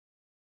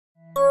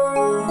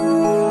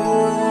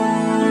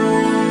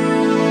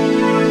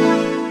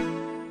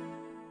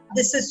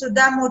This is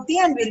Sudha Murthy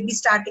and we'll be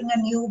starting a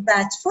new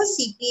batch for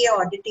CPA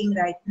auditing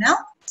right now.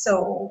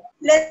 So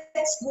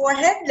let's go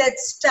ahead,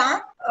 let's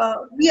start.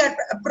 We are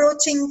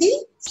approaching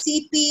the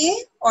CPA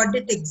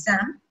audit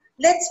exam.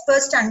 Let's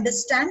first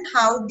understand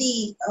how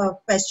the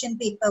question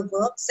paper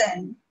works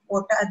and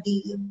what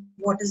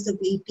is the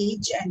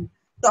weightage and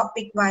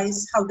topic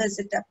wise, how does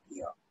it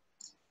appear.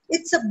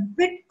 It's a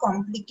bit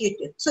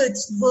complicated, so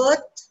it's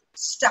worth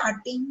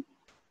starting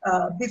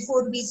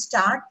before we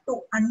start to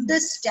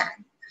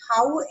understand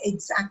how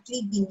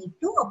exactly we need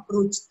to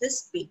approach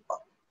this paper.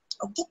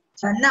 Okay.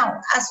 Now,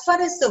 as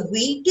far as the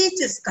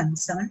weightage is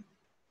concerned,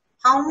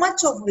 how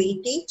much of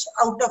weightage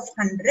out of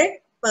 100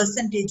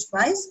 percentage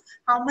wise,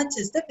 how much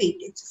is the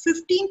weightage?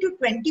 15 to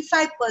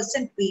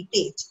 25%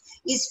 weightage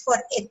is for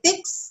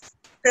ethics,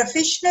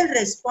 professional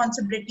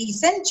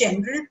responsibilities and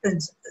general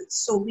principles.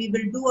 So we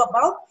will do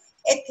about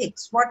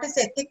ethics. What is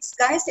ethics,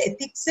 guys?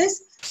 Ethics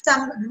is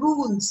some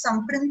rules,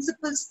 some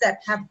principles that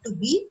have to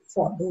be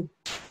followed.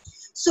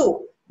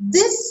 So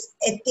this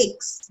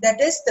ethics, that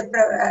is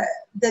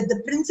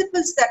the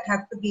principles that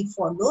have to be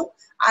followed,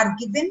 are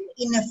given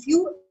in a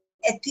few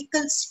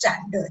ethical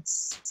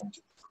standards.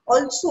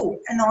 Also,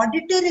 an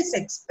auditor is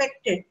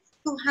expected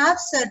to have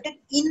certain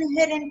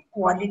inherent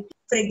quality.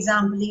 For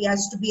example, he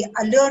has to be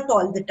alert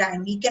all the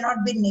time. He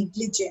cannot be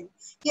negligent.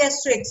 He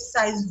has to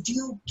exercise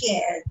due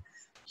care.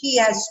 He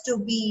has to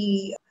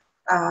be,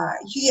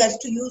 he has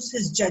to use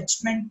his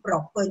judgment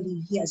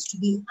properly. He has to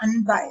be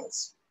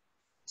unbiased.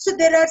 So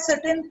there are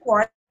certain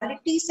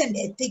qualities and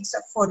ethics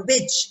for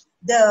which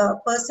the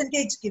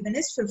percentage given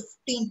is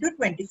 15 to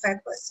 25%.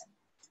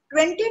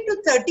 20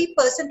 to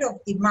 30% of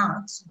the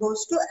marks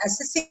goes to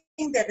assessing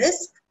the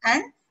risk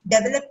and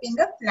developing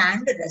a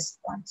planned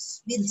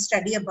response. We'll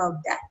study about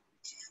that.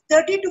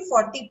 30 to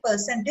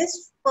 40%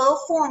 is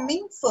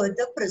performing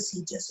further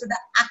procedures. So the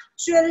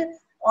actual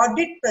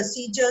audit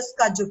procedures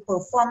का जो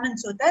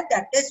performance होता है,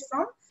 that is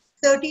from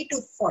 30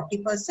 to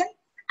 40%,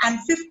 and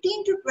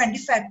 15 to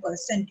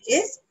 25%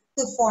 is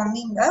to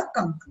forming a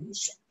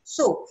conclusion.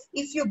 So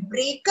if you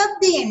break up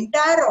the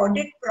entire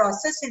audit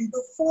process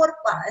into 4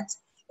 parts: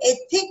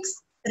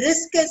 ethics,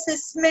 risk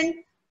assessment,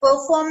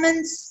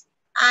 performance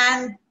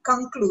and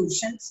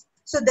conclusions.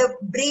 So the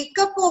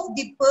breakup of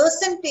the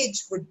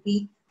percentage would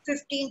be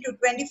 15 to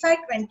 25,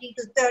 20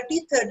 to 30,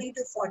 30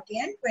 to 40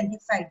 and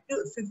 25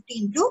 to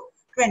 15 to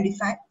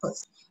 25%.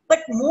 But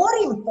more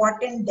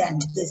important than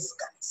this,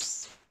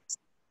 guys,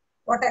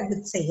 what I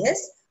would say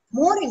is,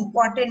 more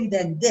important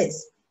than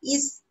this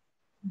is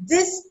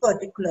this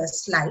particular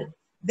slide,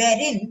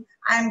 wherein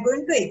I am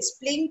going to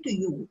explain to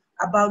you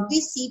about the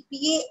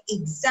CPA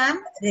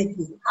exam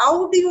review.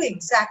 How do you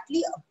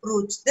exactly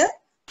approach the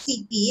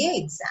CPA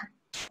exam?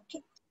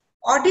 Okay.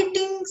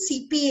 Auditing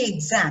CPA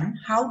exam,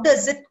 how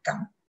does it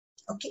come?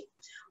 Okay.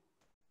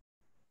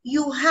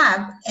 You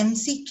have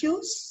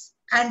MCQs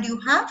and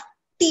you have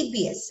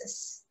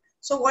TBSs.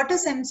 So what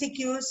is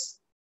MCQs?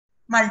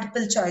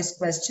 Multiple choice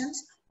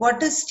questions.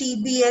 What is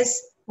TBS?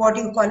 What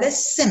you call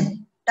as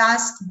SIM,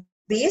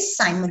 task-based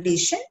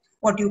simulation,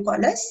 what you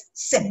call as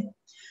SIM.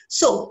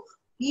 So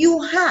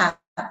you have,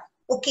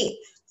 okay,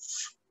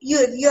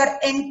 your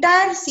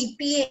entire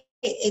CPA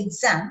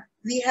exam,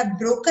 we have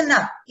broken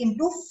up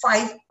into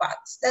 5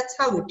 parts. That's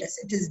how it is.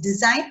 It is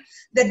designed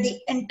that the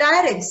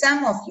entire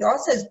exam of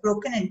yours is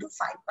broken into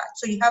 5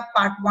 parts. So you have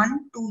part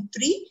 1, 2,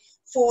 3,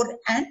 4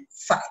 and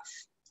 5.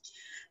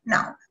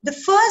 Now, the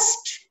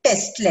first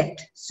testlet,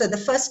 so the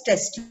first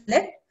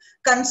testlet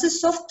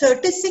consists of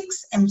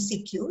 36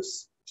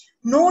 MCQs,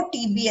 no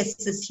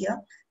TBSs here,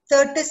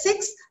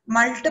 36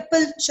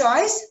 multiple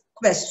choice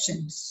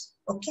questions,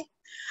 okay?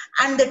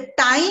 And the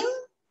time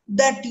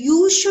that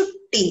you should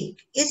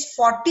take is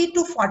 40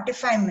 to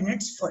 45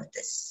 minutes for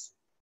this.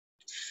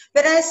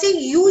 When I say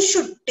you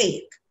should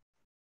take,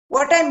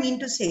 what I mean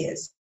to say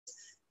is,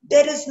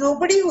 there is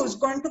nobody who's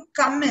going to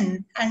come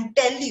in and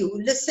tell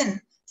you,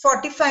 listen,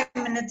 45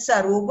 minutes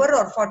are over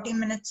or 40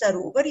 minutes are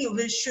over,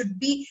 you should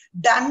be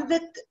done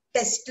with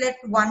testlet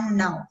 1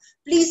 now.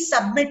 Please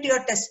submit your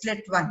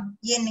testlet 1.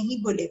 Ye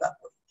nahi bolega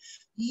koi.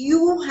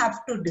 You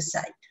have to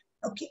decide.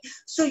 Okay.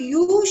 So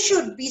you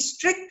should be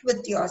strict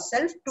with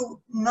yourself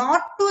to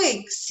not to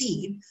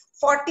exceed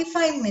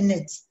 45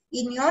 minutes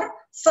in your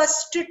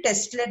first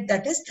testlet,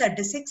 that is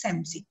 36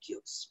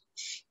 MCQs.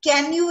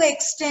 Can you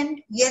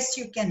extend? Yes,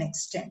 you can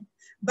extend.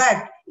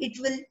 But it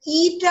will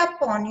eat up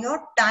on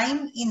your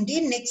time in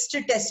the next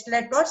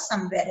testlet or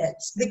somewhere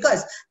else,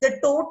 because the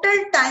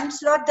total time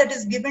slot that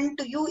is given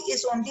to you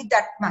is only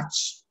that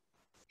much.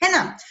 है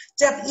ना?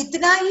 जब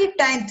इतना ही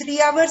time 3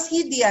 hours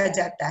ही दिया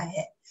जाता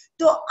है,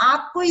 तो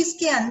आपको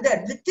इसके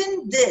अंदर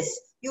within this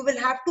you will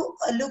have to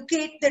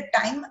allocate the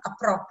time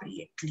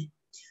appropriately.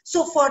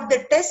 So for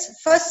the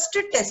first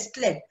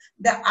testlet,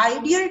 the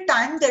ideal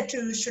time that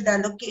you should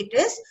allocate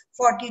is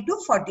 40 to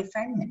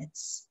 45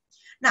 minutes.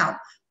 Now,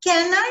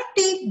 can I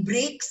take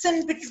breaks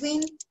in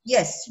between?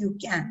 Yes, you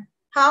can.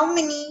 How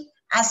many?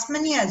 As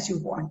many as you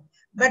want.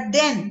 But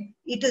then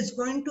it is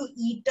going to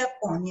eat up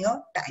on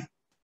your time.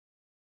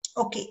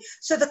 Okay,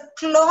 so the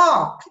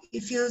clock,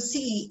 if you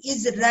see,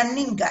 is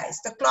running, guys.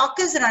 The clock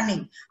is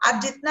running.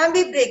 Ab jitna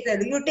bhi break le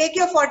lo, you take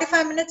your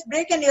 45 minutes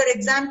break and your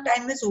exam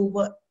time is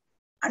over.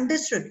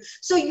 Understood?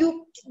 So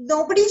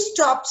nobody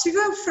stops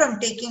you from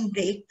taking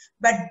break,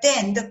 but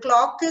then the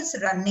clock is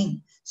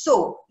running.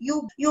 So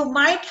you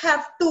might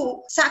have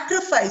to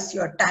sacrifice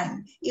your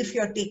time if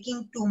you're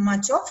taking too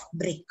much of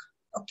break.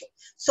 Okay,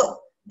 so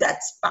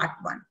that's part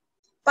 1.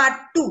 Part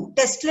 2,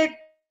 testlet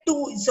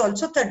 2 is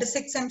also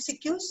 36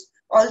 MCQs.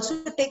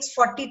 Also takes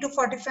 40 to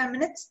 45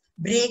 minutes.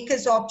 Break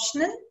is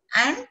optional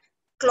and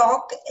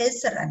clock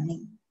is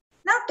running.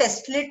 Now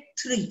testlet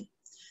 3.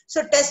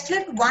 So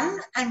testlet 1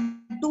 and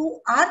 2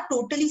 are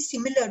totally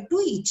similar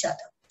to each other.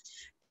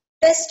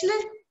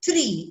 Testlet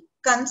 3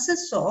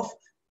 consists of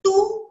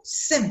 2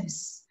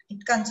 sims.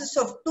 It consists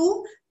of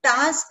 2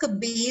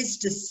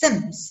 task-based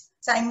sims,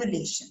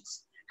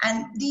 simulations.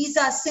 And these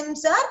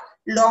sims are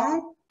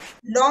long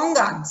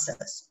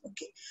answers.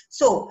 Okay.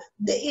 So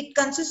it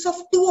consists of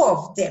 2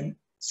 of them.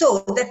 So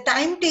the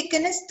time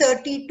taken is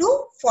 30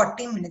 to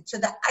 40 minutes. So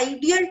the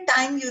ideal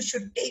time you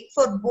should take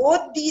for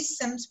both these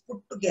sims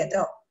put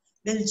together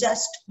will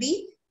just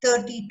be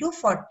 30 to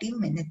 40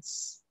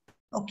 minutes.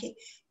 Okay.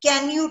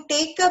 Can you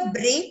take a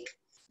break?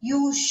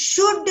 You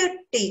should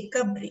take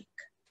a break.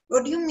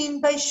 What do you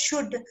mean by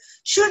should?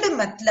 Should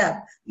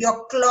matlab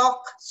your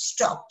clock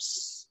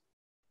stops.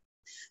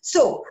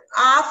 So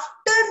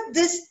after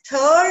this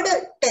third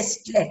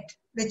testlet,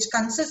 which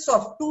consists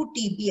of 2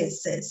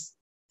 TBSs,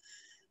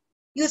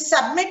 you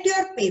submit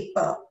your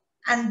paper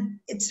and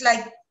it's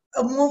like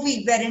a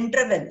movie where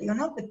interval, you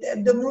know,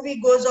 the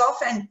movie goes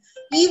off, and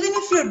even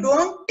if you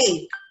don't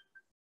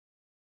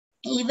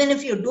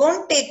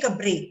take a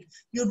break,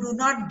 you do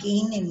not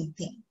gain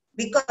anything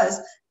because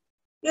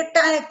your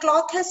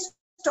clock has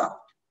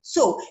stopped.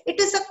 So it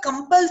is a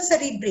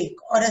compulsory break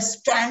or a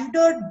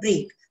standard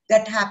break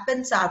that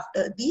happens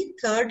after the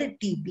third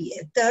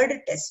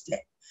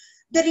testlet.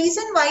 The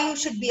reason why you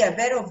should be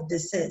aware of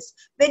this is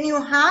when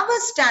you have a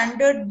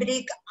standard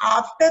break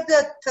after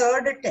the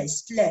third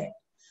testlet,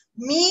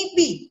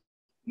 maybe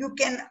you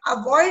can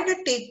avoid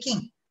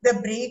taking the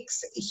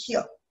breaks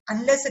here.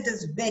 Unless it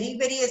is very,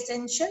 very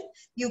essential,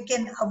 you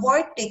can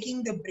avoid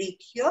taking the break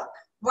here.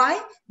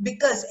 Why?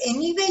 Because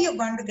anyway, you're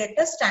going to get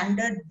a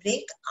standard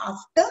break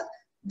after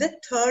the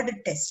third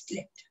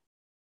testlet.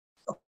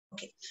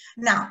 Okay.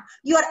 Now,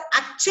 you are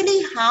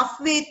actually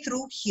halfway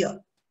through here.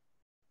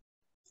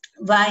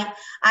 Why?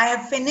 I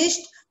have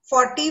finished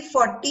 40,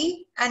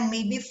 40 and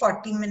maybe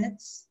 40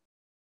 minutes.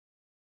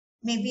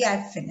 Maybe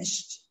I've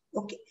finished.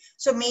 Okay.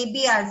 So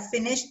maybe I've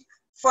finished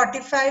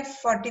 45,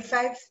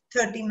 45,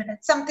 30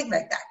 minutes, something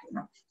like that, you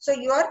know. So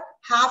you are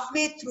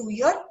halfway through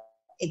your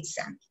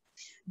exam.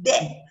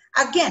 Then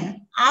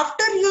again,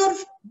 after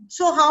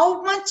so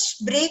how much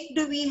break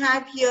do we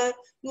have here?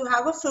 You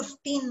have a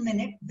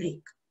 15-minute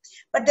break.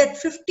 But that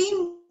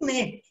 15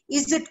 minute,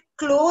 is it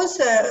close?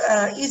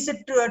 Is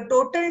it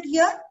totaled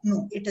here?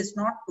 No, it is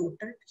not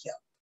totaled here.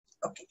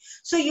 Okay.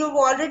 So you've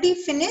already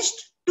finished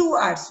 2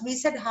 hours. We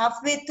said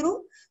halfway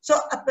through. So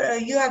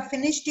you have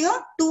finished your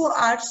 2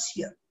 hours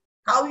here.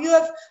 How you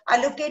have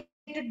allocated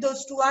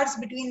those 2 hours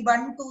between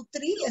 1, 2,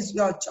 3 is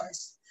your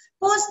choice.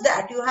 Post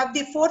that, you have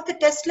the 4th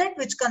testlet,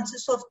 which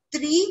consists of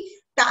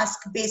 3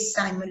 task-based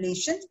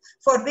simulations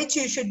for which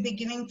you should be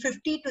giving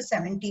 50 to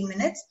 70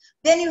 minutes.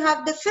 Then you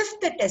have the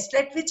 5th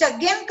testlet, which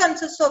again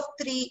consists of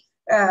 3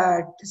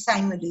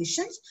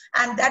 simulations,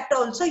 and that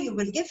also you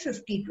will give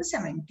 50 to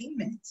 70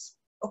 minutes.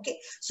 Okay.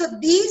 So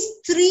these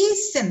 3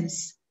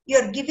 sims,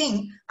 you're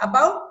giving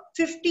about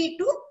 50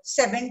 to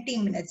 70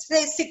 minutes,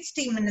 say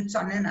 60 minutes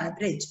on an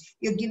average,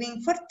 you're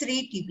giving for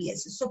 3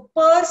 TBSs. So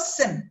per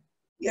sim,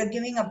 you're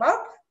giving about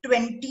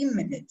 20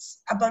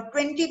 minutes, about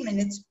 20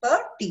 minutes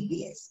per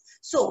TBS.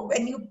 So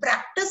when you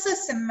practice a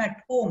sim at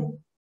home,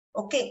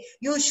 okay,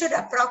 you should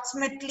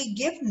approximately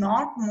give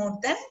not more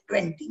than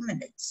 20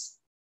 minutes.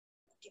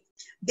 Okay.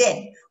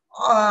 Then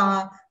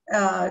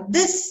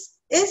this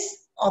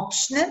is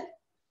optional.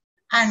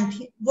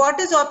 And what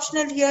is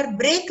optional here?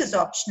 Break is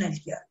optional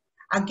here.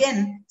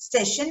 Again,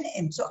 session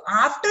ends. So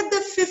after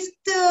the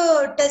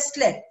 5th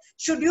testlet,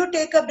 should you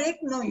take a break?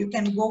 No, you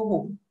can go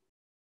home.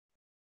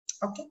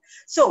 Okay.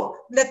 So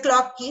the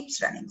clock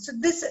keeps running.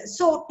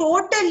 So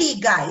totally,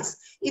 guys,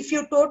 if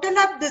you total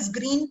up this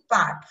green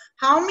part,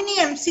 how many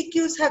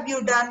MCQs have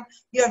you done?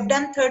 You have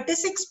done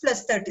 36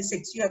 plus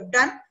 36. You have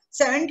done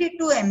 72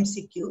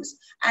 MCQs,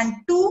 and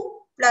 2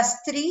 plus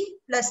 3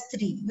 plus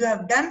 3. You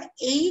have done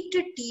 8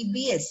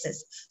 TBSs.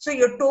 So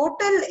your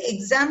total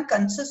exam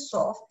consists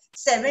of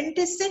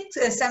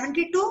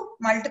 72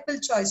 multiple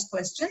choice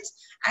questions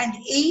and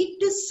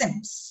 8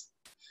 sims.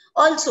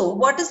 Also,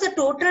 what is the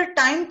total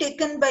time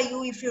taken by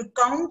you? If you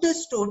count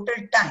this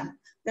total time,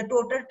 the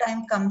total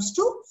time comes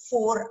to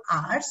 4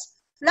 hours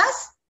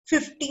plus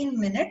 15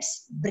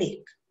 minutes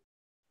break.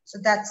 So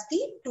that's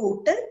the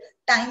total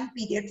time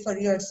period for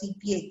your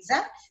CPA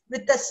exam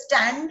with a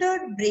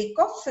standard break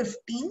of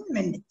 15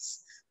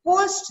 minutes.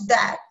 Post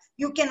that,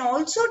 you can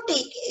also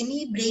take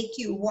any break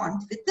you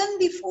want within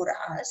the 4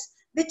 hours,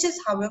 which is,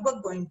 however,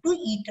 going to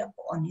eat up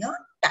on your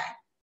time.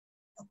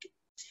 Okay,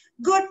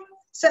 good.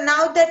 So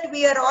now that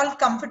we are all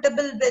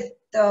comfortable with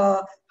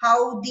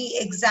how the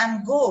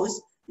exam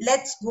goes,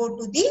 let's go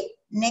to the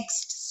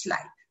next slide.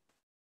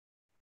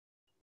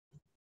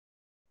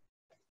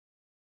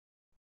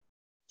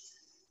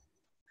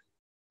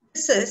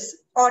 This is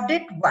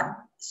Audit 1.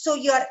 So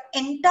your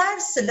entire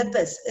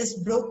syllabus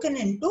is broken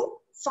into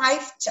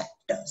 5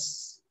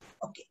 chapters.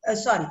 Okay,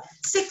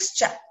 6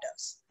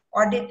 chapters.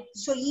 Audit.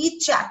 So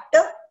each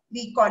chapter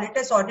we call it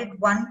as Audit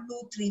 1,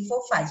 2, 3,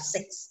 4, 5,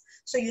 6.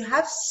 So you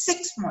have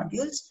 6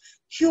 modules,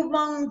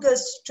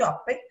 humongous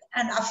topic,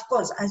 and of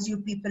course, as you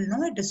people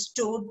know, it is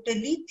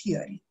totally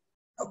theory.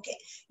 Okay,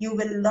 you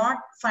will not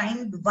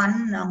find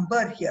one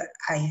number here.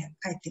 I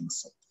think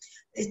so.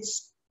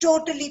 It's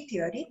totally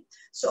theory.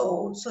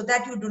 So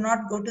that you do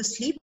not go to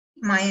sleep,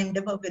 my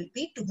endeavor will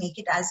be to make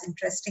it as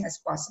interesting as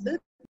possible.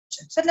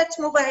 So let's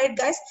move ahead,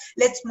 guys.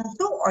 Let's move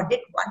to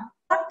Audit 1.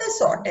 What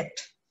is audit?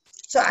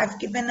 So I've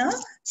given a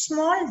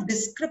small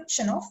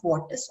description of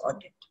what is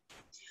audit.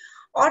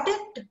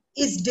 Audit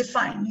is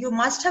defined. You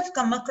must have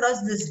come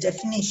across this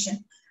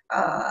definition.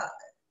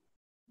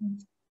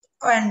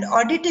 And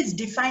audit is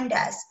defined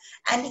as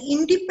an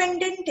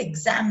independent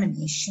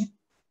examination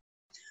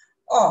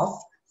of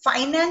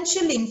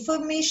financial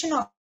information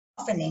of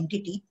an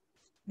entity,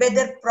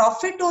 whether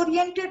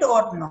profit-oriented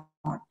or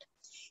not,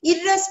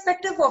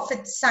 irrespective of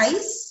its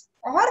size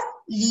or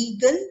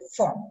legal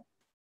form.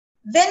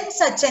 When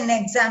such an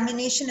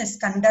examination is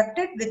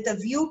conducted with a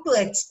view to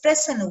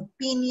express an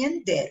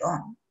opinion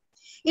thereon.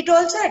 It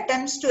also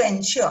attempts to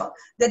ensure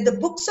that the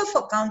books of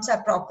accounts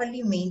are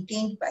properly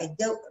maintained by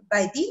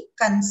the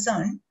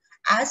concern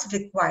as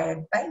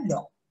required by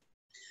law.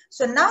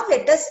 So now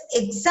let us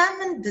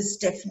examine this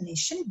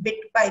definition bit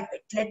by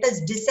bit. Let us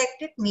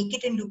dissect it, make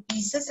it into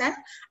pieces and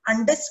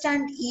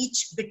understand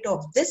each bit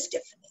of this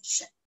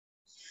definition.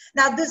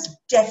 Now this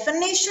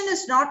definition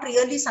is not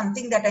really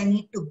something that I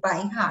need to by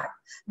heart,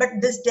 but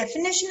this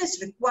definition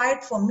is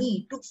required for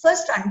me to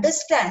first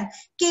understand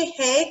ke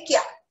hai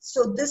kya.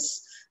 So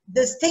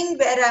this thing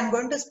where I'm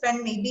going to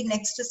spend maybe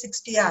next to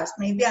 60 hours,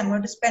 maybe I'm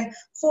going to spend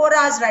 4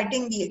 hours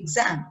writing the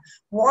exam.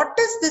 What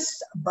is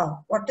this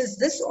about? What is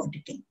this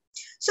auditing?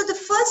 So the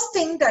first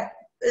thing that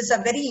is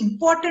a very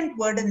important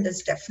word in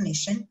this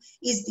definition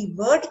is the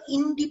word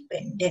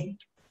independent.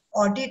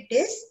 Audit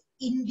is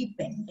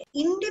independent.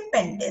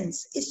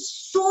 Independence is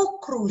so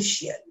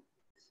crucial,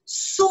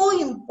 so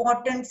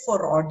important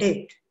for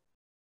audit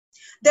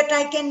that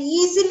I can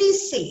easily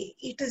say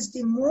it is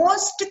the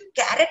most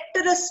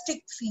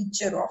characteristic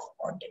feature of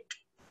audit.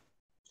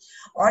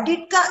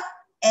 Audit ka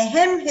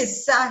aham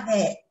hissa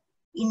hai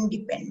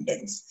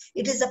independence.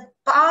 It is a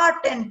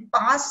part and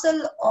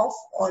parcel of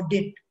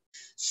audit.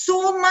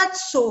 So much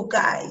so,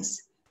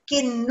 guys,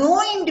 कि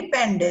no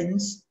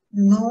independence,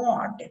 no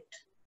audit.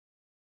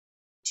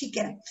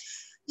 Okay.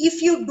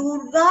 If you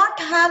do not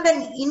have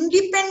an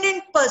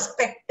independent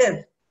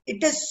perspective,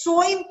 it is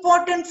so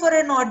important for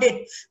an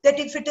audit that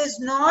if it is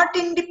not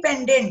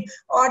independent,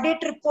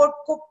 audit report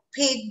ko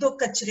phek do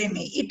kachre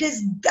mein. It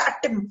is that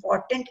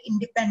important.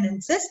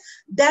 Independence is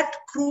that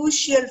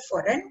crucial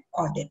for an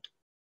audit.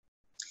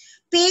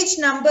 Page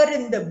number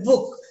in the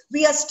book.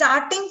 We are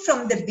starting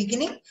from the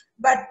beginning,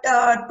 but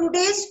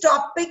today's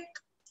topic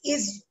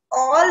is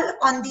all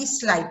on the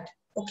slide.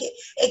 Okay,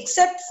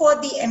 except for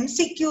the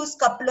MCQs,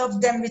 couple of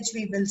them which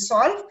we will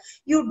solve.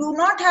 You do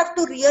not have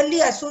to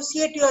really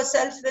associate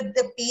yourself with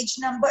the page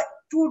number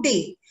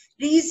today.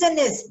 Reason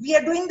is we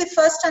are doing the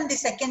first and the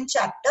second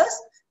chapters,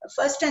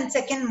 first and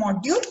second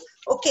module,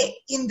 okay,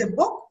 in the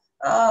book.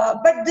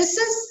 But this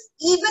is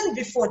even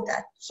before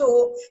that.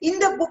 So in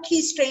the book,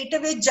 he straight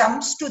away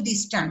jumps to the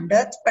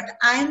standards, but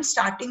I am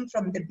starting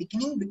from the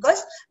beginning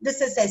because this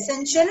is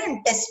essential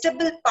and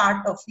testable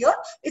part of your,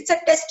 it's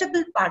a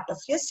testable part of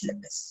your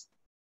syllabus.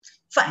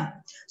 Fine.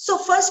 So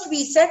first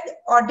we said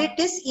audit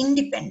is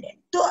independent.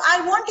 So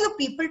I want you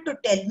people to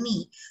tell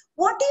me,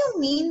 what do you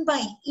mean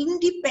by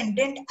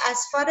independent as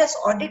far as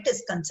audit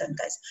is concerned,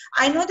 guys?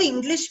 I know the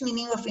English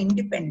meaning of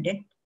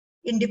independent.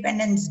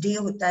 Independence Day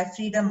hota hai,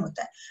 freedom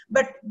hota hai.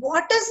 But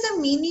what is the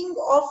meaning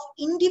of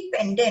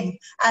independent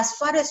as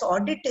far as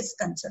audit is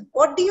concerned?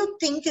 What do you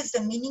think is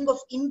the meaning of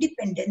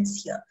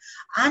independence here?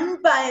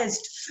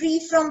 Unbiased, free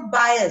from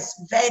bias.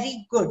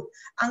 Very good.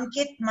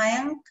 Ankit,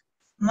 Mayank,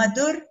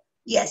 Madhur,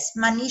 yes.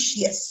 Manish,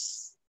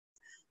 yes.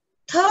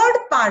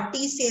 Third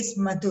party says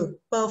Madhur.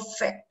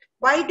 Perfect.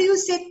 Why do you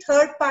say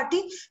third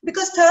party?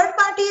 Because third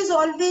party is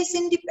always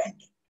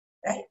independent,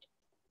 right?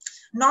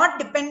 Not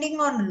depending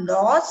on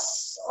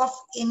laws of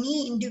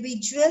any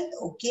individual,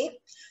 okay.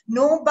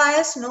 No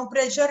bias, no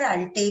pressure,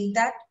 I'll take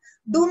that.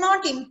 Do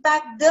not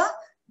impact the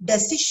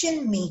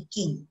decision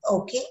making,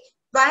 okay.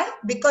 Why?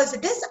 Because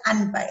it is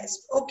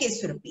unbiased. Okay,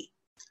 Surabhi.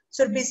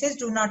 Surabhi says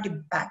do not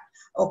impact,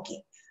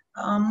 okay.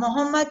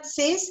 Mohammed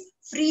says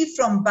free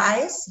from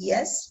bias.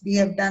 Yes, we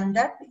have done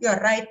that.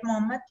 You're right,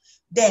 Mohammed.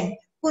 Then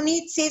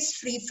Puneet says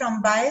free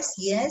from bias.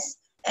 Yes.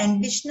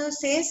 And Vishnu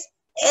says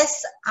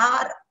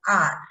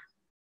SRR.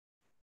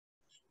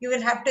 You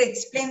will have to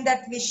explain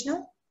that,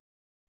 Vishnu.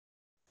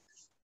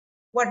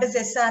 What is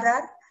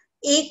SRR?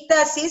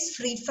 Ekta says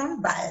free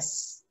from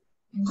bias.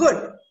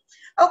 Good.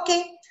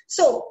 Okay.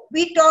 So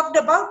we talked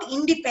about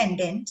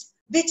independence,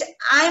 which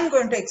I am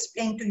going to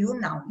explain to you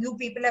now. You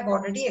people have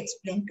already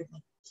explained to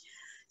me.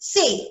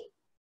 Say,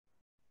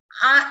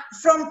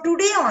 from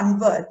today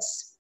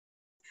onwards,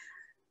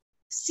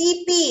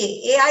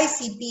 CPA,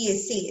 AICPA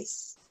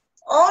says,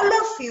 all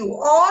of you,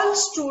 all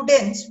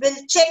students will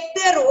check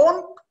their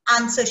own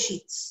answer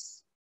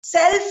sheets.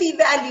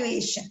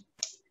 Self-evaluation.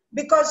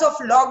 Because of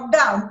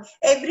lockdown,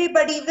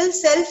 everybody will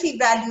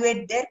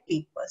self-evaluate their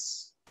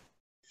papers.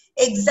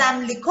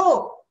 Exam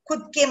लिखो,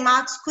 खुद के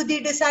marks खुद ही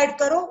decide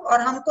करो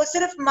और हमको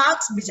सिर्फ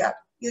marks भिजा.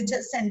 You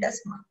just send us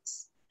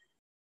marks.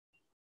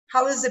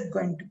 How is it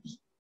going to be?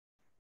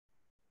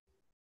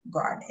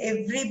 God,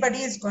 everybody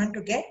is going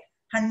to get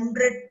 100%.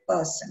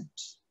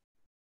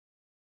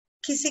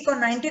 किसी को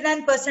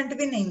 99%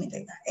 भी नहीं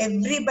मिलेगा.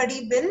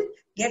 Everybody will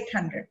get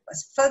 100%.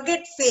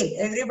 Forget fail.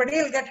 Everybody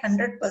will get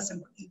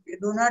 100%. You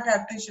do not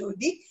have to show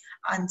the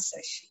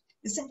answer sheet,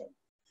 isn't it?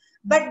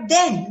 But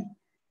then,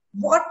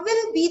 what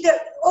will be the,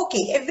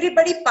 okay,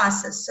 everybody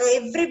passes. So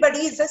everybody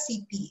is a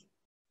CPA.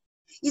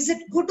 Is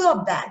it good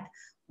or bad?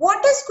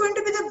 What is going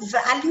to be the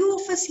value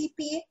of a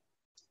CPA?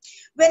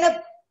 When an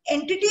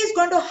entity is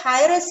going to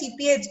hire a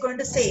CPA, it's going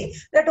to say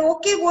that,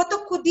 okay, wo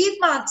to khud hi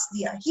marks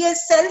diya. He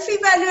has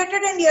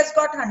self-evaluated and he has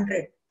got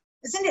 100.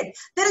 Isn't it?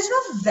 There is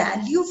no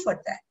value for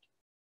that.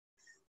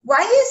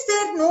 Why is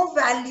there no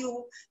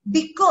value?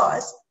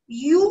 Because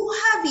you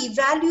have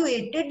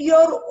evaluated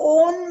your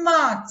own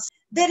marks.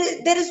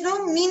 There is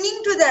no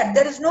meaning to that.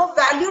 There is no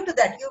value to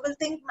that. You will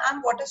think,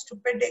 ma'am, what a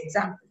stupid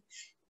example.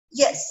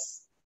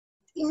 Yes,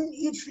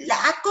 if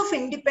lack of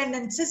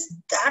independence is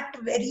that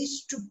very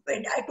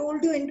stupid. I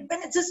told you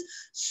independence is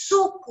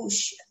so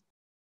crucial.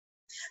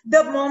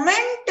 The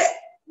moment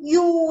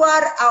you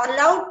are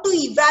allowed to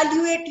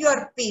evaluate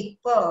your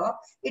paper,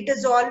 it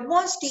is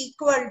almost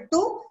equal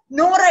to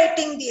no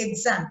writing the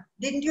exam.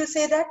 Didn't you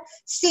say that?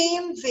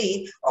 Same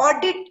way,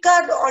 audit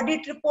card,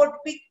 audit report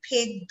bhi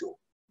phek do.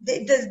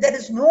 There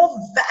is no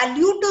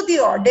value to the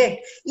audit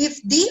if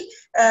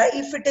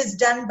it is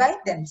done by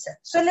themselves.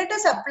 So let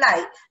us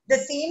apply the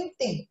same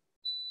thing.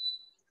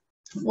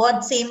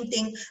 What same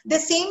thing? The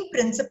same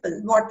principle,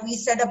 what we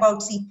said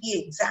about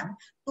CPA exam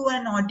to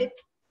an audit.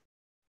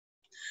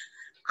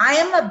 I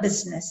am a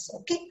business,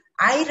 okay?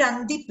 I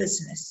run the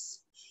business.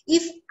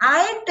 If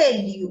I tell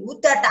you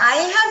that I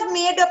have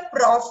made a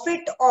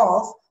profit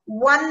of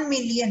 1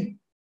 million,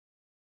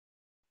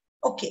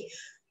 okay,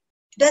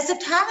 does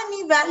it have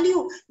any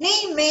value?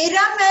 Nahi,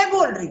 mera main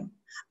bol rahi hu.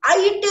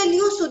 I tell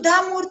you,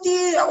 Sudha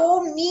Murthy,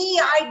 oh me,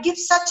 I give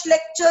such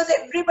lectures,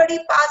 everybody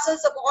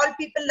passes, all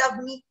people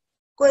love me.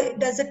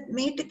 Does it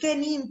make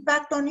any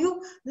impact on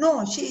you?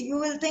 No, you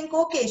will think,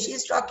 okay, she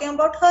is talking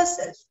about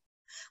herself.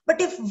 But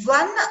if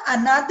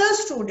another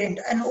student,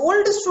 an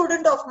old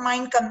student of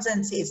mine comes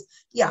and says,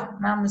 yeah,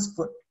 ma'am is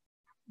good,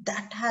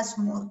 that has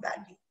more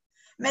value.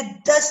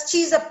 मैं 10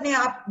 चीज अपने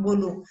आप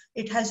बोलूं,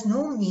 it has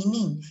no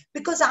meaning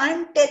because I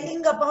am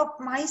telling about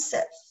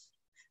myself.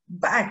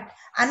 But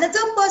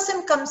another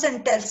person comes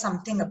and tells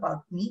something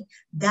about me,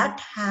 that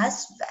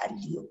has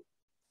value.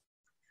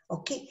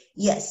 Okay,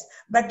 yes,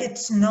 but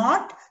it's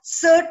not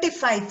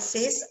certified,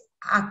 says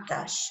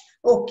Akash.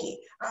 Okay,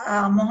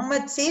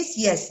 Mohammed says,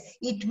 yes,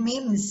 it may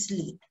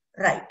mislead,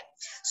 right?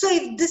 So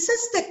if this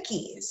is the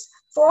case,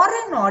 for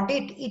an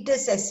audit, it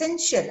is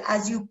essential,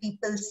 as you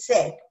people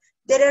said,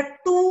 there are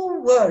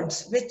 2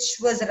 words which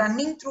was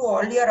running through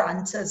all your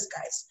answers,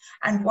 guys.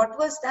 And what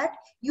was that?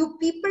 You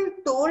people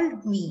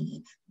told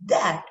me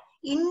that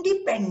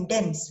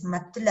independence,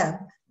 matlab,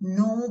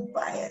 no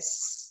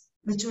bias,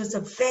 which was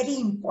a very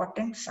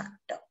important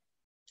factor.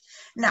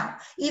 Now,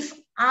 if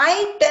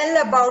I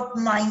tell about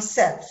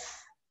myself,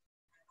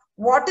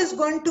 what is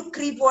going to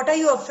creep? What are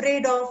you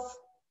afraid of?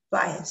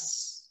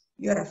 Bias.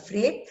 You're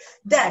afraid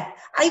that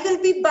I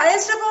will be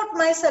biased about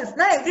myself.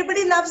 Now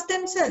everybody loves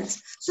themselves.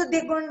 So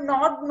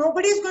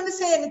nobody is going to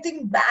say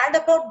anything bad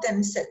about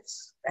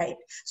themselves, right?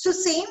 So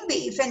same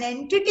way, if an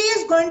entity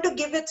is going to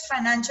give its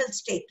financial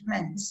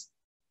statements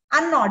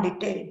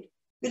unaudited,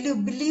 will you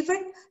believe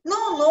it?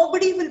 No,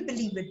 nobody will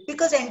believe it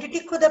because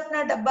entity khud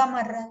apna dabba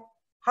mar raha hai.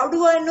 How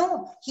do I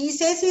know? He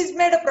says he's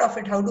made a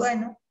profit. How do I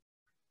know?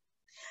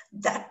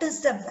 That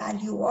is the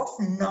value of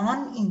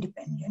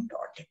non-independent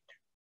audit.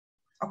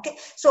 Okay,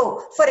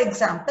 so for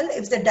example,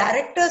 if the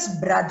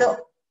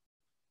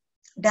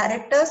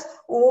director's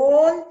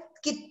own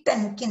kith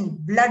and kin,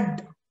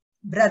 blood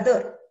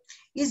brother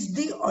is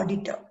the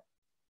auditor,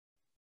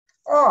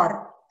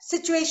 or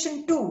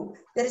situation 2,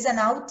 there is an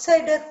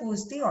outsider who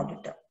is the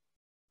auditor.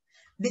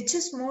 Which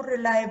is more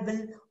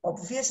reliable?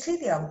 Obviously,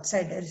 the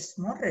outsider is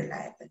more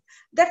reliable.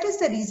 That is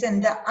the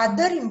reason. The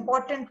other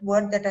important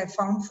word that I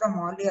found from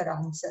all your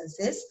answers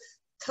is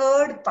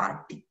third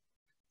party.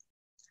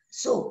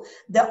 So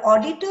the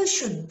auditor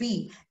should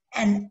be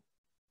an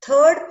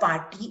third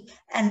party,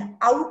 an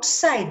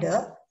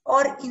outsider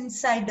or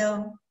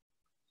insider.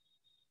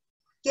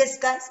 Yes,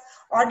 guys,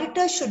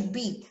 auditor should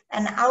be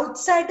an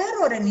outsider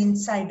or an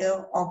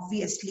insider?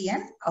 Obviously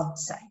an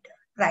outsider,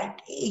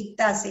 right?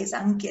 Ekta says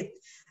Ankit,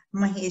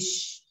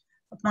 Mahesh,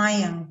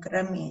 Mayank,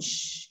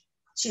 Ramesh,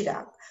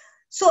 Chirag.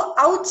 So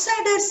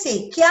outsiders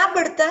say, kya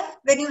badta hai?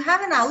 When you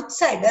have an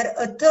outsider,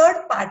 a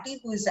third party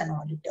who is an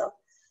auditor,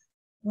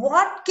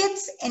 what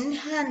gets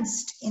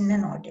enhanced in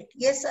an audit?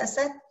 Yes,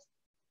 Asad?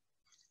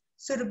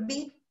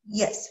 Surabhi?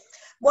 Yes.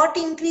 What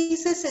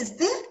increases is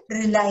the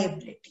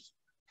reliability.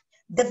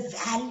 The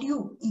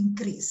value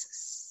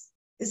increases.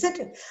 Isn't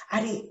it?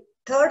 Are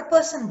third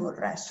person bol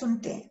raha hai,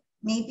 sunte hain.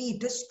 Maybe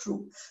it is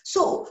true.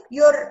 So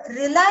your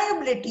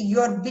reliability,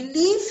 your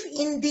belief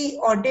in the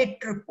audit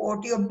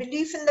report, your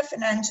belief in the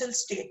financial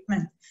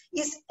statement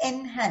is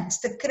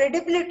enhanced. The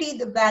credibility,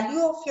 the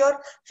value of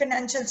your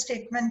financial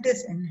statement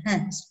is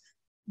enhanced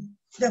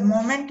the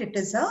moment it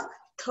is a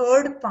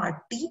third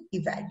party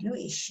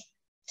evaluation.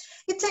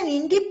 It's an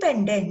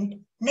independent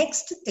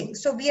next thing.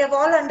 So we have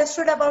all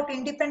understood about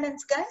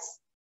independence, guys?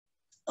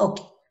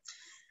 Okay.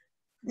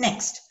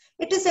 Next,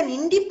 it is an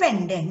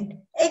independent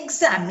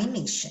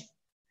examination.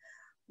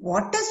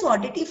 What is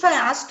audit? If I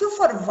ask you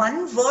for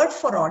one word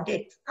for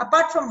audit,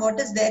 apart from what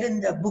is there in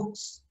the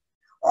books,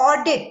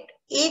 audit,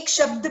 ek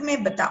shabd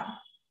mein batao.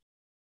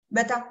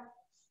 Batao.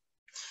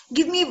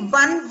 Give me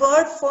one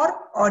word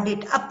for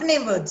audit,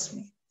 apne words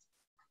mein.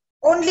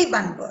 Only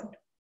one word.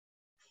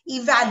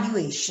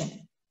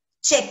 Evaluation,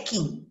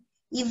 checking,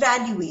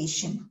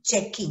 evaluation,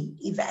 checking,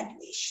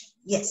 evaluation.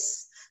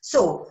 Yes.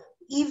 So,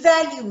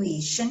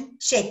 evaluation,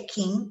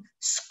 checking,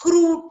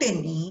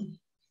 scrutiny,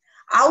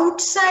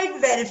 outside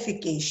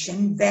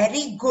verification,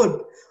 very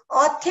good,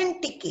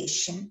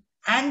 authentication,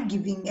 and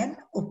giving an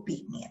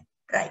opinion,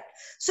 right?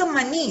 So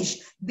Manish,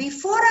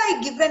 before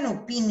I give an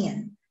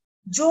opinion,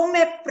 jo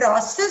main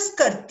process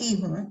karti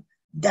hu,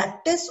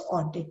 that is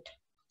audit.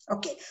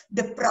 Okay,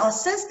 the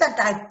process that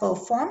I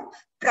perform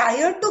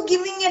prior to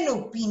giving an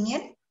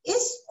opinion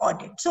is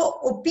audit. So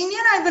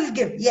opinion I will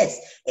give, yes,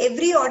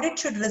 every audit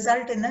should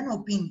result in an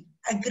opinion.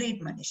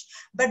 Agreed, Manish.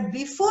 But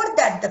before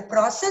that, the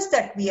process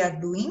that we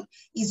are doing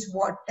is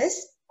what is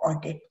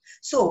audit.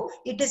 So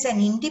it is an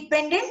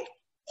independent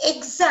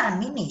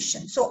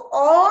examination. So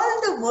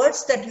all the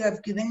words that you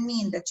have given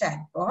me in the chat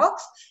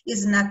box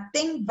is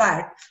nothing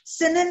but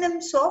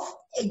synonyms of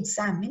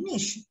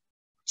examination.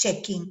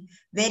 Checking,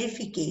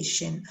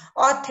 verification,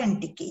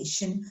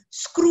 authentication,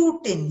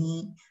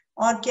 scrutiny,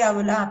 और क्या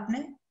बोला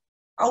आपने?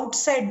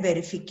 Outside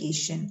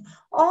verification.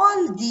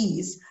 All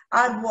these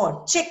are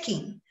what?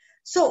 Checking.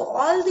 So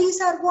all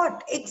these are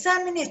what?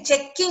 Examination.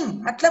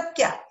 Checking. मतलब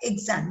क्या?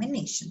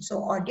 Examination. So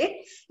audit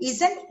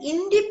is an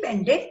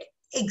independent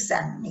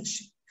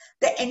examination.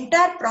 The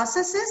entire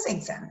process is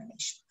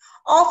examination.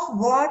 Of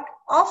what?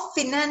 Of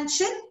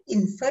financial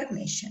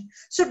information.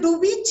 So do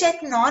we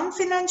check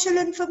non-financial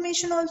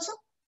information also?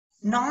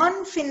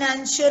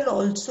 Non-financial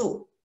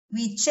also.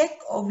 We check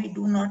or we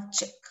do not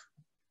check?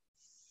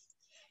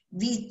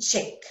 We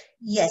check.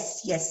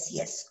 Yes, yes,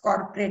 yes.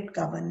 Corporate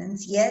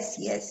governance. Yes,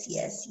 yes,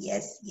 yes,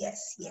 yes,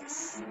 yes,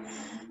 yes.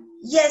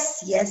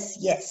 Yes, yes,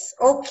 yes.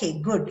 Okay,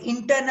 good.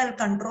 Internal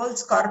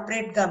controls,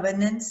 corporate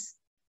governance,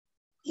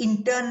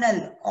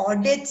 internal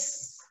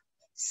audits,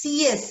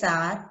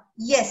 CSR.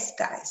 Yes,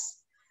 guys.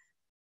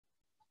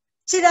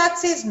 Chirag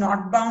says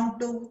not bound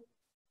to.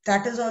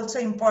 That is also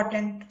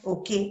important.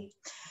 Okay.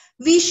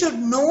 We should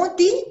know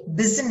the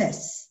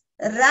business.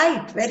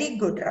 Right. Very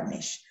good,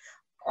 Ramesh.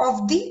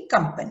 Of the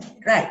company.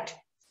 Right.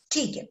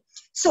 Okay.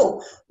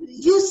 So,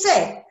 you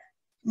said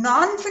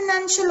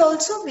non-financial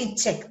also we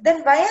check.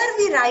 Then why are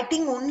we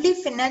writing only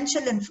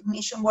financial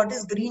information? What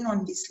is green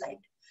on this slide?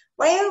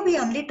 Why are we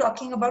only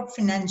talking about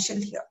financial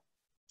here?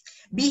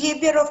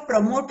 Behavior of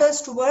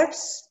promoters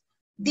towards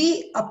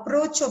the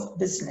approach of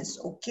business.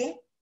 Okay.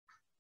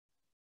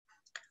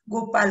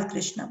 Gopal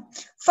Krishna.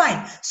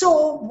 Fine.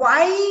 So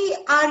why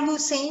are you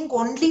saying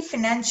only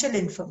financial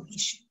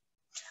information?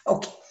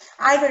 Okay.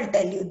 I will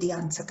tell you the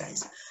answer,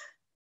 guys.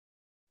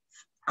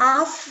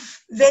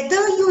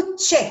 Whether you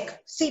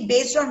check, see,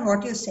 based on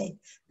what you say,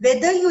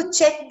 whether you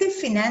check the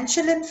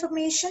financial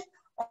information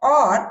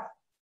or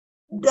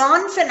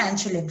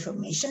non-financial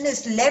information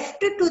is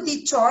left to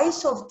the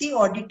choice of the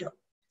auditor.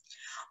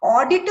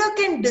 Auditor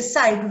can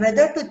decide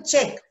whether to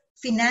check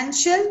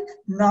financial,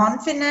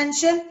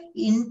 non-financial,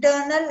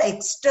 internal,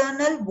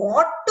 external.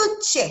 What to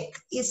check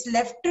is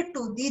left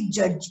to the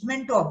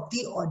judgment of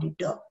the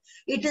auditor.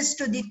 It is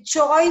to the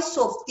choice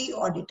of the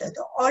auditor.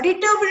 The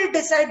auditor will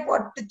decide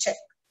what to check.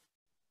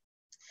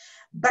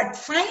 But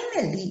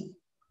finally,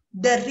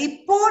 the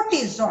report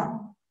is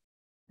on.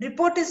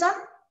 Report is on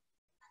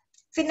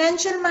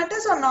financial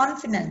matters or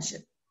non-financial?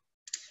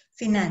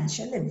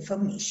 Financial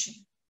information.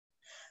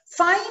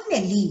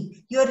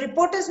 Finally, your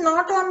report is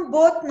not on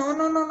both.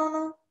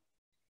 No.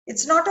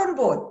 It's not on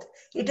both.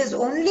 It is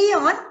only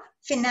on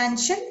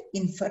financial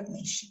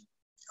information.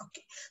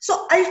 Okay.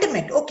 So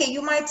ultimate. Okay,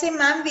 you might say,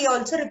 ma'am, we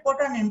also report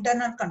on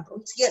internal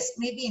controls. Yes,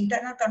 maybe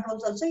internal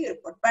controls also you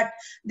report. But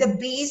the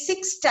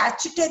basic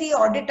statutory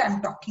audit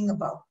I'm talking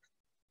about.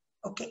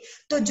 Okay,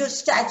 तो जो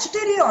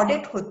statutory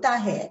audit होता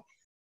है,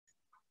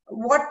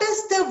 what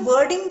is the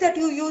wording that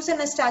you use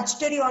in a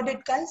statutory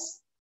audit,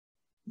 guys?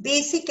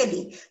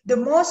 Basically, the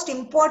most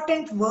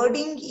important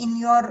wording in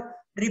your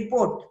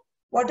report,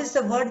 what is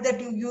the word that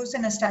you use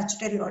in a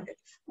statutory audit?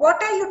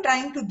 What are you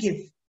trying to give?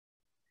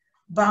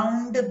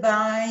 Bound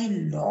by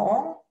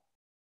law?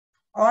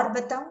 Or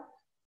batao?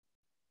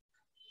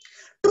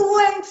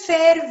 True and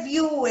fair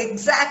view,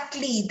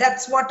 exactly.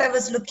 That's what I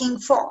was looking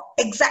for.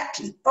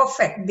 Exactly.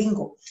 Perfect.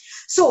 Bingo.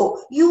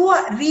 So, you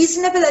are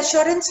reasonable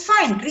assurance,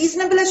 fine.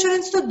 Reasonable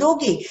assurance to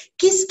doge.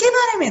 Kiske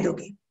baare mein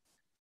doge?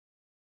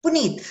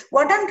 Puneet,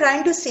 what I'm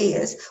trying to say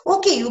is,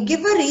 okay, you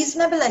give a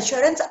reasonable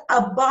assurance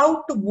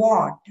about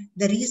what?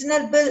 The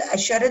reasonable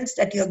assurance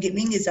that you're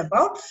giving is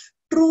about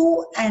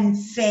true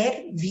and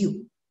fair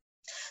view.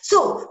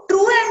 So,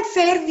 true and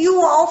fair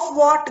view of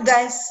what,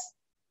 guys?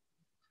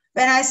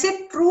 When I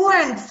say true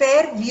and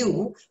fair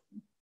view,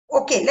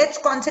 okay, let's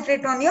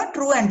concentrate on your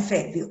true and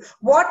fair view.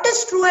 What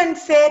is true and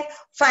fair?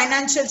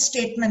 Financial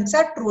statements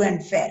are true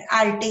and fair.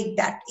 I'll take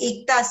that.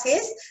 Ekta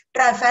says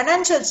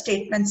financial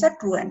statements are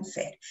true and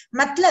fair.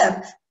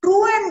 Matlab,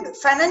 true and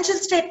financial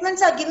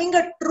statements are giving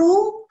a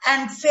true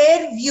and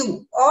fair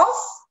view of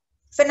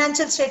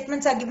financial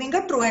statements are giving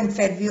a true and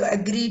fair view.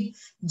 Agreed.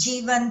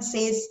 Jeevan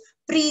says,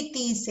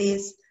 Preeti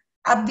says,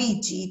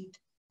 Abhijit,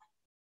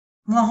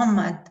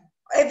 Muhammad.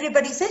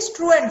 Everybody says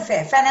true and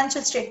fair.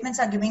 Financial statements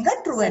are giving a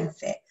true and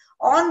fair.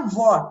 On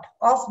what?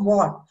 Of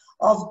what?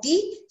 Of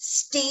the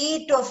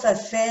state of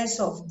affairs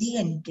of the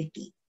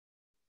entity.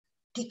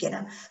 ठीक है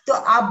ना? तो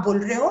आप बोल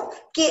रहे हो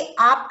कि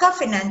आपका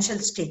financial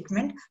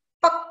statement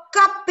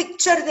पक्का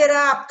picture दे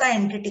रहा है आपका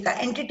entity का.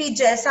 Entity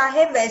जैसा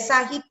है वैसा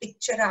ही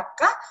picture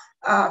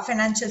आपका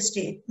financial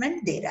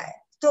statement दे रहा है.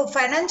 So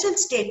financial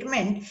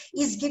statement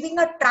is giving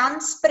a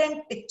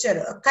transparent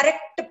picture, a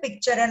correct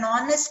picture, an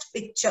honest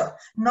picture,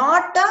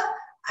 not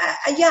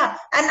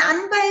an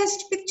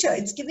unbiased picture.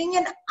 It's giving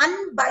an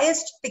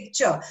unbiased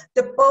picture.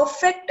 The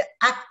perfect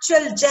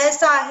actual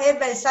jaisa hai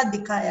waisa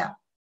dikhaya.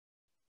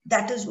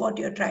 That is what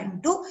you're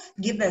trying to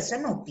give as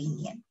an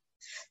opinion.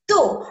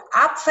 So,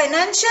 आप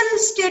financial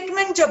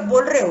statement जब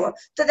बोल रहे हो,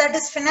 so that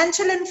is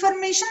financial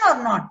information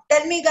or not?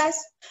 Tell me, guys.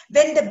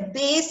 When the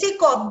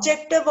basic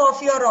objective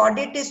of your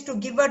audit is to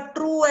give a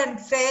true and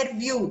fair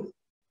view,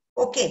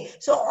 okay,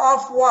 so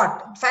of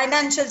what?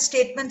 Financial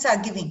statements are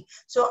giving.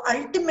 So,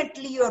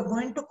 ultimately, you are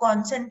going to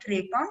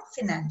concentrate on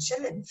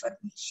financial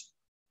information.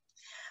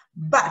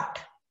 But,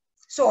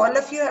 so all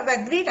of you have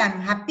agreed,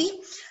 I'm happy.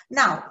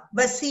 Now,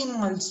 Wasim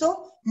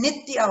also,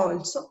 Nitya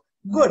also.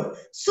 Good.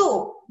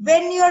 So,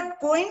 when you're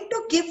going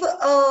to give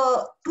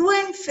a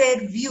true and fair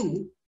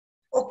view,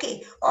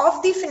 okay,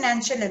 of the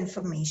financial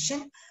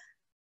information,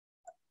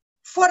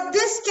 for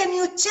this, can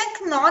you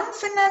check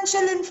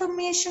non-financial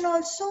information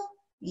also?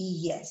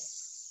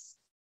 Yes.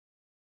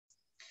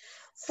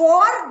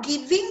 For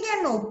giving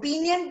an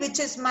opinion, which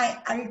is my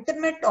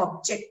ultimate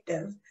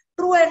objective,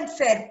 true and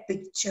fair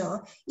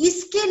picture,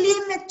 इसके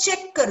लिए मैं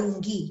check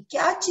करूँगी.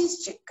 क्या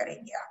चीज check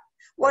करेंगे आप?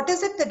 What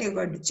is it that you're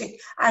going to check?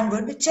 I'm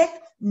going to check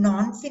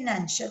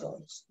non-financial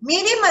also.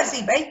 मेरी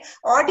मर्जी भाई.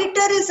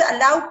 Auditor is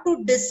allowed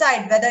to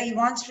decide whether he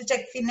wants to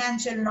check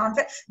financial,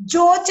 non-financial.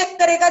 जो check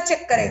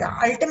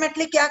करेगा.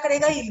 Ultimately क्या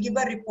करेगा? He'll give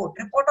a report.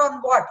 Report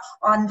on what?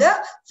 On the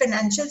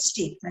financial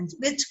statements,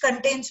 which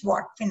contains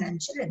what?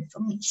 Financial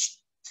information.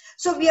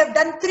 So we have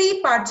done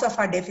 3 parts of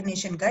our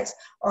definition, guys.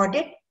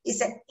 Audit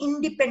is an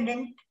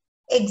independent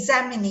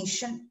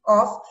examination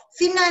of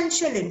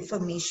financial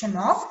information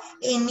of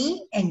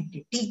any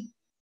entity,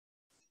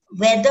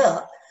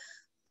 whether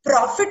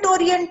profit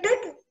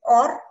oriented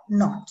or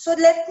not. So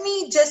let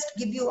me just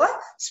give you a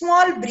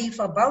small brief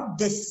about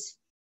this.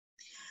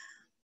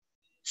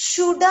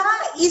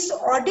 Is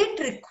audit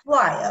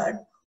required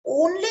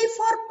only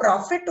for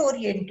profit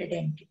oriented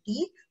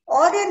entity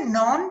or a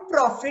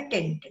non-profit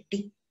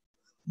entity?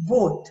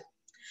 Both.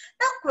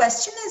 Now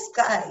question is,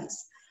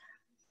 guys,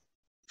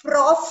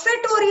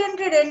 profit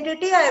oriented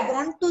entity, I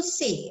want to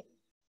say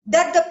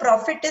that the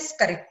profit is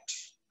correct.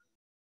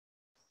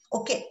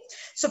 Okay,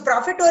 so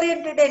profit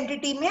oriented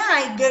entity mein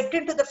I get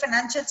into the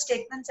financial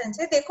statements and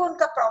say dekho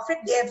unka profit,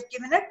 they have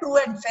given a true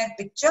and fair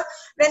picture.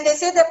 When they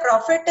say the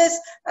profit is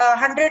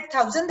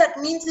 100,000, that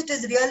means it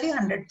is really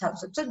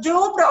 100,000. So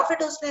jo profit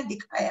usne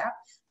dikhaya,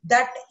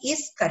 that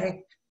is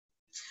correct.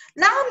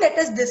 Now let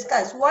us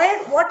discuss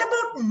what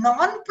about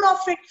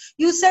non-profit?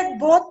 You said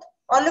both.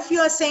 All of you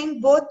are saying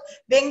both.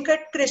 Venkat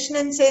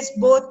Krishnan says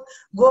both.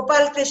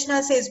 Gopal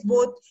Krishna says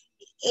both.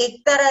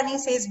 Ekta Rani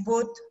says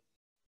both.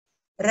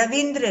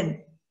 Ravindran,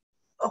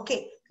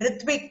 okay,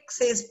 Ritvik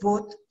says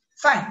both.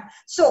 Fine.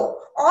 So,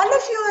 all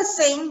of you are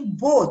saying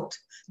both.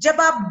 जब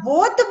आप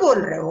both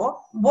बोल रहे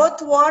हो,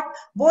 both what?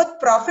 Both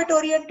profit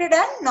oriented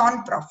and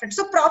non-profit.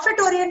 So, profit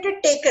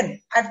oriented taken.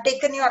 I've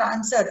taken your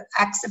answer,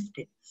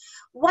 accepted.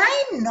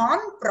 Why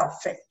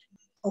non-profit?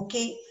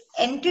 Okay,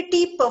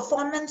 entity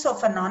performance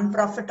of a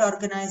non-profit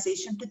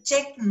organization to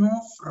check no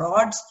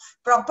frauds,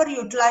 proper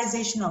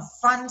utilization of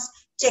funds,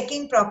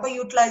 checking proper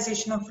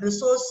utilization of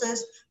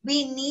resources.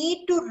 We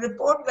need to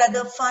report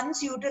whether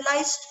funds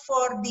utilized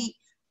for the,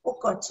 oh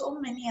God, so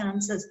many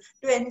answers,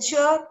 to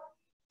ensure,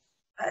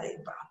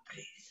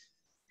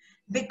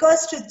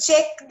 because to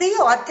check the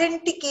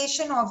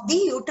authentication of the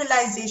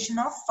utilization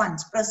of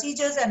funds,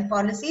 procedures and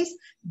policies,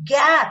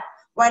 gap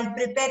while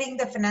preparing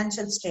the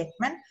financial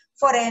statement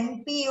for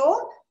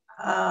NPO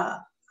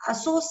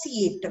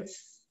associative.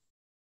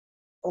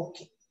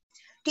 Okay.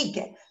 ठीक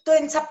है, तो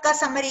इन सब का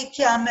summary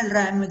क्या मिल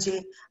रहा है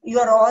मुझे? You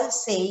are all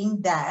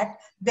saying that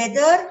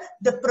whether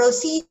the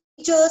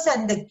procedures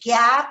and the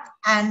gap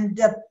and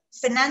the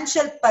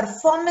financial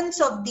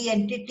performance of the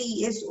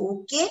entity is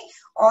okay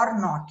or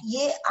not.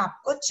 ये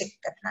आपको check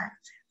करना है.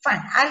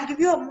 Fine, I'll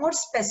give you a more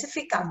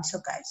specific answer,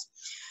 guys.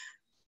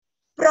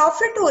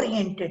 Profit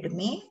oriented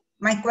में,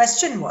 my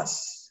question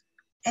was,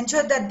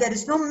 ensure that there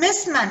is no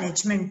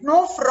mismanagement,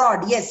 no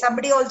fraud. Yes,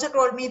 somebody also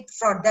told me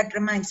fraud. That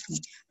reminds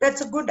me.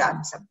 That's a good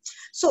answer.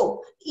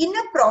 So, in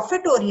a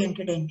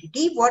profit-oriented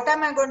entity, what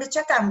am I going to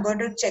check? I'm going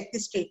to check the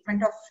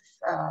statement of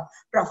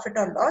profit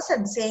or loss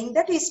and saying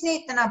that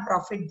इसने इतना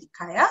profit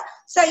दिखाया,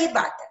 सही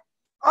बात है,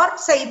 और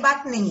सही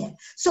बात नहीं है.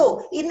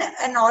 So,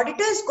 an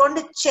auditor is going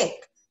to check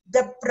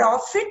the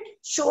profit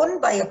shown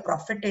by a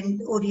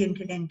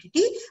profit-oriented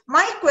entity.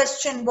 My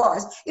question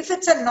was, if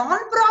it's a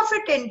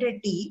non-profit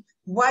entity,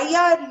 why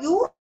are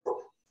you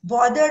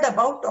bothered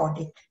about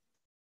audit?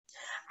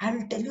 I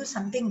will tell you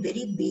something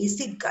very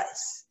basic,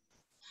 guys.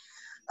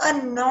 A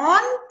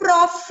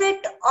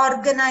non-profit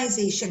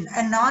organization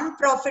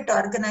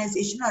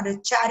or a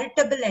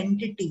charitable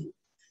entity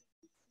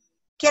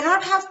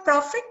cannot have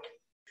profit.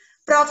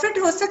 Profit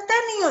हो सकता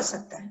है, नहीं हो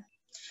सकता है.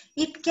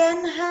 It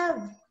can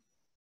have.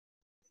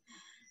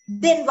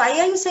 Then why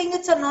are you saying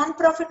it's a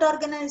non-profit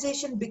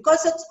organization?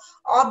 Because its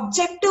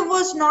objective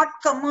was not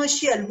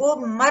commercial. वो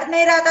मर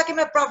नहीं रहा था कि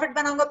मैं profit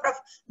बनाऊंगा,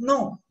 profit.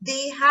 No,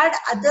 they had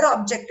other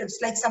objectives,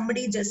 like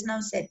somebody just now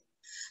said.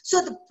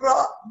 So the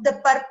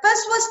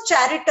purpose was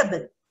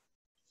charitable.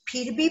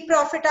 फिर भी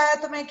profit आया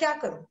तो मैं क्या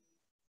करूं?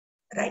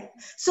 Right?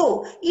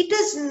 So it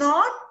is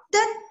not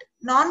that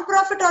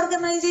non-profit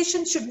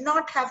organization should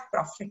not have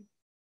profit.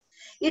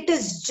 It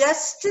is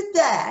just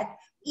that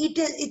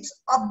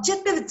its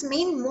objective, its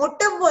main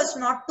motive was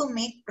not to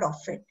make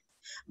profit.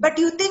 But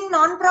you think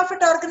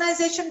non-profit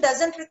organization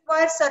doesn't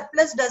require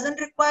surplus,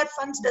 doesn't require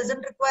funds,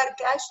 doesn't require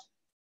cash?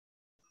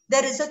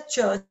 There is a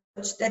church,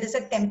 there is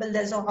a temple,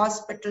 there is a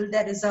hospital,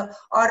 there is an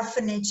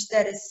orphanage,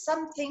 there is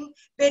something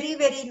very,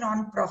 very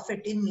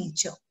non-profit in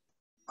nature.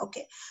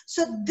 Okay,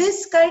 so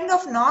this kind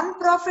of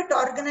non-profit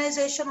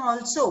organization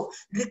also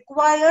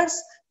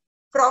requires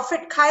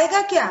profit.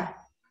 खाएगा क्या?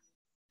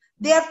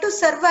 They have to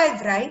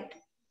survive, right?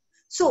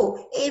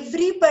 So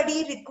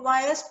everybody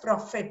requires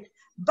profit,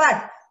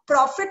 but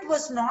profit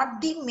was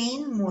not the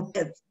main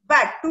motive.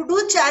 But to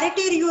do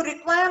charity, you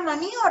require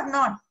money or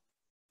not?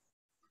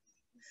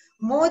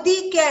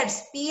 Modi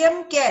cares,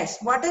 PM cares.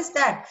 What is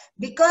that?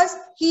 Because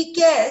he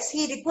cares,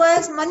 he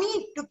requires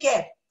money to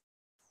care,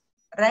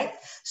 right?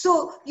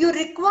 So you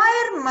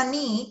require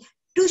money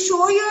to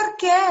show your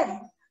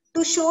care,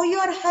 to show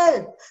your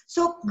help.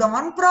 So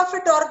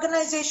non-profit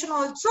organization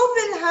also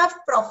will have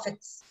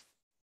profits.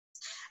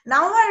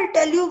 Now I'll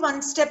tell you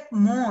one step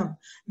more.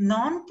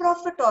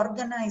 Non-profit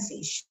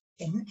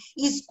organization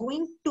is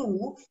going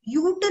to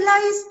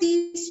utilize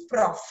these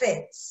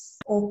profits,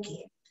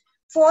 okay,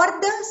 for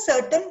the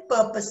certain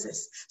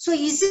purposes. So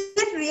is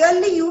it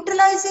really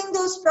utilizing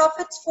those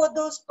profits for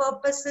those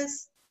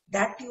purposes?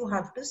 That you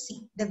have to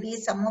see. The way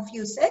some of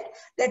you said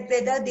that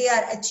whether they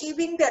are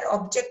achieving their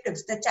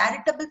objectives, the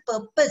charitable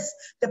purpose,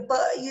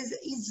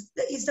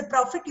 is the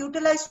profit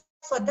utilized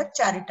for the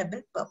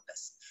charitable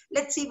purpose.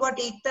 Let's see what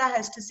𝐸TA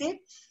has to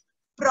say.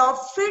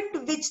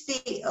 Profit which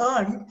they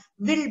earned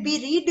will be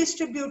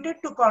redistributed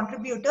to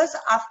contributors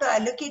after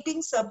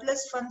allocating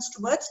surplus funds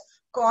towards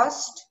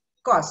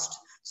cost.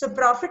 So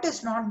profit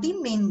is not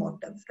the main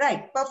motive,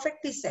 right?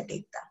 Perfectly said,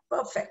 𝐸TA.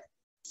 Perfect.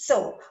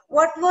 So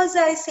what was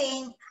I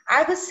saying?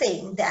 I was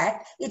saying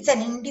that it's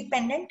an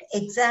independent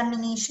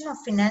examination of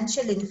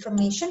financial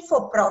information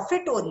for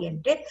profit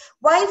oriented.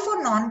 Why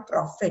for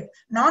non-profit?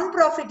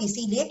 Non-profit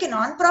इसीलिए कि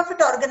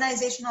non-profit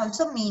organization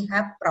also may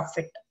have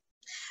profit.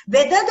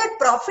 Whether that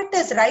profit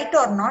is right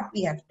or not,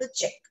 we have to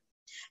check.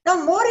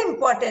 Now more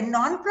important,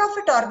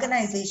 non-profit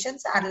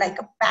organizations are like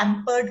a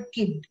pampered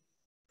kid.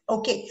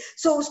 Okay,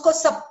 so उसको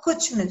सब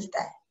कुछ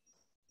मिलता है.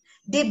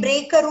 They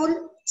break a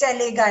rule,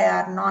 चलेगा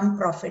यार,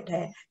 non-profit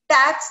है.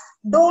 Tax,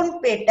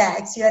 don't pay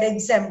tax, you are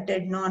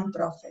exempted,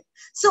 non-profit.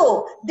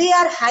 So they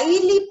are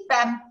highly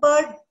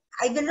pampered.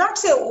 I will not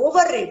say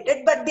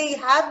overrated, but they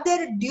have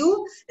their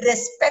due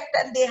respect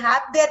and they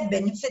have their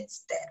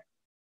benefits there.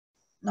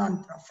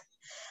 Non-profit.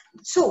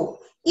 So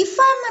if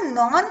I'm a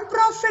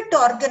non-profit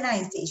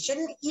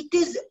organization, it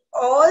is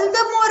all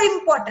the more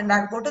important.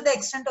 I'll go to the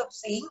extent of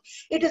saying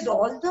it is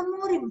all the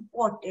more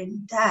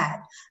important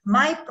that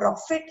my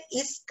profit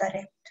is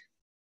correct.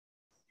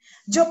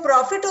 जो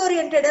profit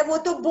oriented है वो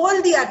तो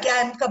बोल दिया कि I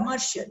am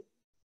commercial.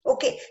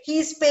 Okay, he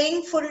is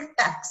paying full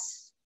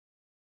tax.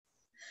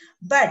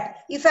 But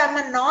if I'm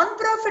a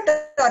non-profit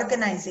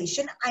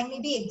organization, I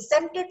may be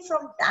exempted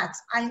from tax.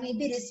 I may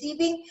be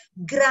receiving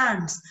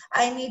grants.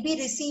 I may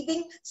be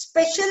receiving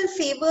special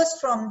favors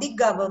from the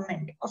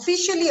government.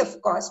 Officially,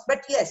 of course, but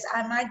yes,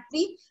 I might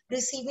be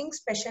receiving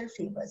special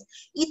favors.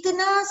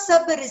 Itna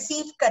sab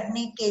receive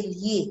karne ke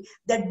liye,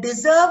 the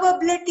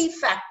deservability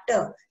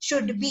factor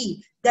should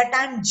be that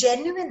I'm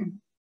genuine.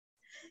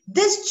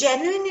 This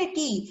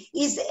genuinity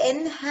is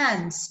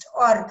enhanced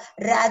or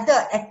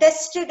rather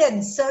attested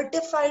and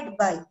certified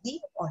by the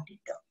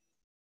auditor.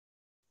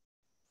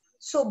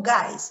 So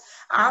guys,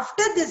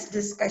 after this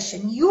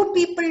discussion, you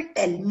people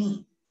tell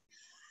me,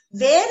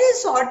 where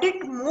is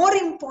audit more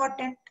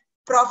important?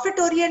 Profit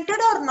oriented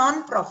or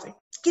non-profit?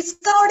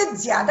 Kiska audit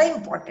zyada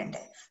important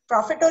hai?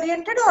 Profit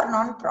oriented or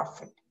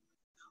non-profit?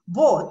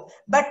 Both.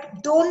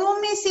 But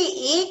dono mein se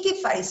ek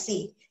if I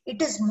say, it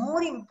is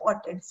more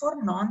important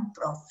for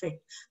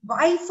non-profit.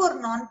 Why for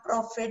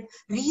non-profit?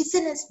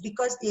 Reason is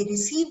because they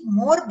receive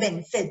more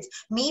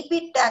benefits,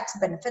 maybe tax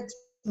benefits,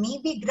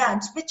 maybe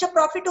grants, which a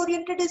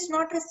profit-oriented is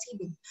not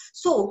receiving.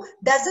 So,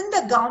 doesn't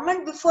the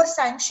government before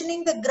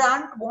sanctioning the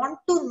grant want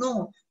to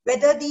know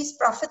whether these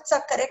profits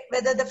are correct,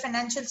 whether the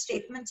financial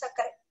statements are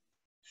correct?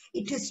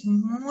 It is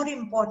more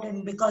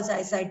important because,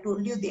 as I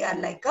told you, they are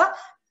like a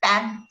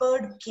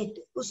pampered kid.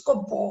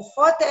 Usko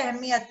bahut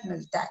ahmiyat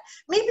milta hai.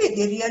 Maybe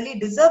they really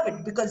deserve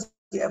it because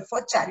they are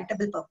for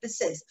charitable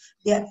purposes.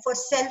 They are for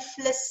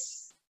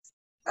selfless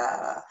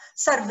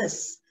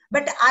service.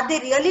 But are they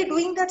really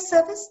doing that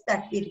service?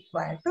 That we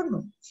require to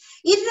know.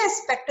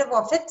 Irrespective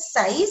of its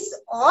size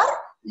or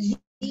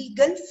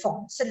legal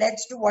form. So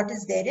let's do what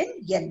is there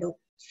in yellow.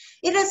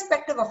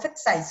 Irrespective of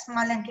its size,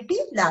 small entity,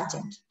 large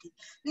entity.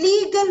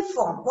 Legal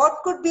form.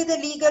 What could be the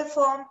legal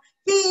form?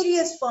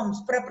 Various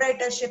forms.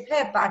 Proprietorship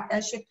hai,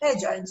 partnership hai,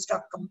 joint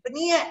stock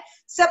company hai.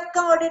 Sabka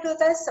audit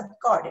hota hai,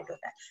 sabka audit hota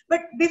hai.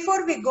 But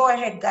before we go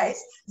ahead,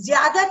 guys,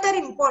 zyadatar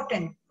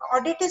important.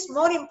 Audit is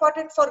more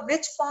important for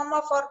which form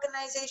of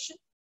organization?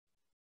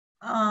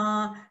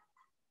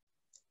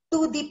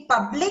 To the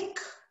public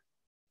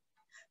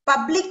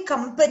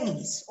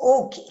companies.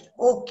 Okay.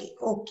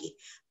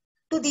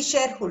 To the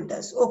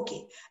shareholders.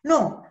 Okay.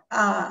 No,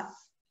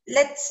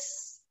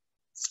 let's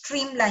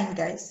streamline,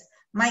 guys.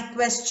 My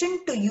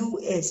question to you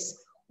is,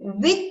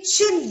 which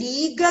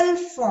legal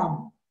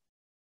form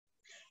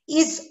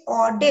is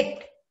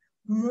audit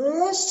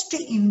most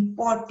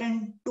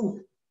important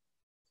to?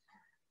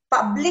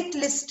 Public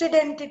listed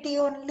entity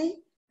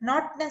only?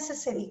 Not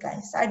necessary,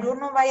 guys. I don't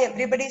know why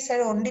everybody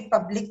said only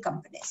public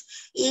companies.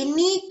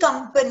 Any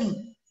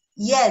company,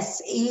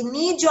 yes,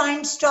 any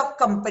joint stock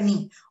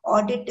company,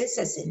 audit is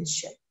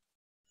essential.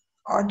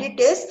 Audit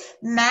is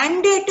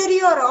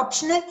mandatory or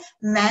optional?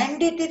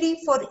 Mandatory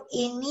for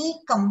any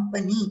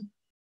company.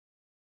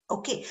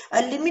 Okay,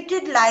 a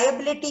limited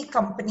liability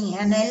company,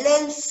 an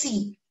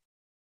LLC,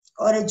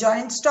 or a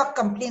joint stock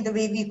company, the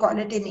way we call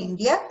it in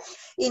India.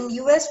 In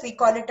US, we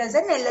call it as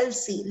an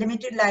LLC,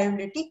 limited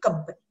liability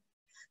company.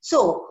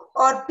 So,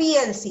 or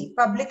PLC,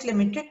 public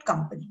limited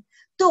company.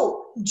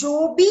 तो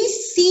जो भी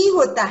C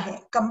होता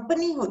है,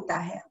 company होता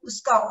है,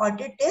 उसका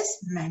audit is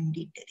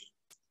mandatory.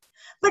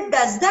 But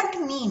does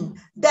that mean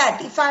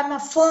that if I'm a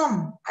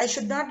firm, I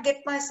should not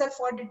get myself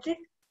audited?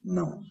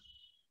 No.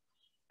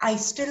 I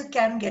still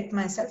can get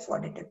myself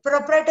audited.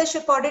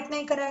 Proprietorship audit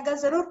nahi karayega,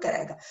 zarur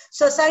karayega.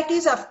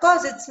 Societies, of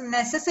course, it's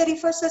necessary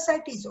for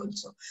societies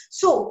also.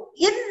 So,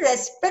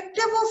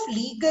 irrespective of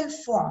legal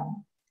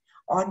form,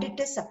 audit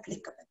is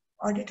applicable.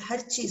 Audit हर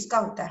चीज का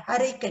होता है,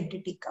 हर एक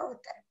entity का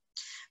होता है.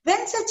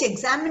 When such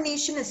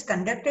examination is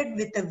conducted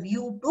with a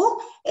view to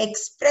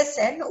express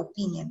an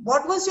opinion.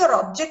 What was your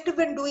objective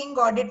in doing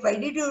audit? Why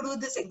did you do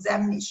this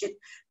examination?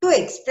 To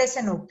express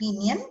an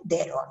opinion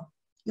thereon.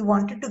 You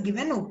wanted to give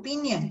an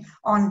opinion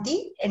on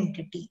the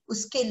entity.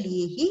 Uske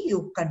liye hi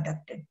you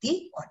conducted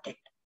the audit.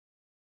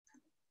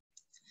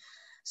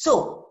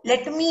 So,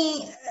 let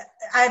me,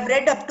 I've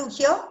read up to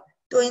here.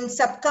 तो इन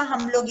सबका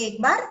हम लोग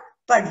एक बार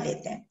पढ़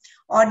लेते हैं.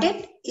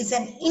 Audit is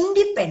an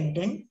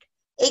independent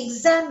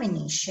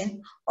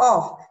examination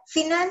of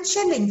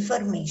financial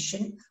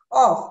information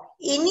of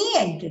any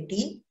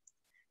entity,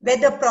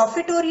 whether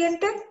profit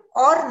oriented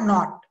or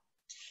not,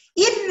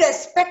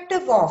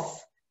 irrespective of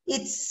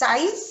its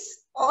size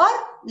or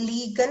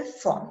legal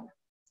form.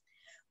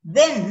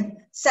 When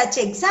such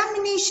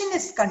examination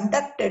is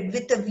conducted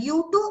with a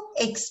view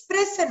to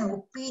express an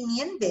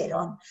opinion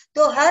thereon.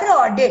 So her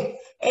audit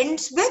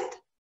ends with,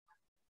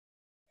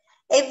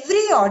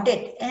 every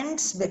audit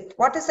ends with,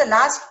 what is the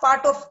last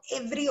part of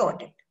every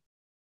audit?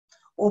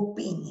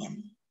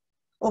 Opinion.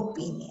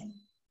 Opinion.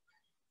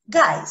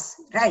 Guys,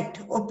 right,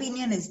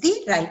 opinion is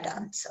the right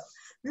answer.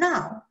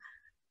 Now,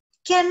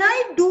 can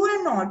I do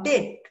an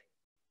audit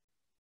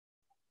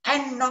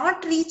and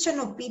not reach an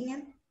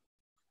opinion?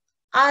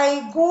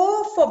 I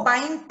go for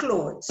buying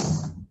clothes.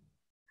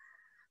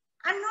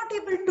 I'm not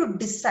able to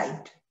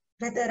decide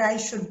whether I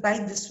should buy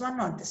this one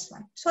or this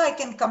one. So I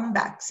can come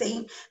back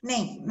saying,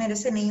 nahin, mere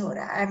se nahi ho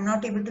raha. I'm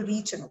not able to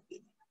reach an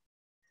opinion.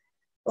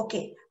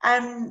 Okay,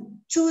 I'm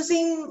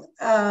choosing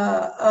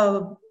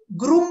a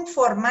groom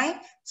for my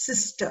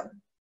sister.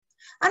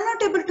 I'm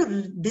not able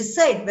to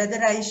decide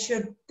whether I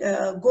should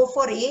go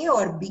for A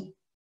or B.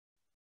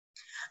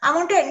 I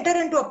want to enter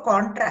into a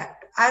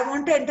contract. I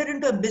want to enter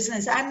into a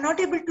business. I'm not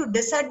able to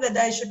decide whether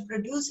I should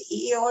produce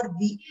A or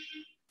B.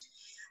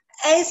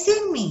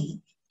 ऐसे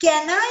में,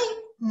 can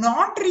I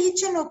not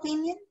reach an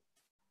opinion?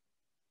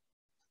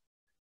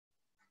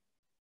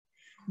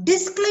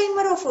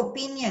 Disclaimer of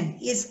opinion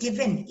is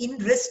given in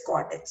risk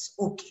audits.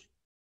 Okay.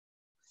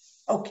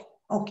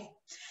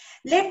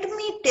 Let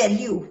me tell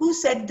you who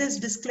said this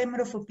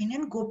disclaimer of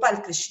opinion.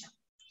 Gopal Krishna.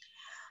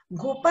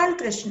 Gopal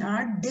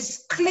Krishna,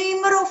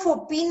 disclaimer of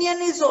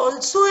opinion is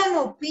also an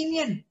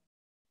opinion.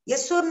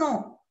 Yes or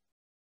no?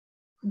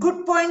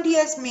 Good point he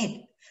has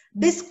made.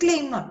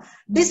 Disclaimer.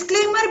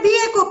 Disclaimer bhi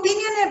ek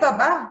opinion hai,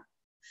 Baba.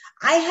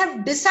 I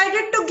have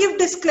decided to give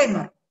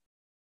disclaimer.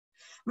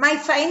 My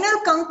final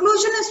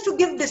conclusion is to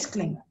give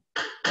disclaimer.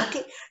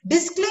 Okay.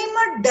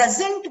 Disclaimer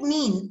doesn't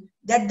mean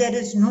that there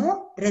is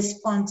no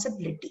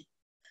responsibility.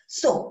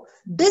 So,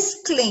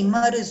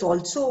 disclaimer is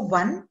also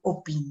one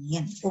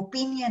opinion.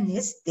 Opinion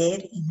is there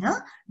in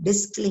a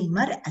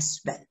disclaimer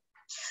as well.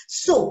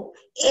 So,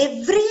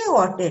 every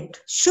audit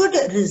should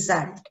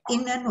result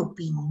in an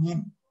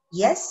opinion.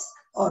 Yes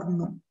or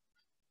no?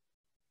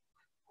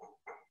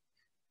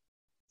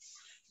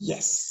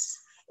 Yes.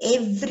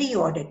 Every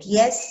audit.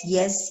 Yes,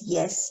 yes,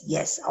 yes,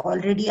 yes.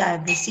 Already I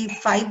have received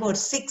 5 or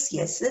 6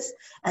 yeses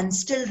and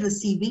still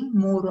receiving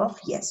more of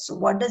yes. So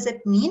what does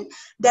it mean?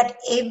 That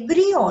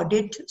every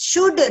audit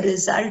should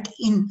result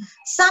in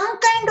some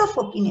kind of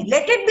opinion.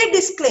 Let it be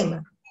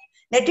disclaimer.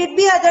 Let it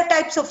be other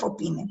types of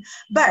opinion.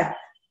 But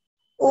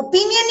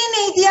opinion ही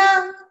नहीं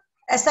दिया,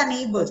 ऐसा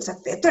नहीं बोल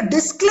सकते. तो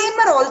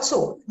disclaimer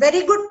also.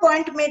 Very good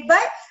point made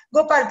by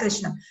Gopal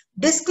Krishna.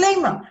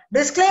 Disclaimer.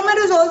 Disclaimer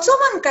is also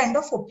one kind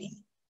of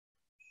opinion.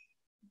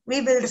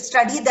 We will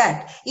study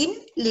that in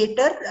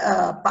later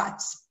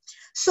parts.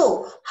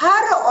 So,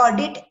 her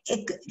audit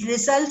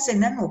results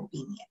in an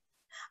opinion.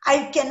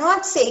 I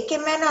cannot say कि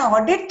मैंने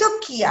audit तो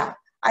किया.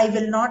 I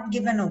will not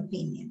give an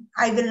opinion.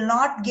 I will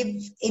not give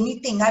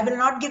anything. I will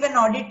not give an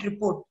audit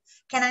report.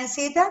 Can I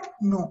say that?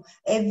 No.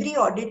 Every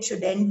audit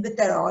should end with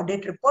an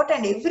audit report,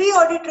 and every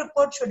audit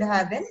report should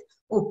have an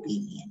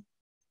opinion.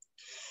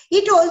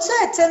 It also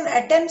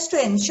attempts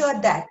to ensure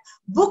that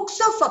books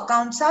of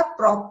accounts are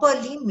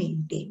properly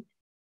maintained.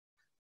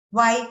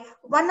 Why?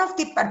 One of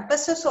the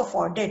purposes of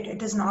audit,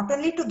 it is not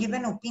only to give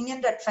an opinion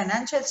that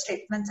financial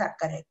statements are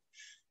correct.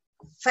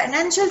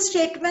 Financial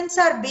statements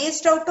are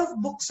based out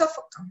of books of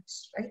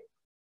accounts, right?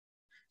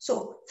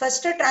 So,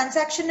 first a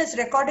transaction is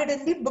recorded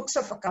in the books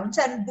of accounts,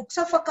 and books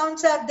of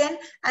accounts are then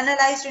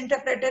analyzed,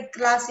 interpreted,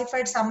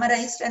 classified,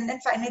 summarized, and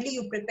then finally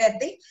you prepare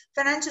the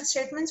financial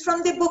statements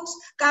from the books.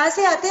 कहाँ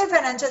से आते हैं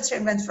financial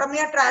statements? From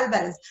your trial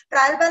balance.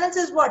 Trial balance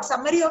is what?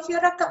 Summary of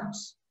your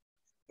accounts.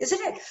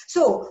 Isn't it?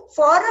 So,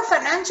 for a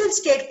financial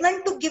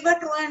statement to give a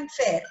true and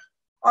fair,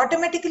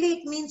 automatically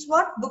it means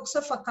what? Books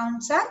of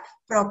accounts are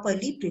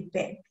properly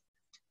prepared.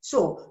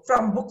 So,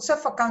 from books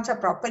of accounts are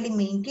properly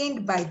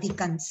maintained by the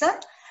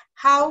concerned.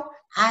 How?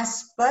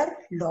 As per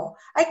law.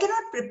 I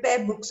cannot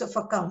prepare books of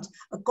accounts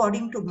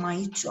according to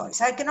my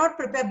choice. I cannot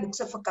prepare books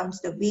of accounts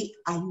the way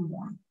I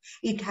want.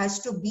 It has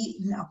to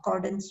be in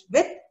accordance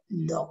with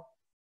law.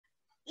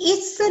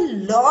 इस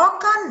law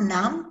का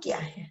नाम क्या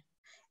है?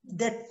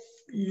 The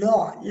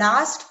law,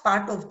 last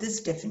part of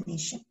this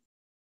definition.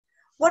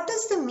 What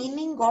is the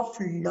meaning of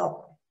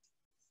law?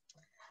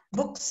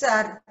 Books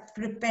are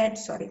prepared,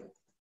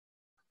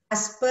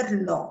 as per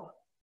law,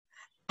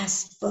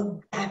 as per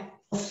GAAP,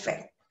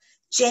 perfect.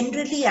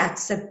 Generally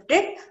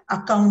accepted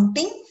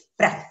accounting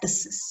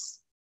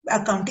practices,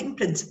 accounting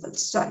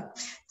principles,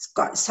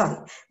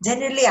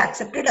 generally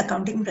accepted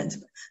accounting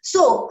principles.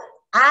 So,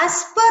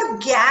 as per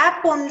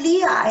GAAP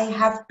only, I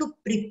have to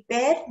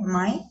prepare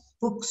my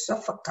books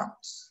of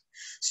accounts.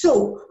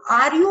 So,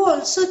 are you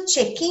also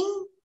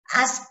checking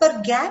as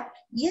per GAAP?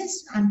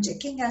 Yes, I'm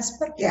checking as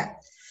per GAAP.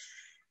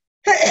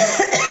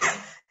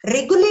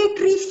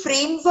 Regulatory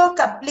framework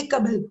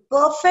applicable.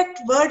 Perfect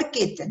word,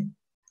 Ketan.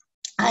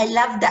 I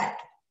love that.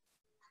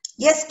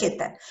 Yes,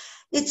 Ketan.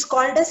 It's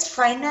called as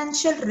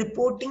financial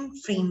reporting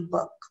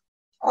framework.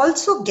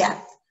 Also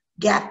GAAP.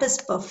 GAAP is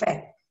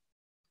perfect.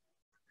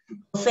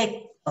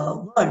 Perfect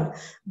word.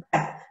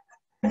 But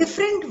a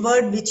different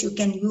word which you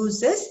can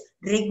use is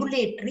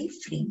regulatory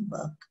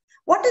framework.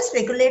 What is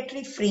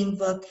regulatory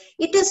framework?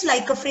 It is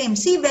like a frame.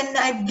 See, when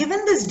I've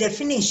given this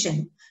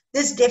definition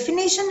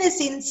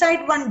is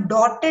inside one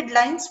dotted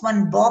lines,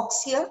 one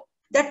box here.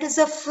 That is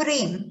a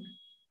frame.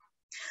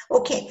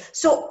 Okay,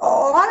 so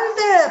all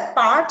the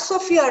parts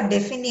of your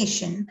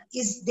definition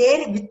is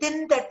there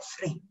within that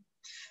frame.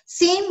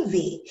 Same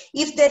way,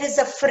 if there is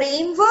a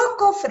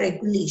framework of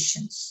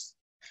regulations,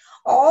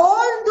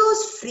 all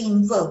those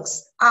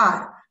frameworks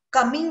are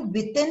coming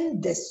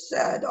within this,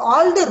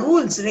 all the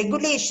rules,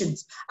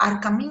 regulations are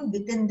coming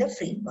within the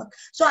framework.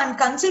 So I'm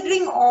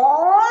considering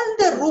all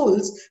the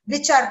rules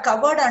which are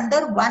covered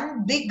under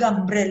one big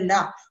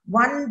umbrella,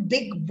 one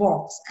big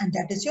box, and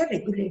that is your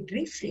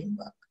regulatory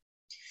framework.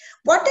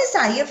 What is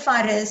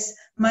IFRS?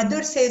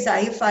 Madhur says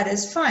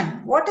IFRS,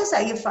 fine. What is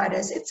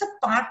IFRS? It's a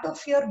part of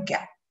your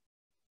GAAP.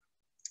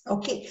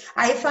 Okay,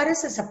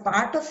 IFRS is a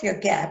part of your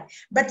GAAP,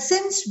 but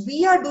since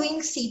we are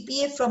doing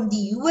CPA from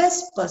the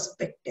US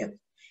perspective,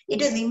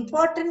 it is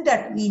important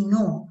that we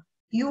know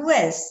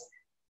US,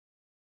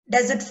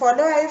 does it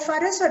follow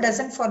IFRS or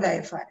doesn't follow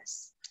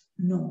IFRS?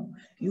 No,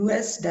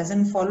 US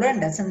doesn't follow and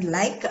doesn't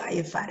like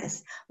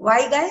IFRS.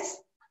 Why, guys?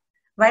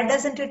 Why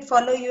doesn't it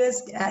follow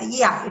US?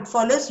 Yeah, it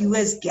follows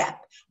US GAAP,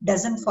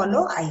 doesn't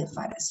follow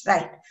IFRS,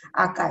 right?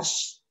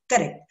 Akash,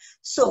 correct.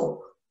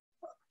 So,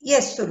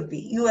 yes,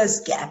 Surabhi,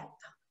 US GAAP.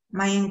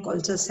 Mayank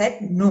also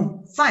said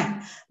no.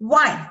 Fine.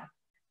 Why?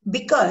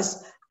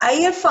 Because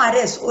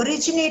IFRS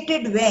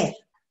originated where?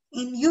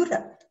 In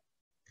Europe.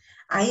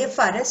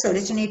 IFRS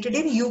originated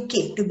in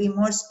UK, to be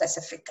more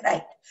specific,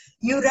 right?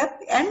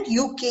 Europe and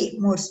UK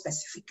more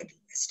specifically.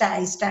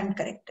 I stand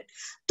corrected.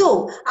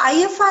 So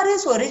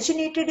IFRS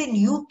originated in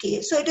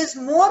UK, so it is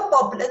more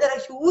popular. There are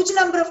a huge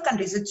number of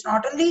countries. It's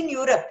not only in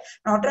Europe,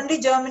 not only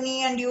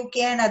Germany and UK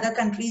and other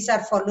countries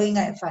are following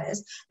IFRS.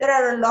 There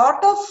are a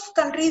lot of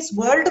countries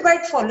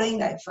worldwide following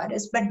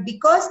IFRS, but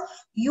because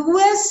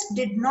US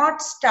did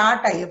not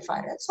start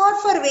IFRS or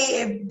for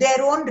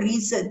their own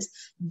reasons,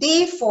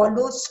 they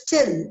follow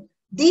still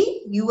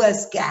the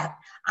US GAAP.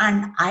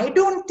 And I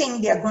don't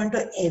think they are going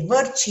to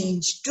ever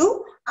change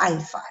to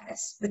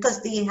IFRS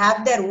because they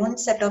have their own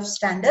set of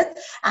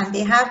standards and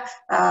they have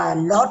a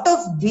lot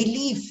of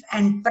belief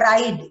and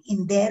pride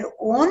in their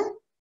own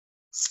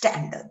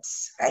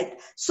standards, right?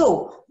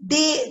 So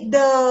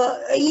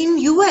in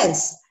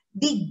US,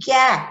 the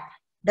GAAP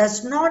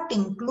does not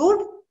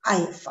include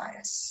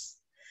IFRS.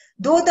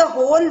 Though the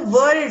whole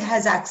world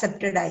has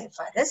accepted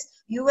IFRS,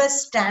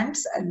 US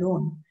stands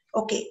alone.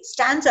 Okay,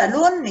 stands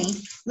alone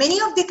means many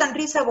of the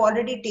countries have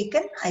already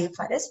taken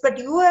IFRS, but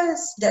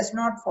US does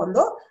not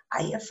follow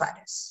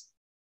IFRS.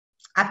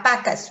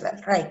 APAC as well,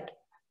 right?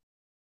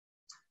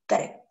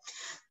 Correct.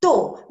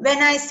 So,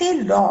 when I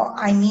say law,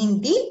 I mean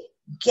the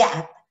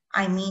GAAP,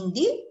 I mean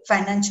the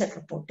financial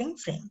reporting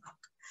framework.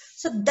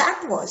 So,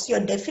 that was your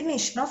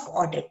definition of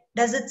audit.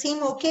 Does it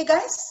seem okay,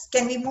 guys?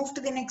 Can we move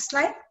to the next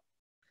slide?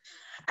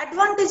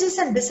 Advantages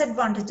and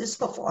disadvantages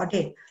of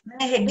audit.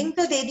 My heading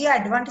to the area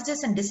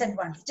advantages and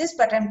disadvantages,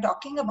 but I'm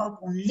talking about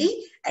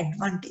only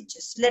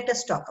advantages. Let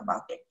us talk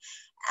about it.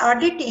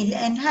 Audit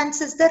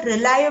enhances the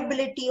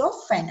reliability of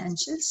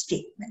financial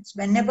statements.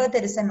 Whenever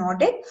there is an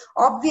audit,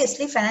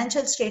 obviously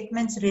financial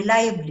statements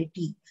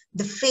reliability,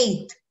 the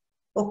faith,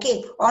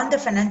 okay, on the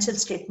financial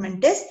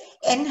statement is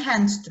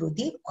enhanced through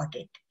the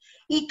audit.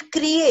 It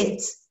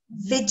creates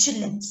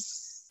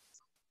vigilance.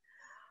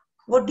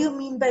 What do you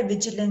mean by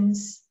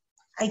vigilance?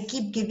 I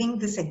keep giving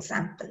this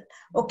example.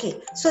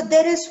 Okay, so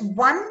there is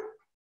one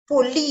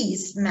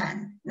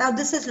policeman. Now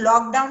this is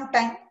lockdown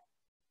time.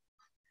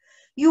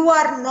 You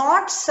are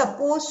not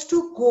supposed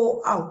to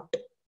go out.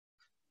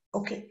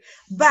 Okay,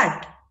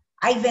 but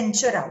I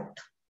venture out.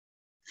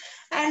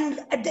 And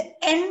at the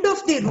end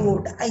of the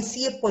road, I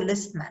see a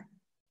policeman.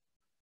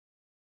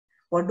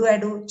 What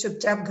do?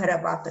 Chup-chap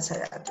ghar wapas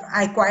aa jata hu.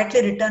 I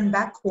quietly return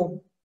back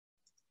home.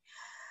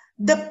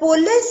 The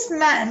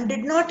policeman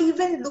did not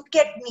even look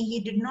at me.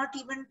 He did not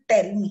even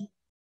tell me.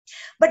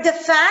 But the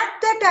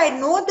fact that I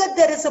know that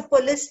there is a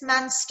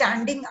policeman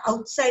standing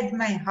outside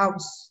my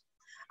house,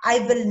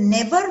 I will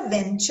never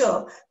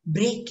venture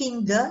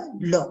breaking the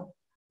law.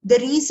 The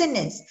reason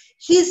is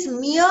his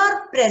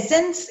mere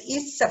presence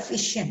is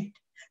sufficient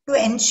to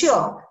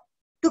ensure,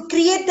 to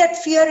create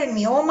that fear in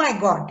me. Oh my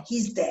God,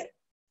 he's there.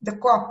 The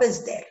cop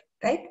is there,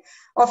 right?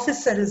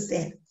 Officer is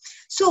there.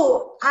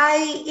 So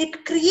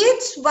it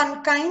creates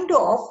one kind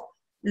of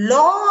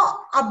law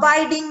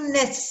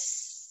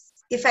abidingness,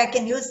 if I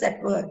can use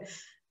that word.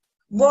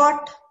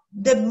 What?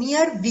 The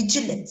mere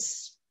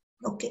vigilance.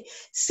 Okay.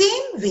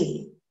 Same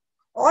way,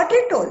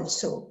 audit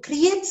also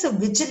creates a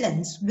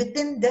vigilance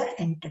within the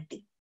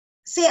entity.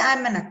 Say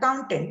I'm an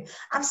accountant.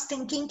 I was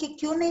thinking कि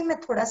क्यों नहीं मैं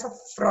थोड़ा सा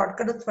fraud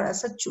करूँ, थोड़ा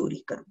सा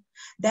चोरी करूँ.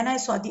 Then I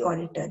saw the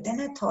auditor. Then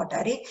I thought,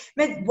 अरे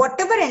मैं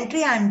whatever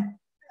entry I'm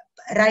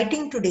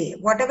writing today,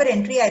 whatever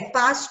entry I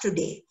pass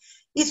today,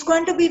 is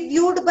going to be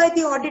viewed by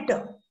the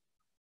auditor.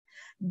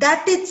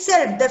 That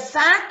itself, the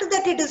fact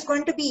that it is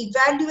going to be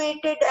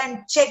evaluated and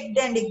checked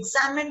and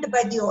examined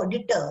by the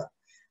auditor,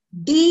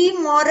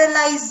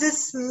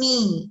 demoralizes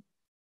me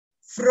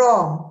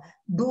from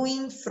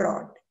doing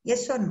fraud.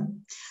 Yes or no?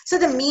 So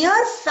the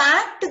mere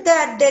fact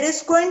that there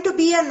is going to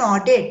be an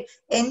audit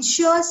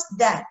ensures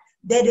that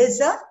there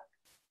is a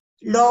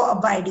law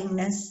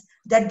abidingness,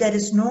 that there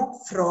is no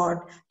fraud,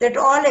 that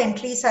all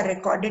entries are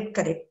recorded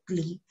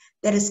correctly,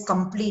 there is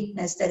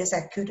completeness, there is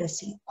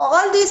accuracy.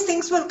 All these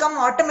things will come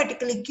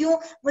automatically. क्यों?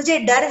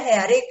 मुझे डर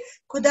है, अरे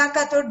खुदा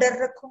का तो डर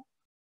रखो,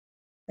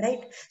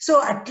 right?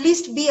 So at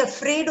least be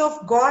afraid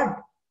of God.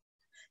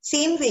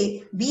 Same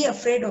way, be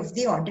afraid of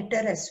the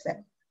auditor as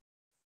well.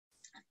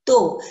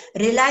 So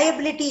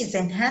reliability is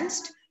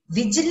enhanced,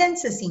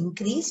 vigilance is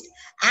increased,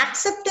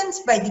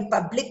 acceptance by the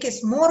public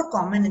is more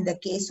common in the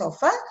case of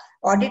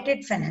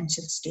audited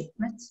financial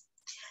statements.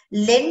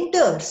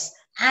 lenders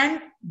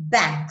and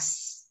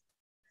banks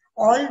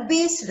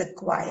always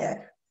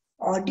require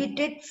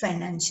audited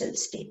financial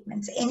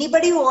statements.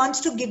 Anybody who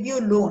wants to give you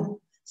a loan,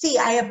 see,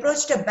 I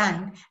approached a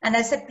bank and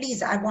I said,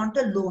 please, I want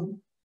a loan.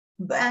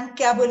 Bank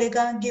kya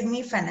bolega? Give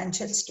me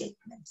financial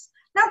statements.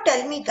 Now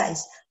tell me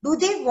guys, do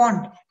they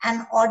want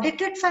an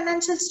audited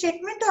financial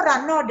statement or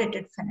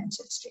unaudited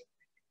financial statement?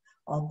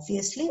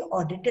 Obviously,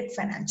 audited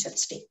financial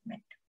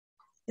statement.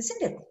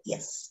 Isn't it?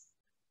 Yes.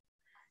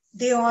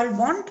 They all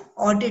want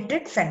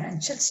audited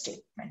financial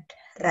statement.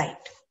 Right.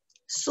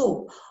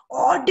 So,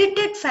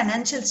 audited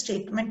financial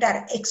statement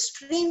are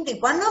extremely,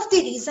 one of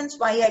the reasons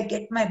why I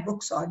get my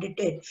books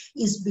audited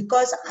is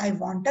because I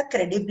want a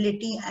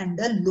credibility and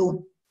a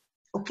loan.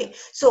 Okay,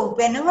 so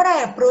whenever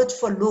I approach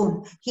for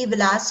loan, he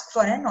will ask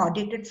for an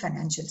audited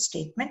financial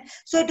statement.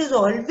 So it is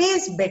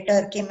always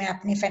better कि मैं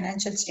अपने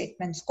financial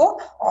statements को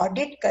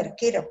audit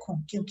करके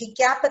रखूं, क्योंकि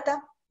क्या पता,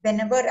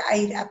 whenever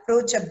I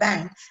approach a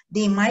bank,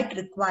 they might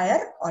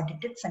require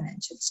audited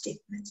financial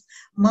statements.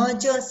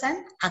 Mergers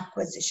and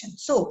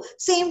acquisitions. So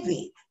same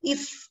way,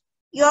 if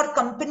your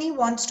company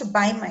wants to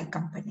buy my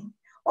company,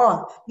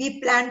 or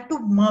we plan to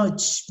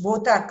merge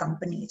both our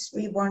companies,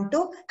 we want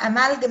to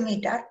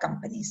amalgamate our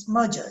companies,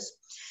 mergers.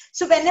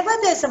 So whenever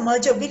there's a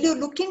merger, will you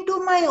look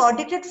into my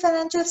audited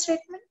financial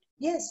statement?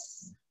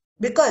 Yes,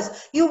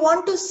 because you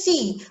want to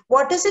see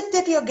what is it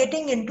that you're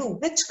getting into,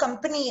 which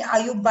company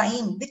are you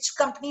buying, which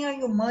company are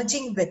you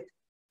merging with.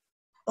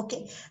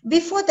 Okay,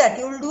 before that,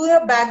 you'll do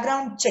your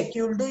background check,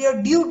 you'll do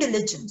your due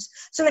diligence.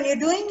 So when you're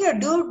doing your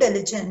due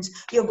diligence,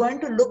 you're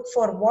going to look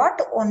for what?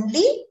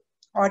 Only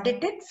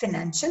audited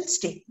financial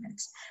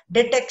statements.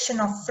 Detection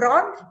of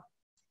fraud.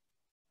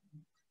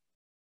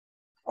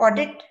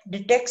 Audit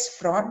detects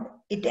fraud.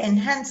 It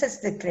enhances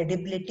the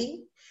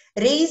credibility.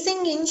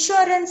 Raising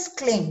insurance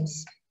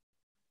claims.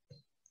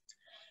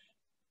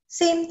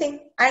 Same thing.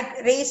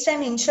 I raised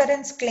an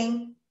insurance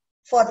claim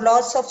for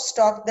loss of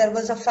stock. There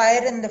was a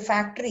fire in the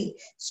factory.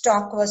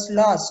 Stock was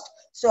lost.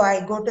 So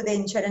I go to the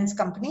insurance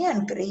company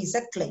and raise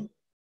a claim.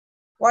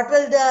 What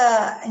will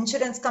the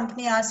insurance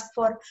company ask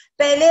for?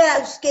 पहले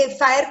उसके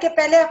fire के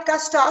पहले आपका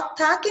stock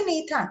था कि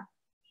नहीं था?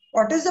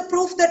 What is the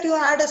proof that you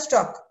had a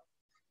stock?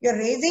 You're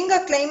raising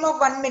a claim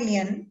of 1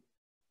 million.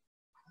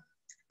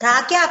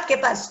 था क्या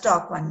आपके पास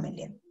stock 1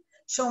 million?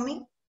 Show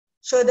me.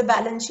 Show the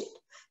balance sheet.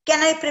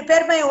 Can I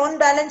prepare my own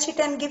balance sheet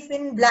and give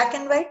in black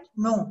and white?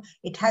 No,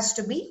 it has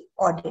to be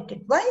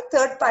audited. Why?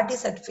 Third party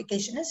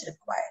certification is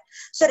required.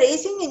 So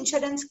raising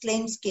insurance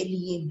claims के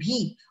लिए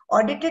भी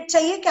audited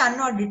चाहिए कि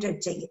unaudited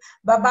चाहिए?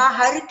 बाबा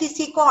हर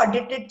किसी को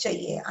audited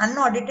चाहिए,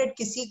 unaudited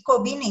किसी को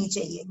भी नहीं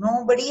चाहिए.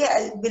 Nobody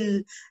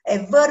will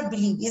ever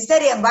believe. Is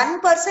there one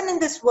person in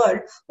this world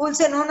who will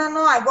say no,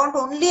 I want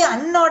only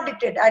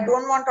unaudited, I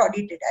don't want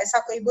audited? ऐसा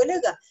कोई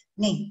बोलेगा?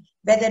 नहीं.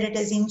 Whether it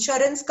is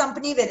insurance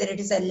company, whether it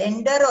is a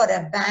lender or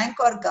a bank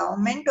or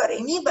government or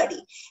anybody,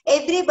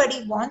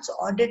 everybody wants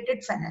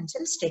audited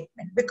financial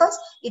statement because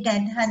it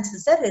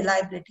enhances the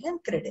reliability and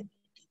credibility.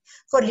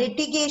 For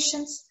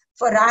litigations,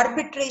 for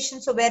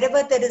arbitration, so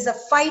wherever there is a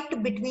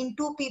fight between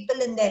two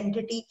people in the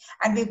entity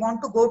and we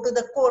want to go to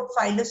the court,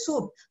 file a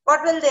suit,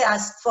 what will they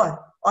ask for?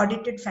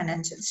 Audited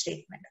financial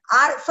statement.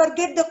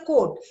 Forget the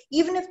court.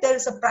 Even if there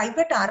is a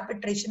private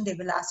arbitration, they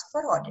will ask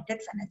for audited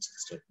financial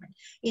statement.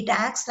 It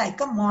acts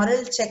like a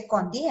moral check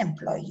on the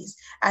employees.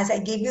 As I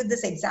gave you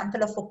this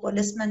example of a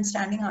policeman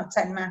standing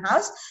outside my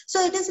house.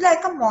 So it is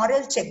like a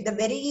moral check. The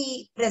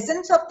very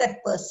presence of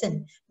that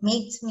person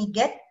makes me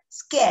get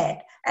scared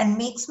and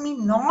makes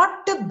me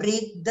not to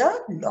break the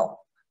law.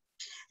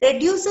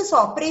 Reduces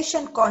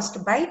operation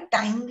cost by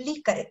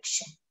timely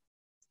correction.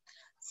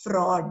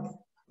 Fraud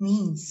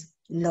means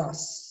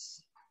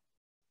loss.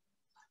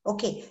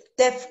 Okay,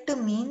 theft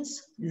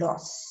means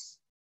loss.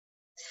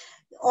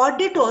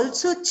 Audit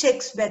also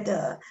checks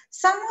whether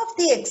some of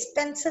the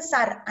expenses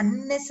are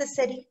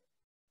unnecessary,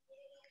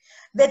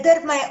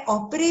 whether my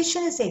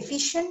operation is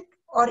efficient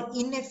or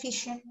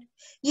inefficient.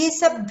 ये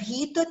सब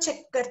भी तो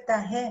check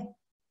करता है.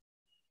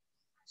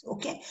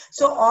 Okay,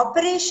 so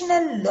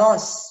operational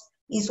loss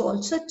is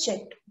also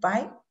checked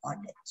by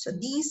audit. So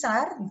these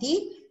are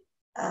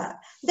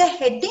the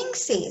heading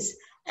says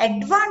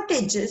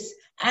advantages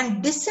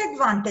and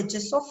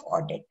disadvantages of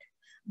audit.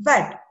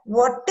 But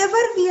whatever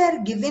we are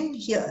given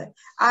here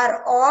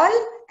are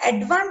all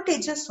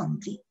advantages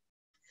only.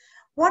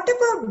 What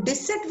about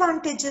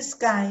disadvantages,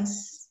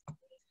 guys?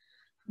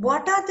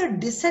 What are the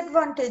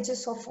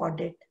disadvantages of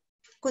audit?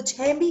 Kuch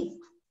hai bhi?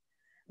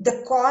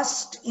 The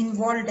cost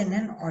involved in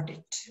an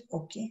audit,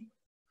 okay,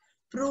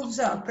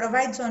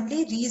 provides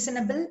only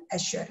reasonable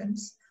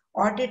assurance.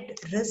 Audit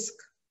risk.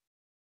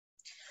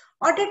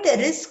 Audit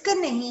risk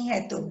nahi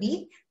hai to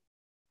bhi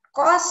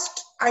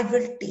cost I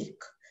will take.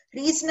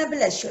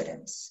 Reasonable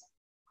assurance.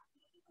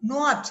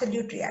 No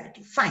absolute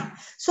reality. Fine.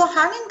 So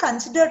having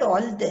considered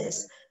all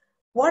this,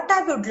 what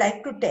I would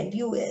like to tell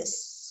you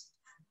is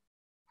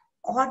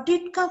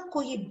audit ka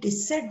koi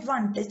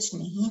disadvantage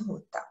nahi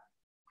hota.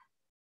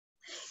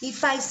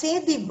 If I say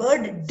the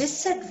word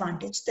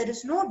disadvantage, there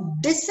is no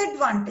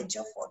disadvantage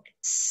of audit.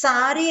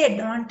 Sare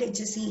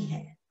advantages ही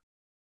है.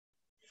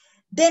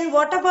 Then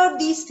what about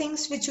these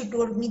things which you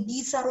told me?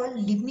 These are all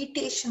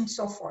limitations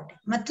of audit.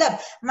 Matlab,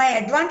 my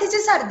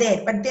advantages are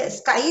there, but the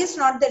sky is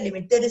not the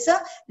limit. There is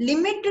a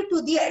limit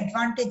to the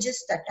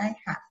advantages that I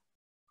have.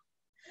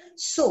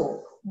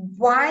 So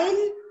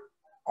while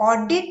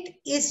audit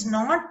is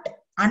not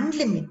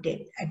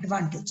unlimited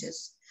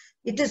advantages,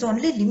 it is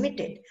only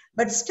limited,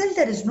 but still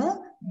there is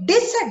no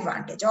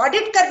disadvantage.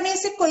 Audit करने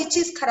से कोई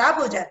चीज खराब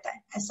हो जाता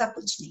है, ऐसा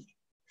कुछ नहीं.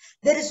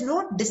 There is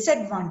no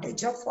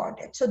disadvantage of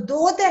audit. So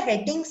though the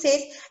heading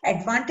says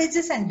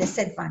advantages and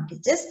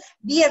disadvantages,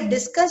 we have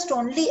discussed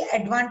only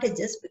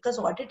advantages because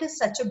audit is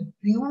such a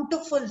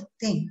beautiful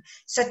thing,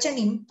 such an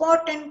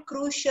important,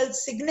 crucial,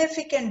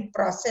 significant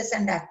process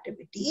and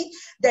activity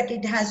that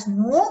it has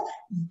no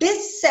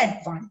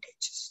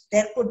disadvantages.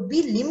 There could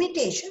be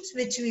limitations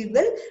which we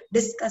will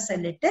discuss a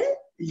little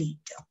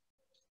later.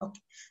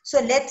 Okay. So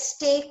let's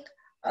take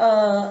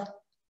 3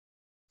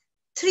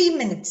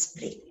 minutes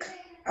break.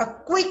 A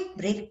quick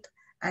break,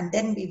 and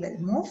then we will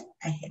move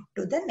ahead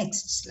to the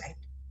next slide.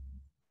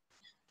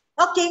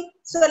 Okay,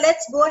 so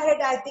let's go ahead.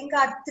 I think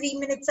our 3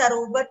 minutes are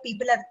over.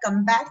 People have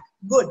come back.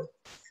 Good.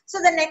 So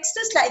the next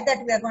slide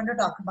that we are going to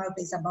talk about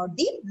is about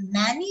the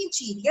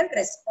managerial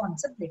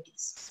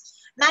responsibilities.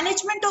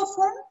 Management of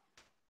whom?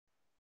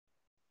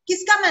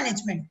 Kiska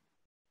management?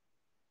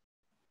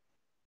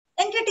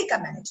 Entity ka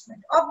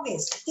management.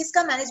 Obviously.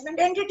 Kiska management?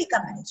 Entity ka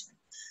management.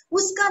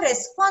 उसका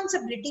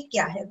responsibility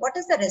क्या है? What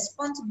is the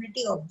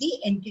responsibility of the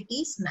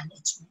entity's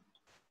management?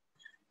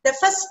 The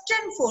first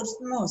and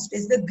foremost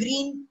is the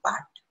green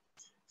part,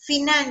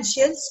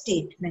 financial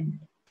statement.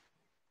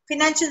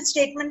 Financial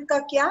statement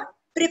का क्या?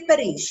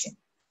 Preparation.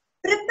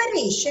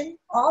 Preparation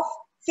of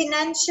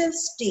financial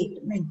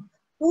statement.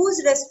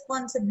 Whose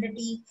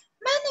responsibility?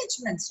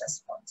 Management's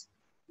responsibility.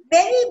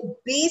 Very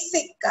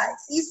basic,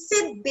 guys.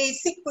 इससे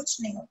basic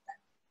कुछ नहीं होता.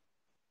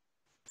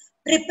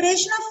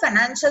 Preparation of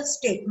financial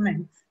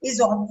statement is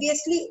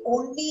obviously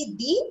only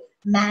the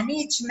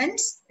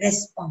management's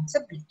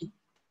responsibility.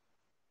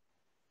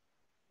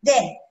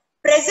 Then,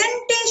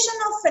 presentation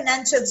of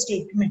financial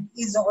statement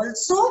is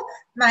also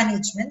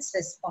management's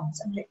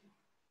responsibility.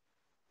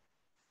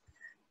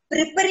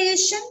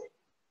 Preparation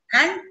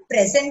and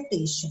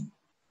presentation,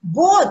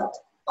 both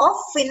of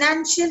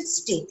financial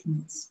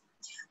statements.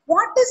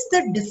 What is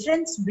the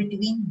difference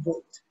between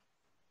both?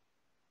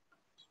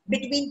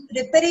 Between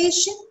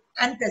preparation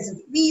and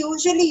presentation. We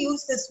usually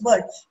use this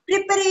word,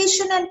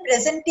 preparation and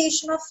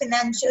presentation of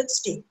financial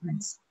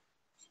statements.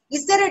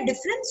 Is there a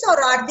difference,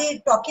 or are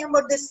they talking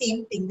about the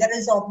same thing? There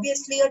is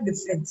obviously a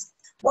difference.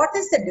 What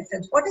is the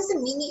difference? What is the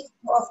meaning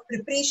of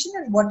preparation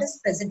and what is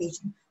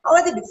presentation? How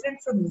are they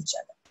different from each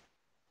other?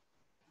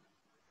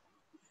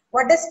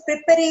 What does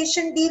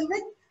preparation deal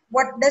with?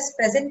 What does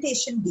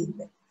presentation deal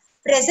with?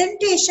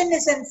 Presentation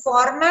is in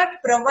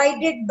format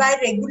provided by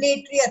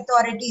regulatory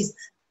authorities.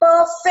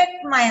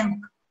 Perfect, Mayank.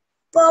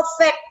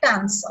 Perfect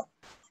answer.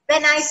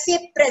 When I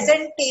say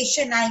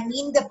presentation, I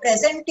mean the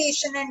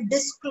presentation and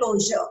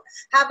disclosure.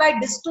 Have I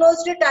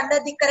disclosed it under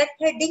the correct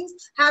headings?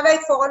 Have I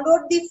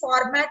followed the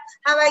format?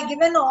 Have I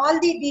given all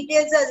the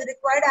details as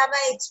required? Have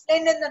I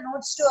explained in the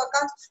notes to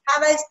accounts?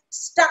 Have I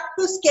stuck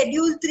to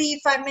Schedule 3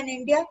 if I'm in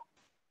India?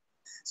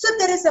 So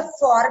there is a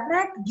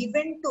format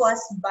given to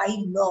us by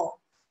law.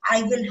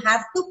 I will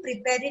have to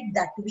prepare it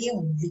that way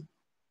only.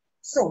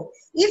 So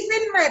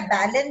if in my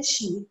balance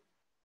sheet,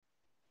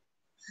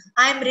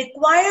 I am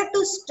required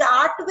to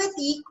start with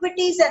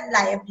equities and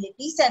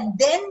liabilities and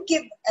then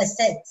give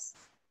assets,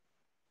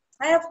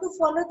 I have to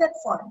follow that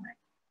format.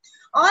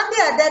 On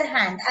the other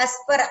hand, as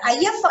per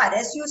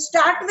IFRS, you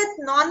start with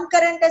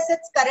non-current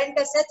assets, current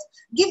assets,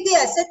 give the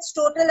assets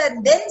total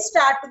and then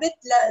start with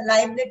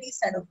liability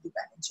side of the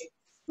balance sheet.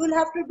 You will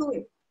have to do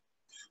it.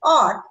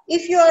 Or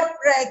if you are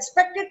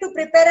expected to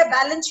prepare a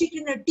balance sheet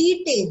in a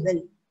T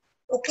table,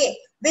 okay,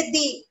 with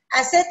the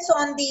assets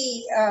on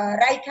the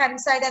right hand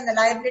side and the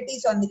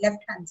liabilities on the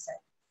left hand side,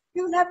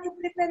 you will have to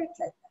prepare it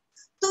like that.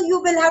 So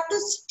you will have to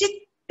stick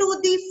to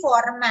the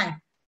format,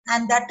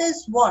 and that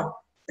is what?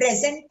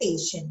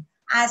 Presentation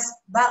as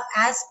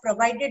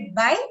provided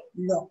by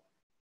law.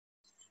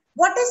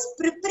 What is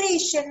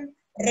preparation?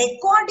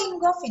 Recording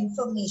of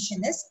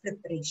information is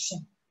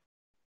preparation.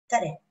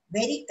 Correct,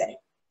 very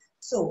correct.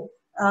 So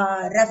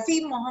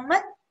Rafi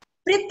Mohammed,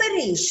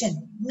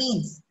 preparation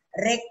means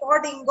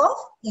recording of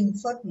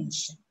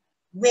information,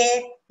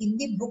 where in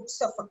the books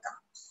of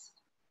accounts.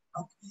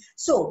 Okay.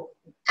 So,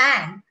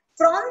 and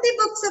from the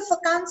books of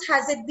accounts,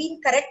 has it been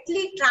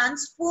correctly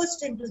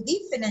transposed into the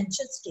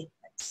financial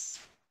statements?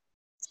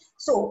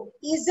 So,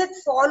 is it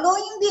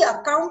following the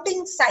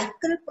accounting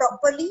cycle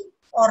properly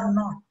or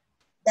not?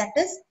 That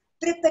is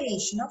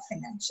preparation of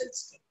financial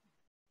statement.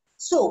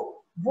 So,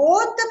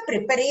 both the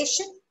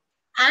preparation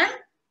and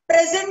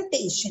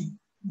presentation,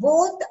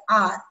 both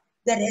are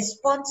the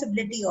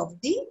responsibility of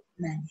the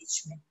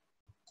management.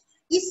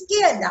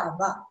 इसके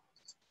अलावा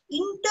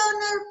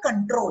internal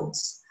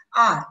controls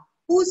are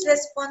whose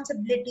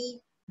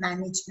responsibility?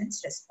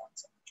 management's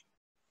responsibility.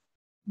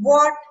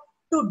 What?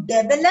 To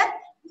develop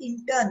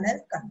internal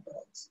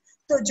controls.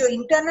 तो जो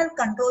internal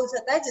controls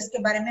होता है जिसके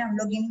बारे में हम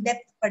लोग in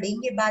depth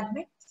पढ़ेंगे बाद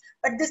में,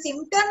 but this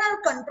internal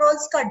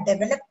controls का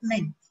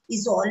development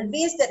is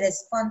always the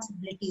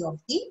responsibility of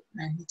the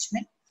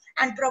management,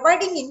 and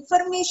providing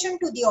information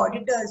to the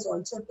auditor is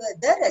also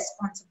the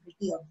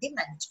responsibility of the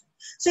management.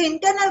 So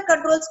internal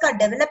controls ka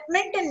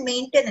development and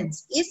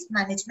maintenance is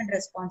management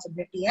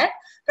responsibility, and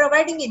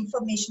providing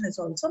information is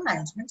also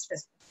management's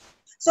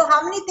responsibility. So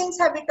how many things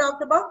have we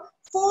talked about?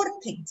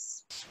 4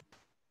 things.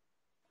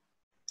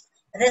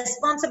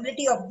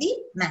 Responsibility of the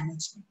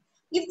management.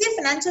 If the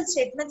financial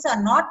statements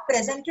are not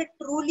presented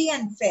truly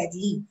and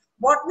fairly,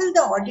 what will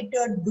the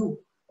auditor do?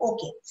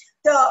 Okay,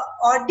 the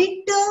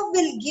auditor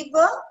will give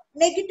a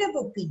negative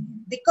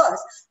opinion,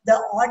 because the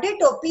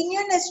audit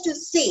opinion is to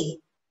say,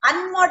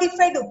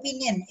 unmodified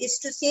opinion is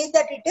to say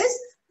that it is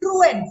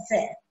true and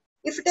fair.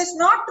 If it is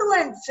not true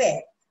and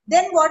fair,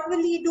 then what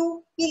will he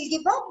do? He'll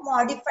give a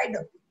modified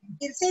opinion.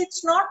 He'll say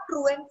it's not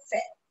true and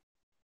fair.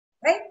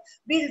 Right?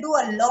 We'll do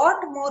a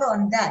lot more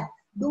on that.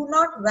 Do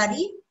not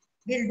worry.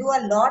 We'll do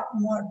a lot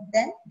more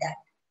than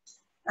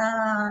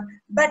that.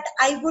 But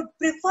I would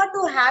prefer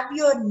to have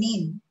your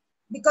name,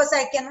 because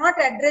I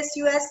cannot address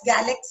you as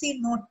Galaxy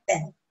Note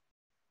 10.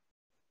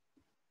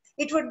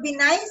 It would be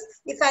nice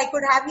if I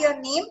could have your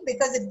name,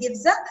 because it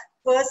gives a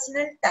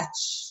personal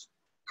touch.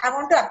 I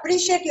want to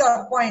appreciate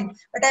your point,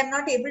 but I'm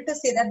not able to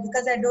say that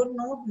because I don't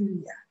know who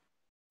you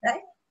are.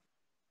 Right?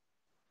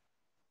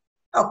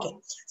 Okay.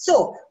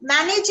 So,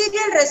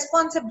 managerial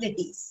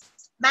responsibilities.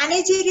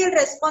 Managerial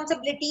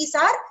responsibilities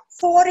are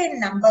 4 in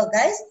number,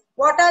 guys.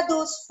 What are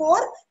those 4?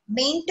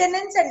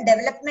 Maintenance and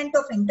development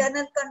of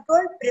internal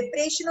control,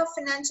 preparation of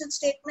financial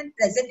statement,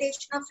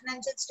 presentation of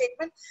financial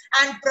statement,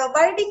 and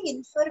providing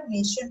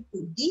information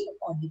to the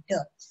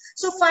auditor.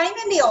 So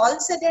finally, all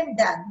said and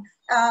done,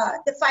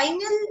 the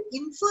final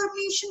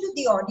information to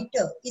the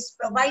auditor is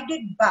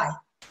provided by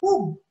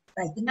whom?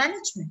 By the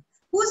management.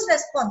 Who is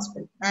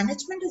responsible?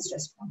 Management is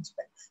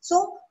responsible.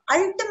 So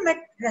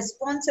ultimate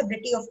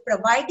responsibility of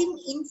providing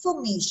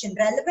information,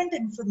 relevant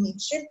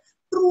information,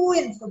 true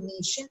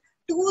information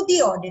to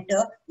the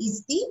auditor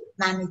is the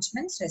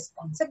management's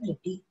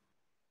responsibility.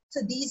 So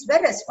these were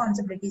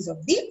responsibilities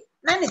of the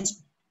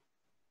management.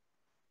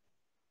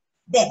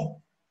 Then,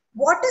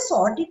 what is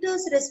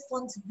auditor's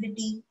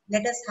responsibility?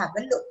 Let us have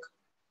a look.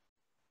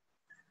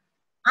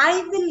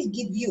 I will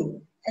give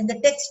you, and the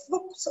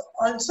textbook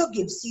also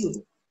gives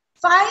you,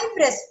 5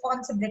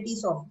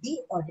 responsibilities of the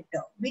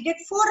auditor. We did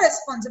 4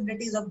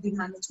 responsibilities of the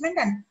management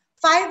and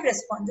 5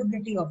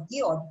 responsibility of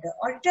the auditor.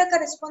 Auditor का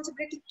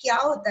responsibility क्या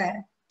होता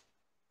है?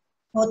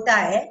 होता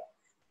है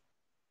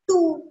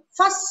to,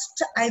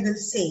 first I will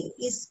say,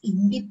 is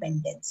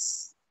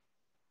independence.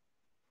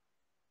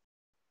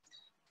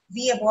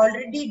 We have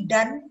already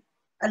done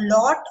a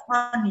lot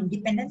on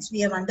independence. We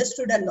have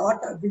understood a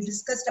lot. We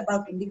discussed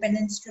about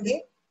independence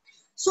today.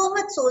 So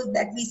much so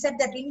that we said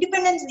that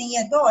independence नहीं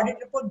है तो audit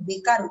report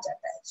बेकार हो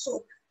जाता है.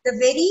 So the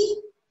very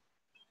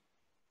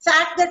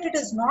fact that it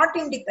is not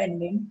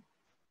independent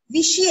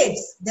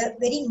vitiates the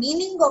very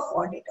meaning of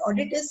audit.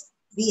 Audit is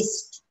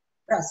waste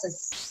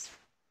process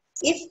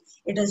if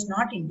it is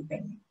not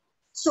independent.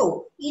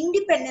 So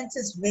independence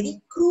is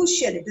very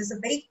crucial. It is a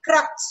very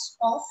crux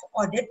of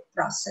audit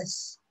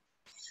process.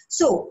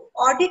 So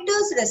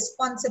auditor's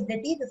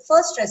responsibility, the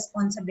first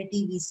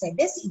responsibility we said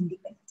is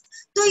independence.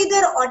 तो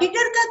इधर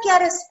auditor का क्या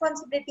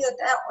responsibility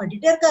होता है?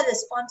 Auditor का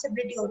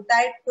responsibility होता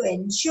है to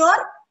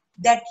ensure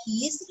that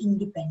he is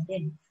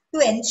independent. To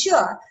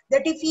ensure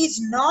that if he is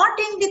not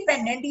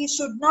independent, he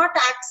should not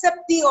accept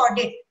the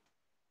audit.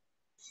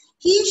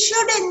 He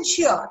should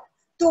ensure.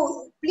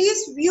 So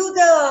please view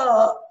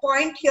the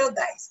point here,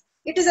 guys.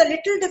 It is a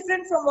little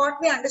different from what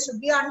we understood.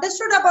 We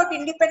understood about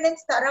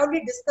independence,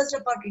 thoroughly discussed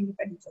about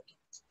independence. Okay.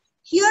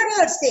 Here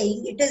you are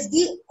saying it is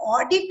the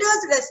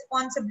auditor's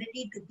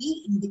responsibility to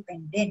be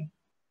independent.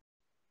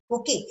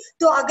 Okay.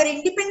 So agar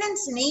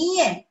independence nahi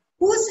hai,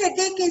 whose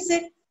headache is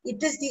it?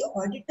 It is the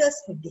auditor's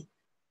headache.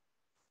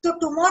 So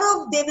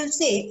tomorrow they will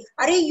say,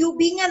 "Are you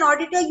being an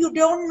auditor, you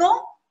don't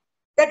know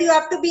that you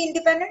have to be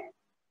independent?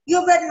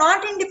 You were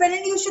not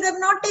independent, you should have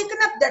not taken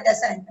up that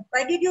assignment.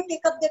 Why did you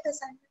take up that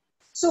assignment?"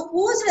 So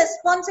whose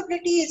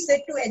responsibility is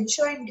it to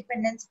ensure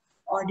independence?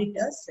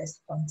 Auditor's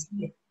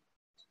responsibility.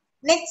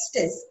 Next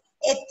is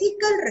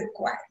ethical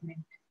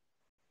requirement.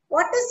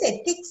 What is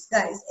ethics,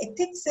 guys?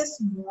 Ethics is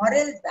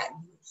moral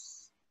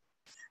values.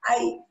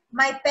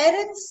 My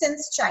parents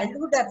since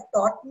childhood have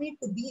taught me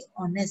to be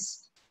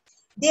honest.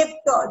 They have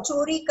taught,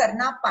 chori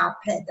karna paap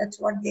hai. That's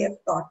what they have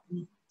taught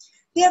me.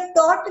 They have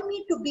taught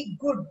me to be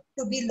good,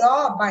 to be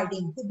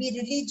law-abiding, to be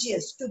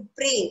religious, to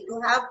pray,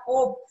 to have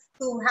hope,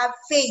 to have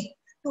faith,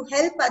 to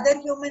help other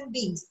human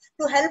beings,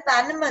 to help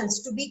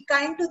animals, to be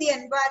kind to the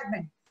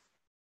environment.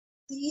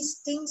 These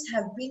things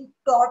have been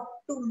taught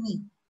to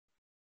me.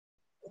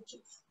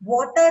 Okay.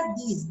 What are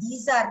these?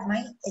 These are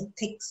my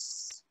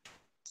ethics.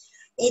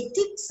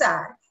 Ethics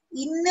are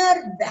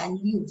inner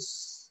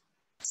values.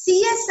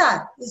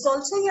 CSR is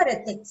also your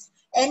ethics.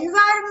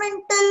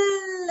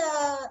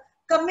 Environmental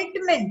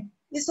commitment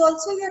is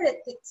also your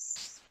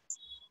ethics.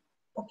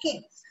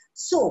 Okay,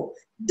 so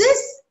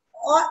this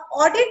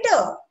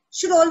auditor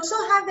should also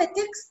have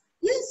ethics.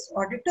 Yes,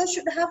 auditor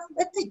should have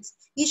ethics.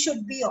 He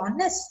should be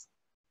honest.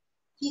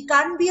 He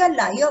can't be a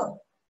liar.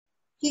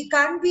 He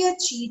can't be a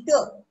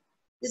cheater,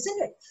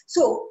 isn't it?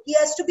 So he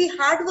has to be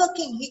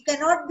hardworking. He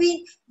cannot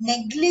be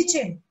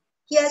negligent.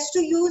 He has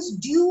to use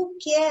due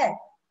care.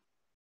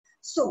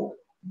 So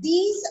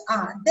these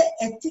are the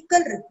ethical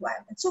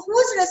requirements. So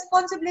whose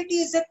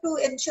responsibility is it to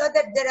ensure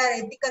that there are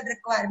ethical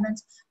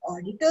requirements?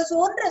 Auditor's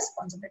own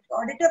responsibility.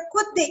 Auditor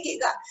खुद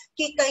देखेगा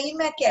कि कहीं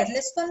मैं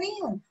careless तो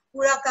नहीं हूँ,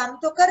 पूरा काम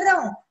तो कर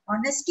रहा हूँ,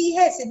 honesty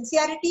है,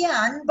 sincerity है,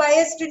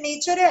 unbiased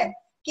nature है,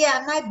 कि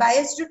am I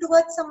biased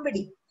towards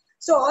somebody?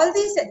 So all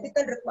these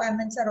ethical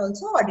requirements are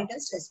also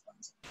auditor's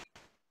responsibility.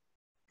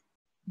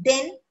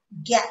 Then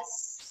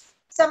gas.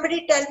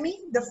 Somebody tell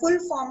me the full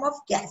form of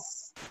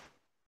gas.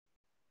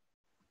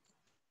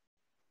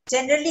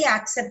 Generally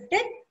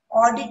accepted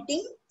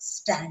auditing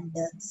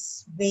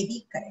standards.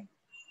 Very correct.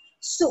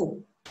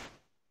 So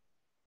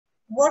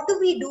what do?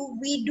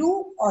 We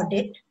do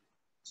audit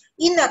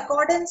in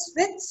accordance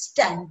with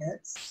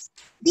standards.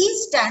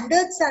 These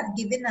standards are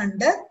given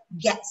under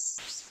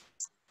gas.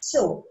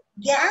 So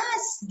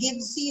gas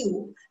gives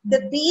you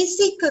the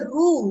basic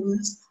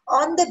rules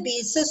on the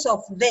basis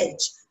of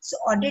which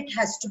audit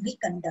has to be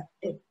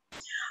conducted.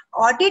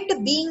 Audit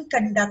being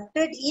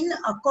conducted in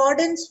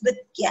accordance with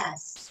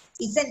gas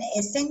is an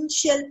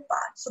essential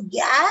part. So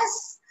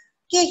gas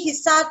के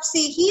हिसाब से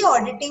ही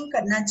auditing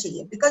करना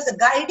चाहिए, because the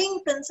guiding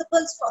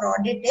principles for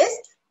audit is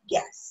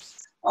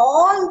gas.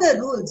 All the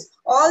rules,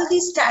 all the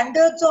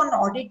standards on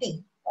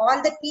auditing,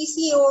 all the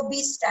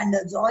PCAOB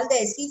standards, all the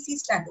SEC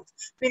standards,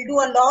 we'll do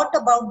a lot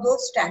about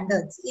those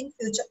standards in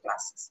future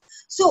classes.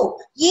 So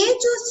ये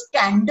जो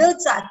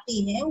standards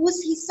आती हैं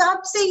उस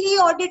हिसाब से ही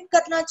audit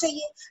करना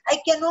चाहिए. I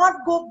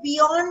cannot go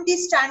beyond the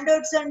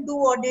standards and do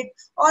audit,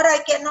 or I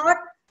cannot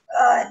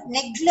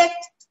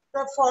neglect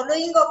the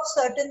following of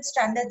certain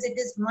standards. It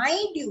is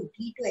my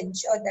duty to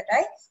ensure that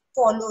I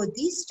follow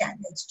these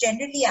standards,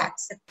 generally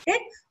accepted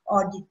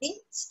auditing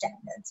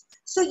standards.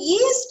 So ये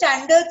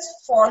standards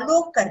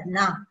follow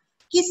करना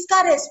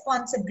किसका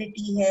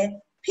responsibility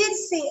है? फिर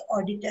से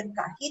auditor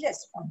का ही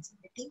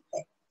responsibility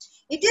है.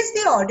 It is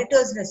the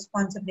auditor's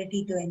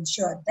responsibility to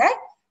ensure that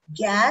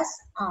gas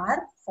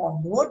are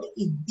followed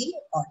in the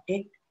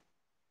audit.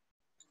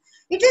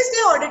 It is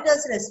the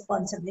auditor's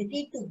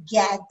responsibility to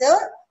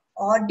gather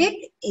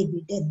audit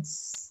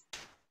evidence.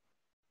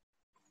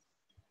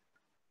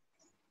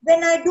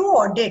 When I do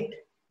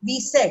audit,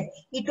 we said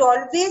it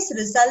always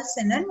results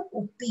in an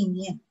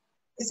opinion,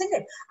 isn't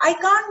it? I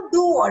can't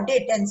do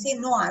audit and say,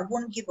 no, I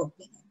won't give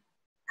opinion.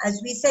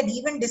 As we said,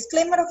 even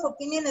disclaimer of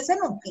opinion is an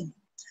opinion.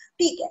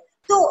 Okay.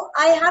 So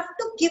I have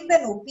to give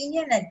an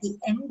opinion at the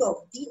end of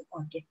the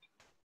audit.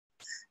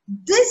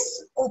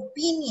 This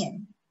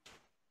opinion,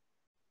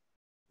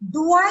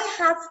 do I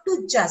have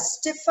to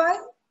justify,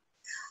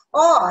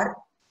 or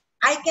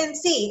I can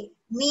say,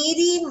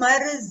 मेरी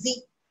मर्जी,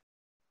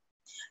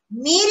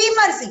 मेरी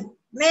मर्जी,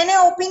 मैंने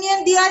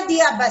opinion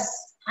दिया बस.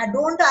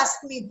 Don't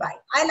ask me why.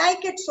 I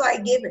like it, so I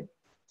gave it.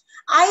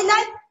 I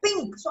like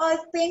pink, so I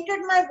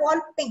painted my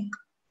wall pink.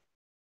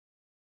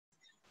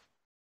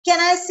 Can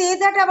I say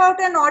that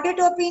about an audit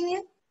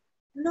opinion?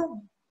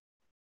 No.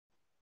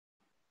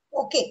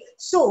 Okay,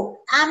 so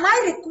am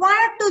I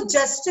required to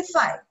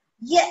justify?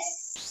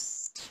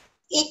 Yes.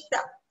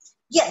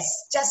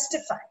 Yes,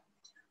 justify.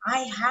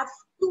 I have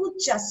to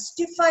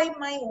justify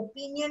my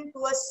opinion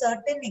to a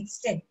certain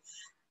extent.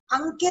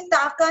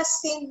 Ankita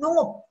say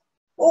no.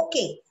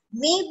 Okay,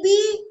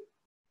 maybe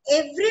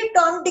every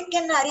Tom, Dick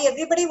and Harry,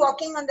 everybody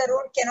walking on the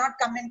road cannot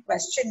come and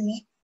question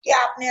me कि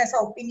आपने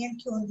ऐसा opinion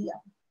क्यों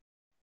दिया.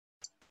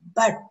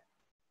 But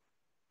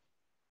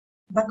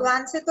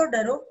भगवान से तो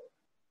डरो.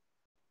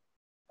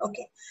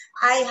 Okay,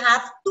 I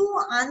have to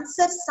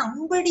answer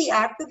somebody.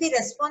 I have to be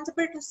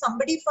responsible to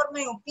somebody for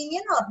my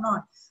opinion or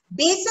not.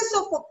 Basis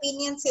of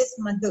opinion, says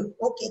Madhu.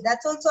 Okay,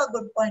 that's also a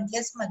good point.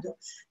 Yes, Madhu.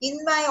 In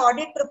my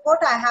audit report,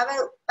 I have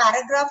a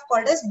paragraph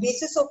called as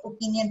basis of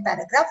opinion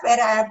paragraph,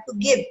 where I have to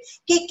give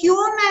कि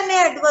क्यों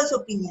मैंने adverse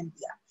opinion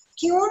दिया,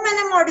 क्यों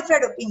मैंने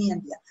modified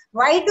opinion दिया.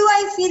 Why do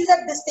I feel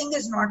that this thing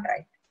is not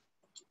right?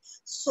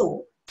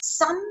 So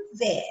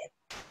somewhere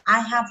I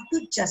have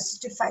to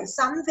justify,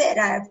 somewhere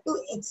I have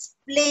to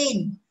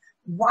explain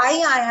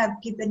why I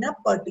have given a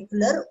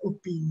particular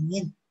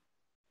opinion.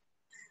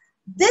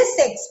 This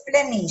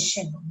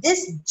explanation,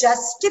 this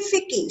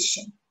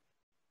justification,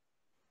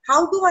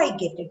 how do I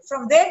get it?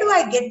 From where do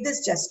I get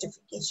this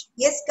justification?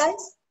 Yes,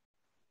 guys?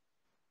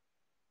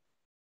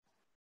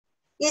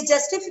 This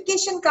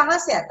justification kahan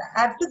se aata?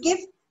 I have to give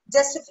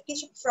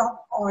justification from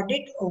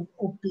audit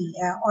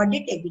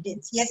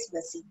evidence. Yes,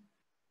 Vasim.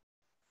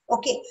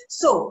 Okay,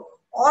 so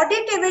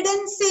audit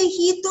evidence से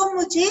ही तो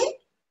मुझे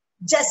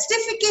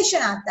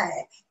justification आता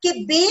है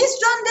कि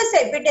based on this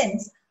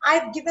evidence I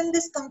have given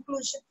this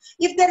conclusion.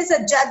 If there is a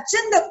judge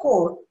in the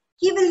court,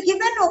 he will give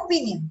an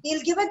opinion, he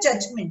will give a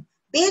judgment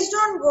Based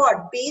on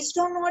what? Based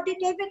on audit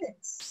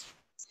evidence.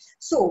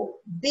 So,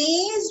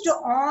 based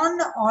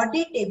on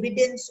audit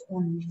evidence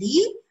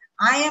only,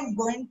 I am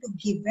going to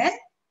give an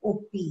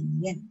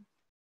opinion.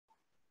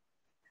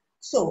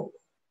 So,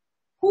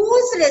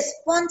 whose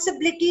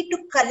responsibility to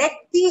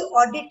collect the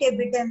audit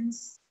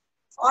evidence?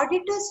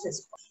 Auditor's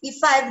responsibility.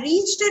 If I have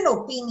reached an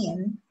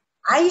opinion,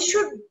 I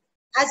should,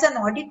 as an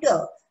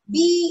auditor,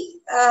 be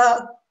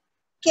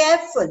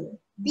careful,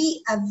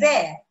 be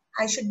aware.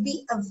 I should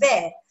be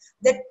aware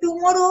that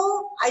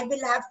tomorrow I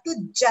will have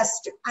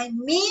to I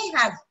may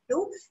have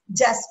to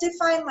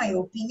justify my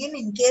opinion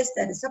in case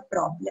there is a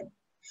problem.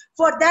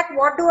 For that,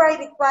 what do I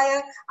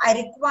require? I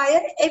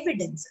require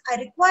evidence. I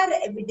require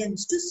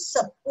evidence to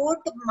support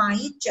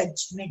my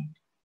judgment.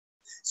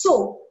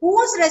 So,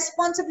 whose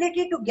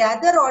responsibility to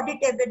gather audit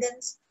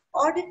evidence?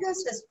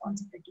 Auditor's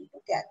responsibility to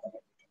gather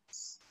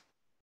evidence.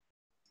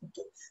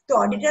 Okay. तो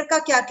auditor का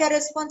क्या-क्या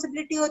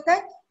responsibility होता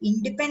है?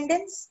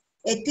 Independence,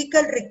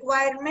 ethical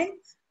requirement,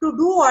 to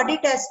do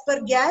audit as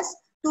per GAS,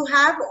 to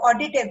have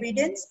audit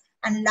evidence,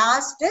 and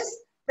last is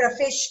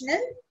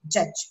professional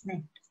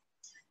judgment.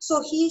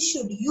 So he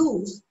should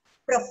use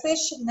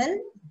professional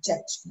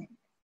judgment.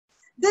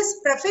 This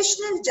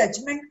professional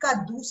judgment का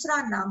दूसरा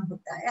नाम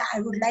होता है. I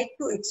would like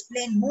to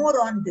explain more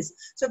on this.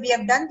 So we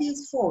have done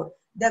these four.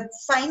 The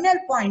final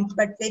point,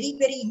 but very,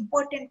 very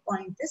important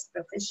point, is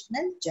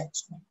professional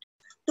judgment.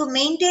 To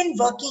maintain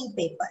working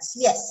papers.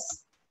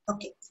 Yes.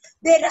 Okay.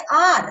 There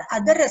are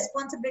other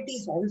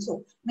responsibilities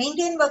also.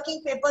 Maintain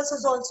working papers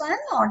is also an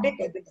audit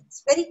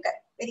evidence. Very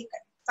correct. Very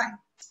correct. Fine.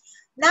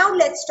 Now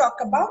let's talk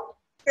about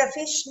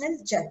professional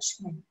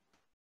judgment.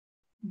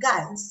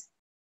 Guys,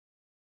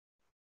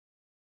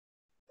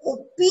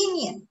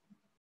 opinion.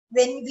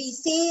 When we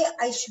say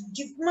I should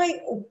give my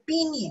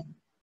opinion,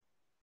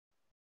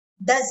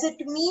 does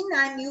it mean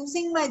I'm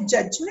using my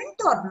judgment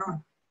or not?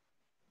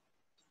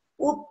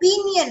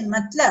 Opinion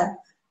matlab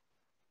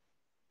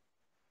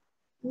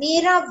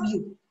mera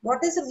view.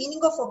 What is the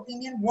meaning of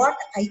opinion? What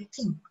I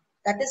think.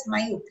 That is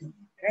my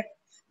opinion, right?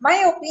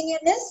 My opinion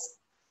is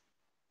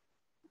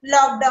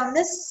lockdown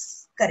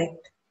is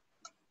correct.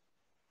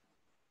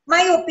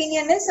 My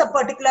opinion is a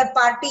particular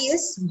party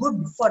is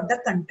good for the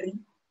country.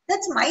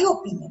 That's my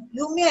opinion.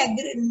 You may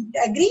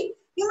agree,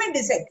 you may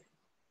disagree,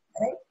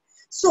 right?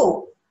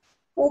 So,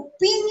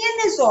 opinion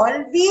is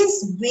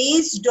always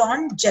based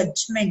on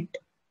judgment.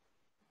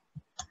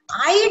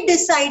 I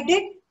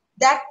decided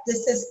that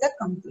this is the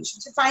conclusion.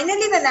 So,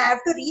 finally, when I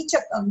have to reach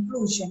a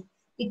conclusion,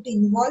 it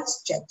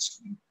involves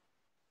judgment.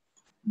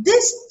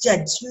 This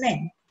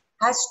judgment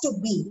has to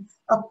be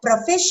a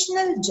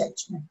professional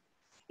judgment.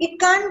 It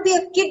can't be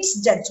a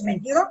kid's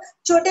judgment. You know,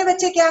 छोटे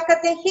बच्चे क्या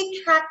करते हैं?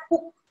 Hick, hack,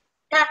 hook,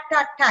 tack,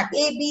 tack, tack,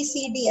 A, B,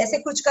 C, D.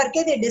 ऐसे कुछ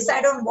करके they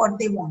decide on what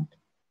they want.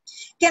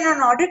 Can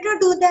an auditor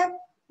do that?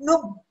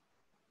 No.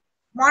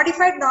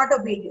 Modified, not a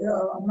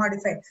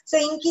modified. So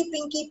inky,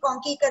 pinky,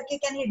 ponky करके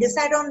can he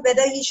decide on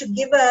whether he should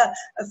give a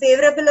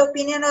favorable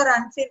opinion or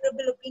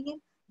unfavorable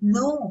opinion?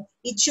 No.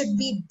 It should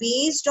be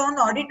based on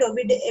audit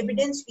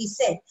evidence, we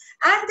said.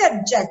 And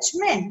the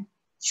judgment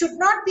should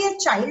not be a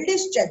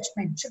childish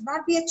judgment, should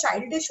not be a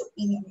childish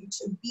opinion. It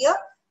should be a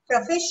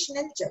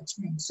professional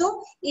judgment.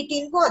 So it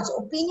involves,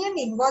 opinion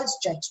involves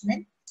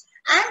judgment,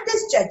 and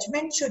this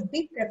judgment should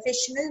be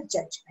professional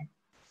judgment.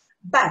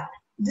 But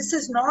this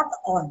is not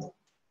all.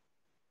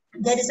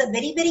 There is a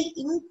very, very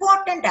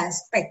important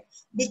aspect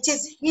which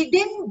is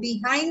hidden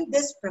behind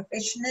this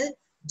professional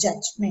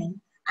judgment,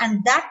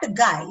 and that,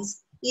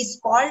 guys,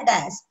 is called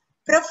as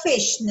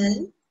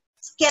professional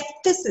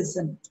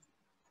skepticism.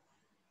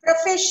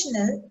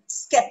 Professional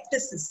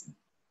skepticism.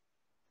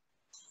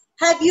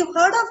 Have you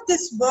heard of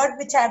this word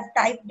which I have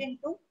typed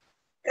into?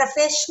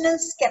 Professional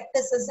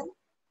skepticism.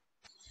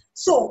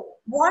 So,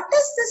 what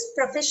is this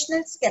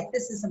professional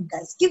skepticism,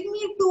 guys? Give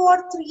me 2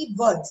 or 3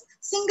 words,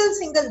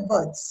 single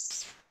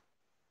words,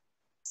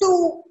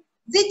 to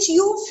which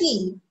you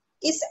feel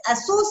is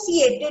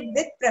associated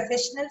with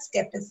professional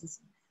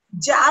skepticism.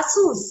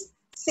 Jasus,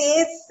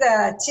 says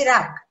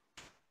Chirag.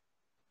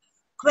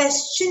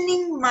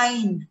 Questioning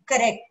mind,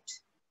 correct.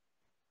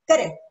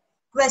 Correct.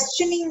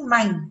 Questioning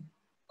mind,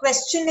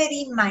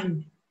 questionary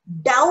mind,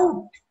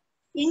 doubt,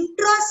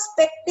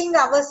 introspecting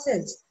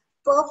ourselves.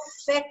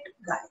 Perfect,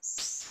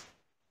 guys.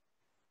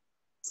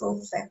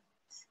 Perfect.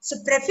 So,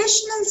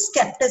 professional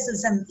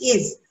skepticism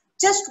is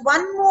just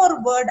one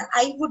more word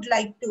I would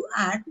like to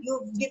add.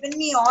 You've given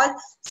me all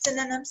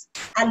synonyms.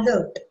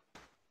 Alert.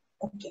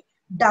 Okay.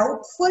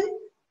 Doubtful,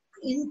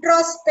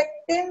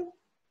 introspective,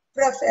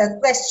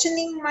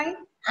 questioning mind,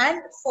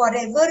 and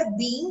forever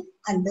being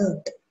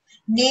alert.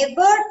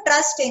 Never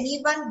trust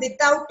anyone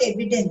without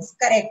evidence.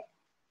 Correct.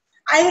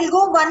 I will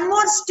go one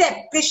more step,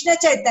 Krishna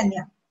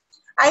Chaitanya.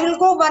 I will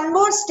go one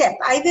more step.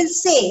 I will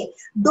say,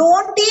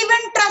 don't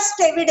even trust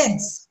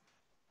evidence.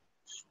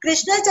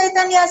 Krishna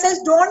Chaitanya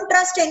says, don't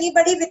trust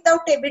anybody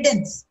without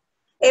evidence.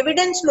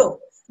 Evidence लो.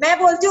 मैं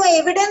बोलती हूँ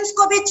evidence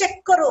को भी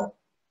check करो.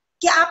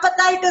 क्या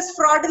पता it is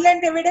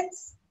fraudulent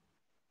evidence?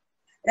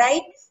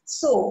 right?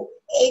 So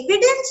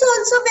evidence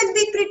also will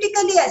be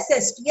critically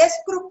assessed. Yes,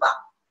 Krupa.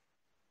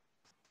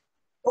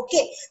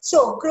 Okay,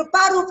 so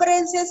कृपा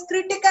references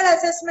critical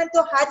assessment,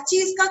 तो हर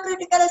चीज का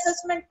critical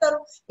assessment करो,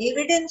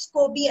 evidence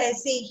को भी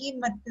ऐसे ही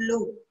मत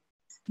लो.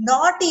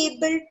 Not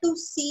able to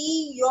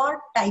see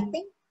your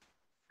typing?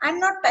 I'm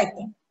not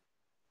typing.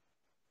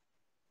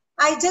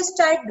 I just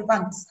typed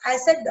once. I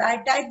said I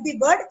typed the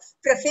word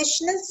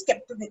professional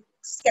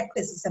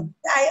skepticism.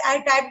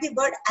 I typed the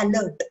word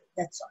alert.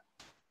 That's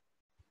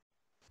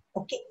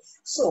all. Okay.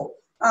 So,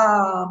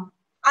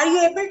 are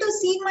you able to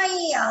see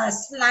my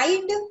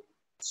slide,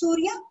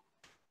 Surya?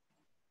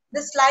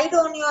 The slide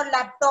on your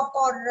laptop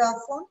or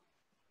phone?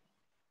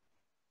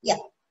 Yeah.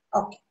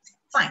 Okay.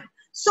 Fine.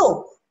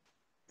 So,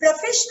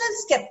 professional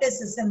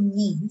skepticism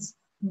means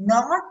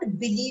not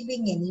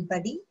believing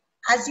anybody.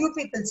 As you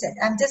people said,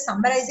 I'm just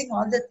summarizing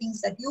all the things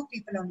that you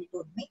people only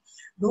told me.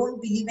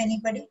 Don't believe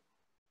anybody.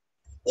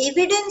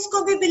 Evidence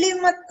ko bhi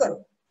believe mat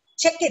karo.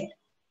 Check it.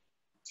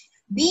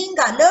 Being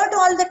alert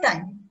all the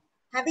time.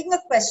 Having a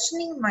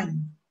questioning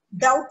mind.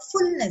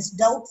 Doubtfulness,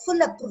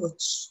 doubtful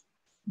approach.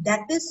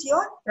 That is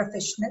your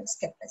professional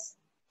skepticism.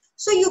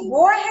 So you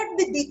go ahead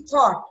with the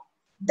thought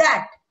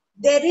that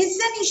there is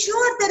an issue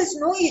or there is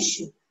no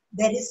issue.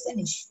 There is an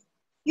issue.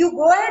 You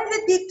go ahead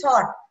with the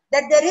thought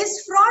that there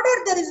is fraud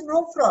or there is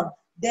no fraud.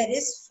 There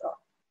is fraud.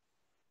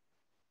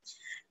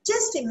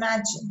 Just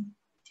imagine,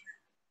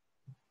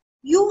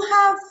 you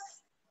have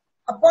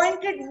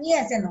appointed me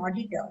as an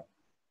auditor,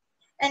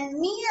 and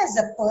me as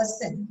a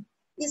person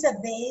is a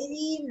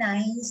very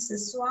nice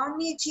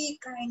Swamiji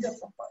kind of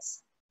a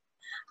person.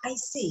 I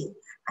say,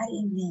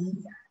 अरे नहीं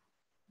यार,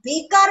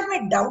 बेकार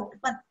में doubt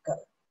मत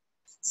करो,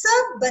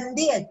 सब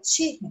बंदे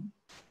अच्छे हैं.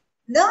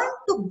 Learn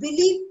to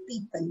believe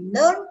people,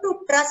 learn to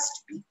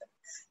trust people.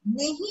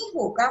 नहीं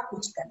होगा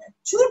कुछ गलत,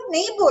 झूठ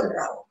नहीं बोल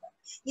रहा होगा.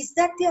 Is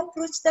that the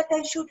approach that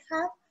I should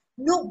have?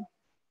 No,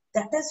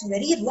 that is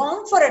very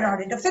wrong for an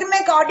auditor. फिर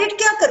मैं audit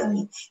क्या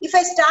करूँगी? If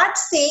I start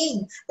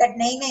saying that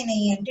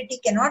नहीं entity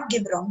cannot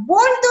give wrong,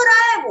 बोल तो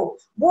रहा है वो,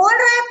 बोल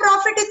रहा है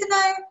profit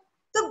इतना है,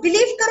 तो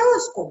believe करो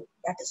उसको.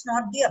 That is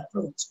not the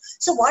approach.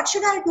 So what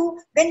should I do?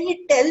 When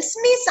he tells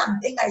me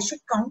something, I should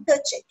counter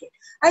check it.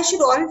 I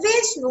should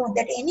always know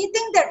that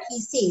anything that he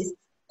says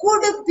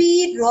could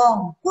be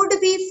wrong, could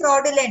be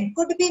fraudulent,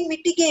 could be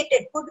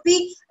mitigated, could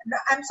be,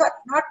 I'm sorry,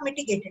 not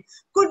mitigated,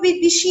 could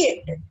be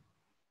vitiated.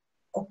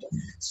 Okay.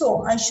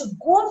 So I should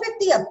go with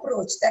the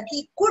approach that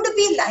he could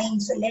be lying.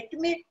 So let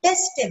me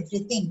test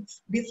everything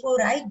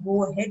before I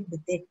go ahead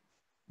with it.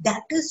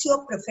 That is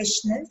your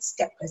professional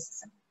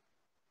skepticism.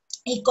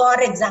 एक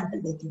और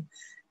example देती हूँ.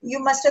 You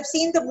must have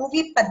seen the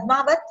movie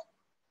Padmavat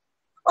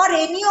or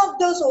any of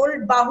those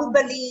old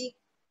Bahubali,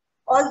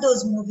 all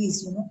those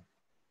movies, you know,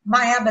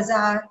 Maya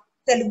Bazaar,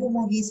 Telugu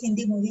movies,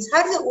 Hindi movies,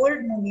 her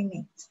old movie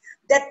में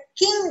that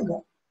king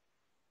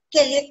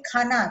के लिए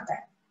खाना आता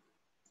है.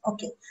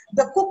 Okay,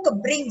 the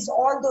cook brings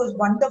all those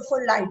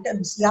wonderful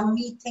items,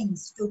 yummy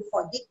things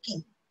for the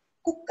king.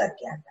 Cook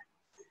करके आता है.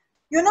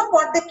 You know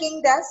what the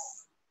king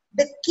does?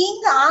 The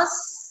king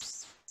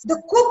asks the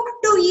cook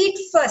to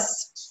eat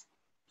first.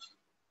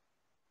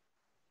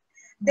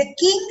 The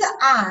king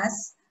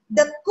asks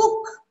the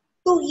cook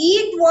to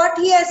eat what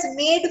he has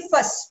made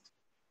first.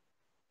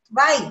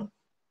 Why?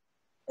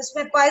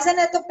 उसमें poison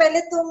है तो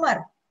पहले तू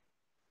मर.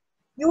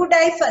 You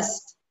die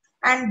first.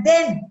 And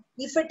then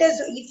if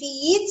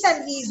he eats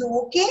and he is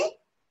okay,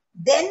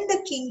 then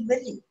the king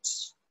will eat.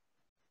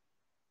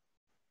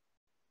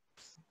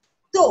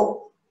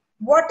 So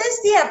what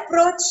is the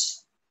approach?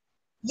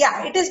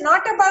 Yeah, it is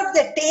not about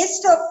the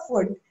taste of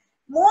food.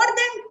 More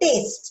than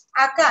taste,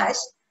 Akash,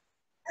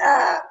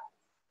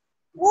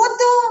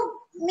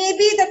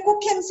 maybe the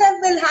cook himself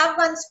will have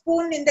one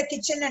spoon in the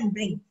kitchen and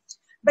bring.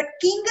 But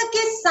king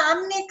ke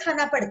samne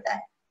khana padta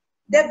hai.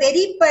 The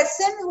very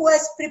person who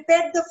has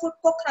prepared the food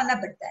ko khana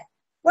padta hai.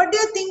 What do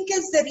you think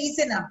is the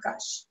reason,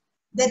 Akash?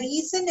 The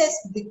reason is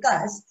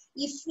because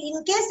if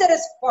in case there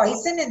is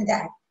poison in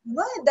that, you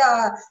know,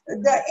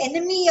 the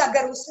enemy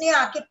agar usne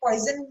aake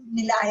poison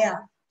milaya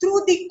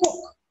through the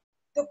cook,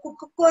 तो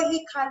cook को ही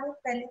खा लो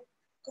पहले,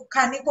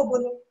 खाने को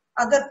बोलो.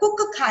 अगर cook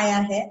खाया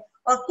है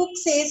और cook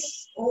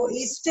says oh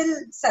is still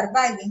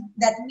surviving,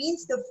 that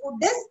means the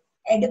food is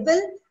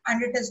edible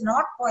and it is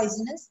not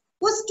poisonous.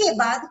 उसके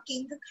बाद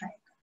king खाएगा.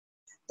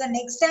 The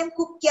next time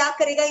cook क्या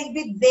करेगा? He'll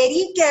be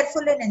very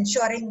careful in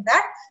ensuring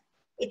that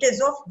it is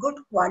of good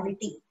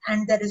quality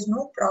and there is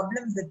no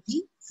problem with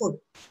the food.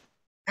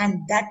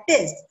 And that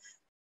is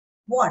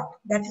what?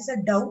 That is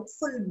a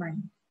doubtful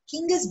mind.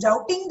 King is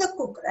doubting the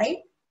cook, right?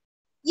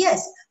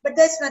 Yes, but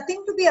there's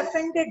nothing to be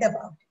offended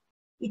about.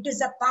 It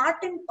is a part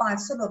and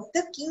parcel of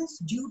the king's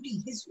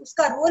duty.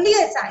 Uska role ही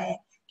ऐसा है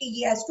कि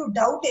he has to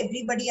doubt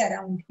everybody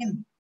around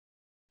him.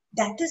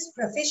 That is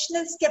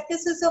professional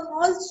skepticism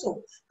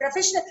also.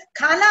 Professional,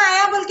 खाना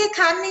आया बोल के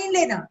खा नहीं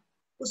लेना.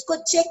 उसको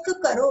check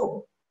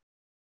करो.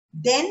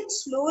 Then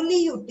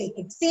slowly you take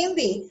it. Same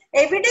way,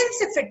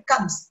 evidence if it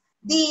comes.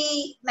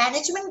 The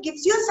management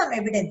gives you some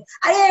evidence.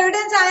 अरे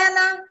evidence आया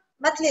ना,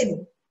 मत ले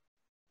लो.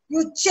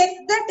 You check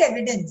that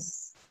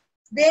evidence.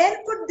 Where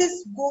could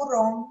this go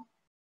wrong?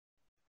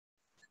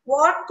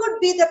 What could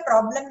be the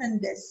problem in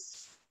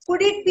this?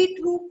 Could it be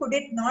true? Could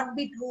it not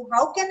be true?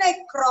 How can I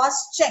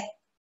cross-check?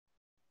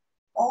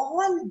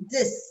 All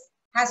this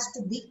has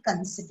to be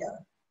considered,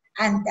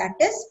 and that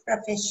is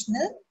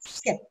professional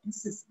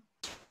skepticism.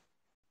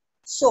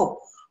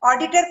 So,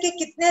 auditor के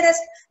कितने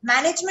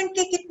management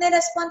के कितने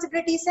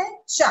responsibilities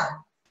हैं?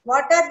 4.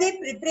 What are they?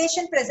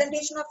 Preparation,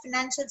 presentation of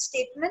financial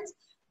statements,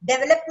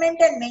 development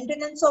and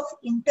maintenance of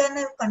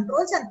internal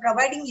controls, and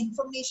providing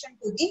information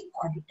to the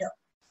auditor.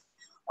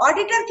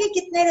 Auditor के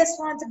कितने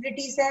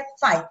responsibilities हैं?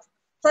 5.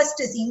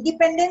 First is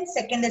independence,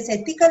 second is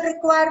ethical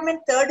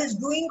requirement, third is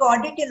doing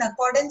audit in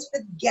accordance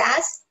with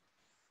GAS,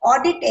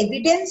 audit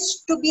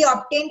evidence to be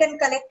obtained and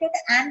collected,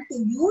 and to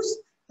use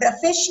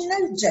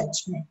professional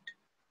judgment.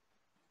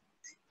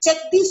 Check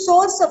the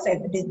source of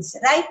evidence,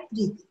 right?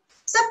 Preeti?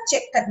 Sab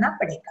check karna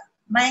padega.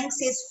 Mayank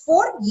says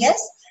 4,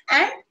 yes,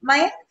 and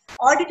my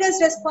auditor's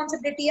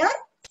responsibility are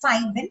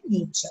 5 in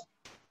nature.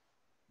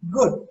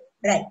 Good,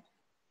 right.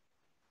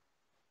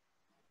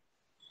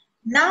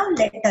 Now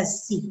let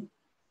us see.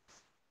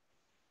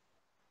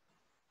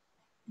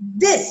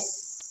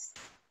 This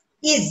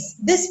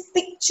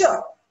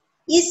picture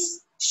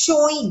is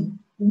showing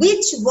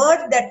which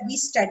word that we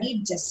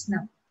studied just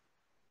now.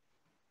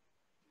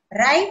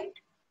 Right,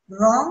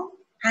 wrong,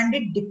 and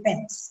it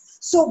depends.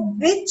 So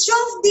which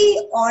of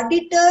the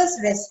auditor's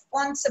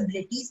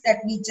responsibilities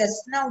that we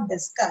just now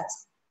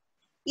discussed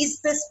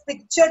is this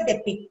picture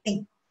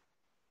depicting?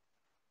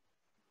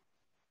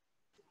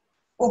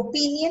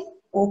 Opinion,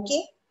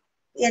 okay.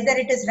 Whether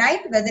it is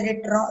right, whether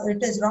it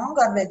is wrong,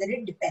 or whether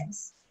it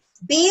depends.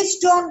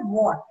 Based on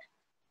what?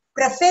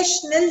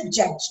 Professional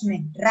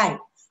judgment, right.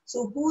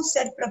 So who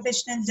said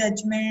professional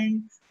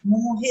judgment?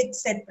 Mohit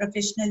said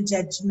professional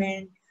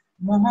judgment.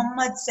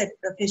 Muhammad said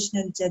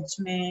professional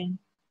judgment.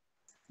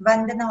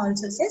 Vandana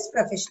also says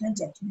professional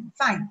judgment.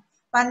 Fine.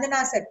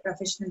 Vandana said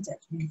professional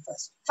judgment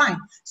first. Fine.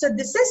 So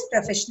this is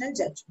professional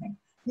judgment.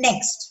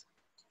 Next.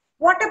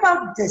 What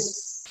about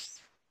this?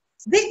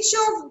 Which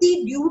of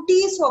the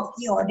duties of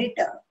the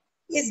auditor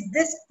is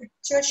this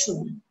picture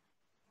showing?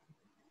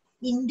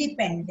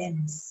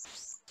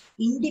 Independence.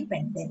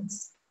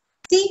 Independence.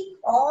 See,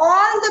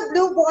 all the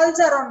blue balls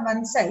are on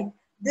one side.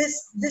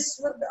 This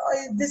is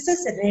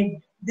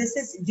red. This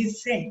is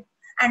different,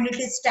 and it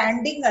is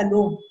standing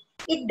alone.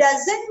 It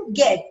doesn't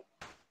get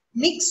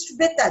mixed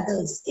with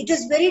others. It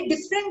is very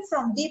different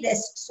from the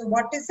rest. So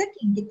what is it?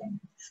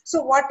 Independent.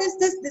 So what is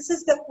this? This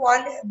is the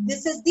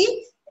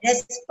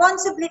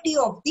responsibility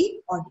of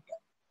the auditor.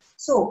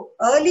 So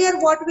earlier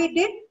what we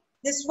did,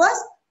 this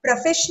was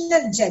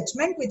professional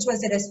judgment, which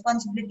was the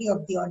responsibility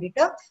of the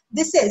auditor.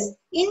 This is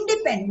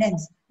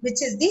independence,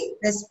 which is the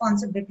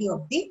responsibility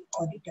of the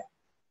auditor.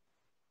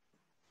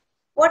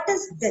 What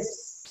is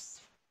this?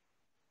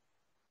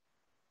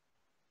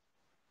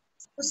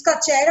 Uska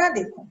chehra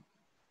dekho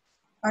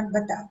aur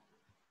bata.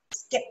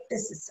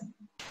 Skepticism.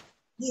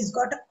 He's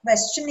got a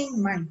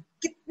questioning mind.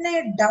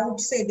 Kitne doubt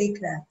se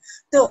dekh raha hai.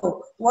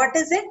 So what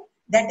is it?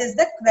 That is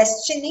the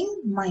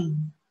questioning mind.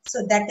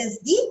 So that is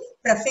the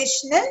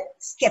professional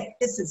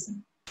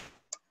skepticism.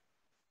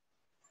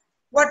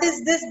 What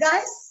is this,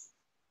 guys?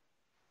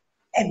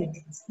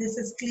 Evidence. This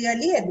is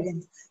clearly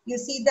evidence. You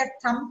see the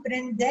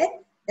thumbprint there?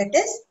 That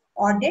is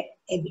audit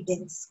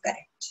evidence.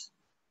 Correct.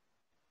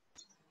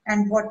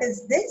 And what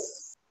is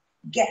this?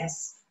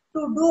 GAS.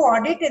 To do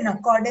audit in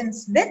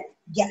accordance with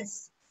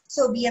GAS.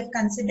 So we have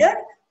considered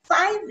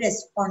 5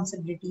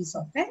 responsibilities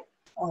of an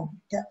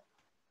auditor.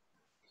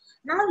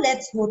 Now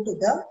let's go to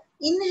the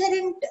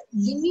inherent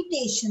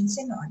limitations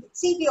in audit.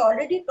 See, we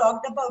already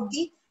talked about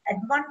the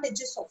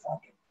advantages of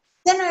audit.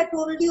 Then I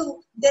told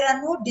you there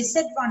are no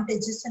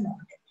disadvantages in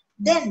audit.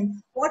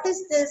 Then what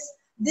is this?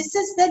 This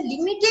is the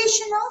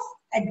limitation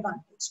of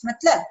advantage.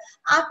 Matlab,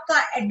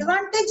 aapka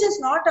advantage is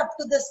not up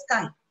to the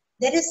sky.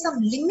 There is some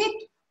limit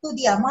to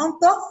the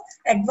amount of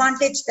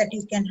advantage that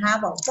you can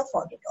have out of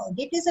audit.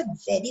 Audit is a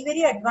very,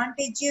 very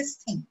advantageous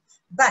thing,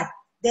 but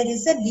there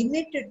is a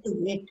limit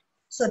to it.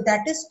 So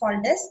that is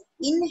called as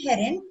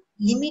inherent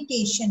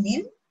limitation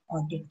in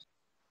audit.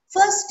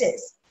 First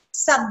is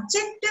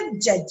subjective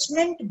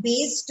judgment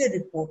based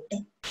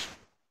reporting.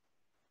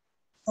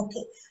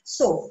 Okay,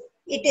 so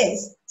it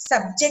is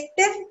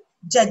subjective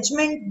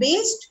judgment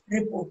based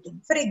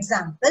reporting. For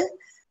example,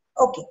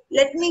 okay,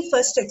 let me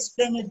first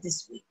explain it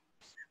this way.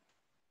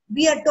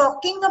 We are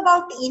talking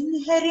about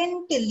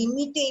inherent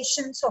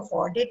limitations of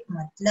audit.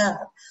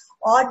 मतलब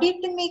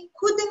audit में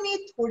खुद में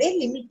थोड़े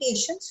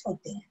limitations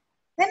होते हैं,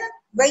 है ना?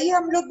 वही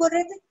हम लोग बोल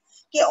रहे थे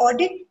कि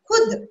audit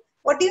खुद.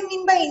 What do you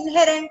mean by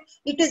inherent?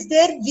 It is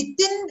there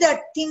within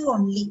that thing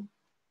only.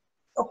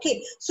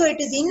 Okay, so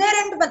it is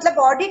inherent. मतलब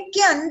audit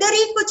के अंदर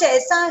ही कुछ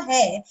ऐसा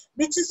है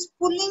which is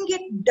pulling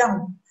it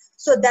down.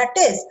 So that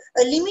is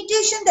a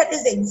limitation that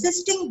is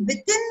existing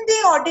within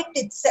the audit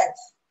itself.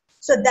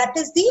 So that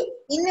is the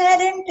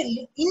inherent.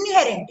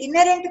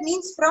 Inherent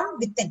means from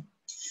within.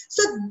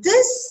 So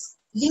this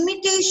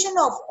limitation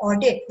of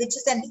audit, which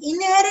is an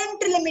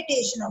inherent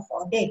limitation of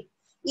audit,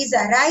 is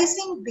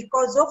arising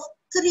because of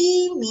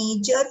three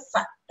major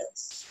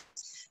factors.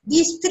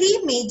 These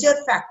three major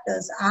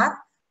factors are,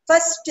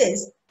 first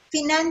is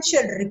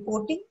financial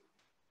reporting,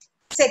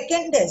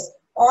 second is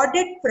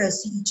audit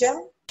procedure,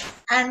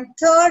 and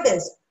third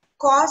is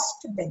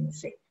cost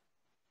benefit.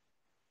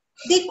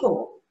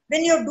 Dekho,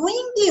 when you're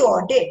doing the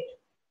audit,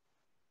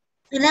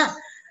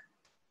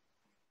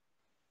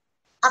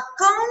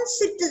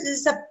 accounts, it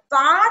is a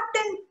part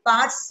and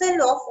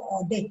parcel of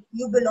audit.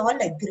 You will all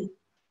agree.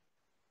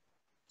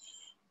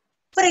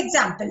 For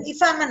example,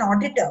 if I'm an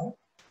auditor,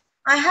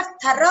 I have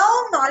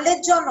thorough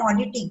knowledge on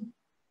auditing,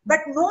 but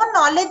no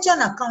knowledge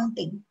on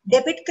accounting.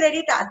 Debit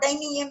credit आता ही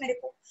नहीं है मेरे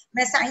को.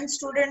 मैं science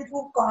student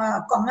हूँ,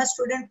 commerce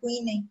student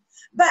हुई नहीं.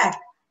 But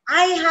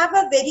I have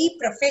a very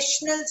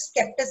professional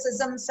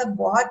skepticism. सब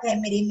बहुत है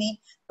मेरे में,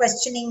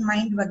 questioning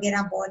mind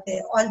वगैरह बहुत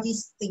है. All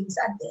these things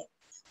are there.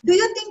 Do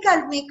you think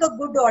I'll make a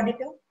good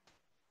auditor?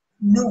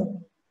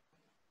 No.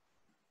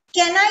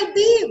 Can I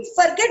be,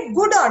 forget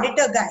good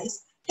auditor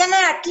guys, can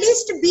I at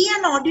least be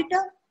an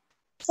auditor?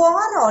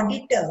 For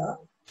auditor,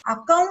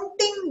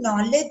 accounting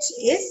knowledge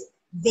is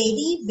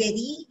very,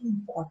 very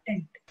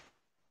important.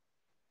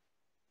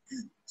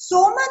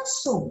 So much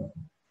so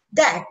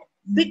that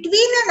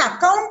between an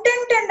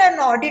accountant and an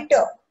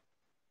auditor,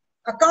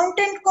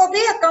 accountant को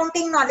भी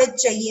accounting knowledge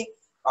चाहिए,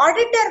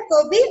 auditor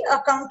को भी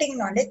accounting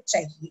knowledge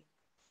चाहिए.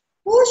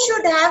 Who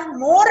should have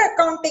more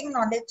accounting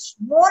knowledge,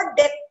 more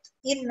depth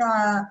in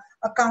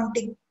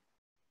accounting?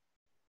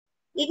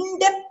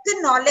 In-depth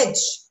knowledge,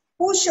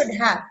 who should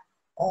have?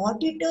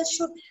 Auditor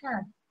should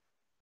have.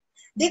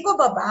 Dekho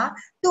Baba,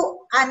 to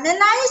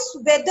analyze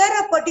whether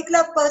a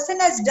particular person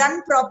has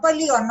done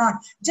properly or not,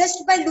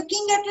 just by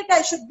looking at it,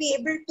 I should be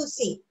able to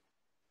say.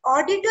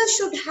 Auditor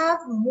should have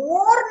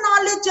more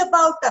knowledge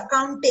about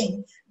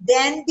accounting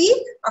than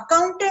the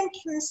accountant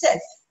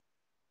himself.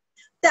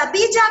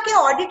 Tabhi jaake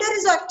auditor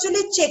is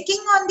actually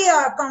checking on the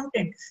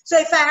accountant. So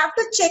if I have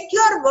to check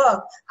your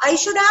work, I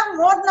should have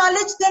more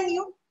knowledge than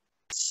you.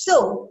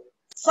 So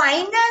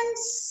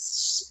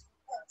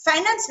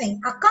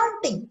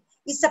accounting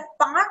is a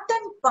part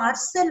and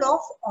parcel of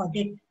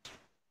audit.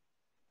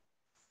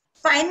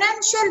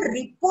 Financial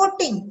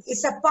reporting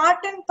is a part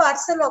and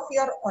parcel of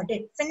your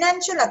audit.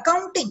 Financial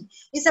accounting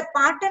is a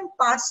part and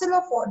parcel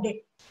of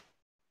audit.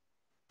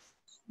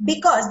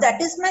 Because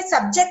that is my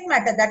subject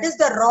matter. That is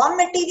the raw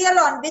material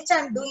on which I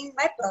am doing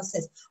my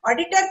process.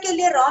 Auditor के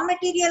लिए raw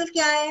material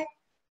क्या है?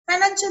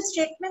 Financial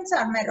statements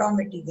are my raw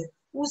material.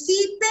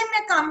 उसी पे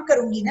मैं काम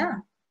करूँगी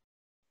ना.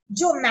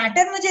 जो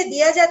matter मुझे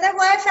दिया जाता है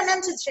वो है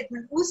financial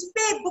statement. उस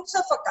पे books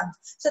of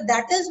accounts. So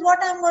that is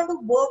what I am going to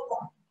work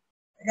on,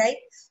 right?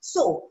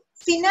 So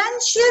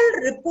financial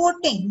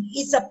reporting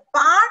is a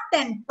part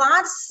and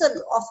parcel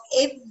of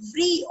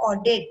every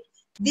audit.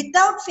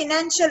 Without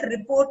financial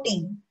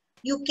reporting,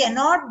 you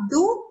cannot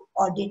do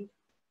audit.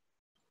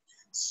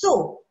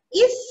 So,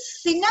 if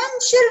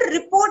financial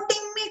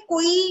reporting में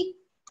कोई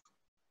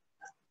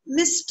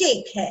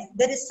mistake है,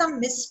 there is some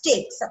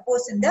mistake,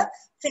 suppose in the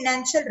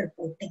financial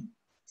reporting,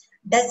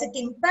 does it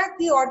impact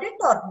the audit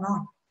or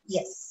not?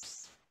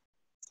 Yes.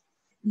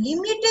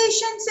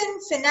 Limitations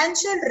in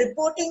financial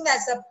reporting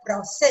as a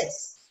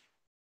process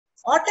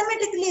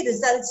automatically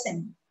results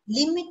in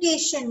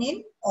limitation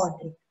in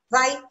audit.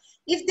 Why?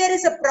 If there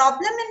is a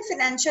problem in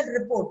financial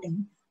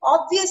reporting,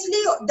 obviously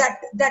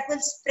that will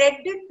spread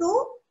it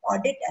to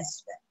audit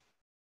as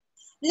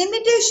well.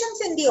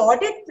 Limitations in the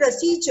audit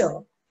procedure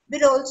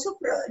will also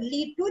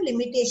lead to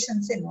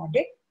limitations in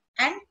audit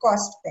and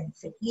cost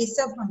benefit. ये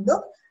सब हम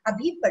लोग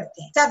अभी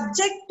पढ़ते हैं.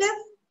 Subjective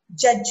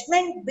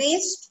judgment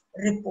based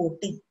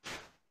reporting.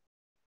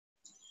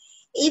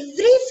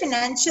 Every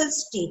financial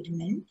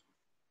statement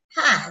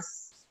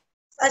has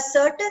a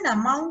certain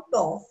amount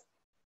of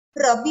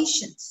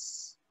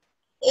provisions,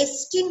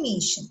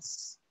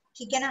 estimations.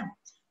 ठीक है ना?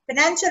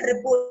 Financial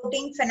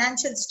reporting,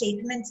 financial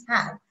statements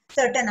have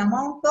certain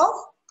amount of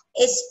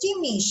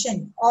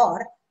estimation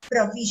or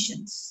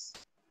provisions.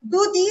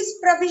 Do these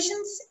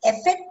provisions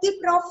affect the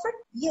profit?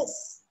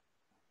 Yes.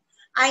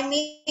 I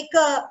make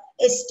a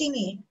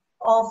estimate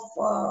of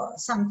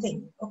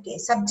something, okay,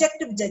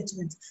 subjective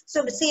judgments.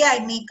 So say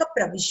I make a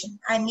provision.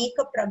 I make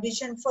a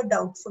provision for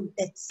doubtful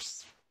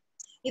debts.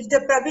 If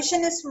the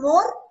provision is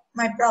more,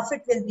 my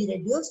profit will be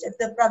reduced. If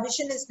the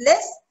provision is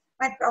less,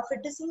 my profit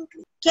is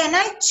increased. Can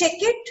I check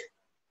it?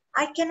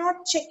 I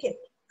cannot check it.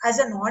 As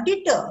an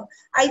auditor,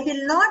 I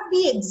will not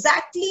be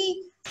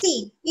exactly,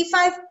 see, if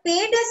I've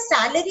paid a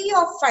salary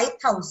of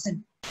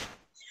 5,000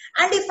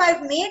 and if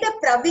I've made a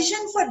provision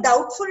for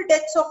doubtful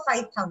debts of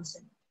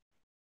 5,000,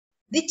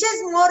 which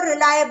is more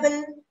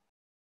reliable?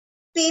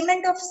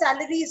 Payment of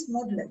salary is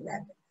more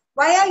reliable.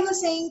 Why are you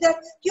saying that?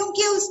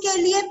 क्योंकि उसके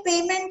लिए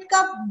payment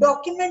का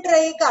document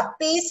रहेगा,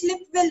 pay slip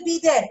will be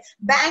there,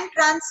 bank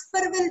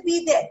transfer will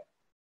be there.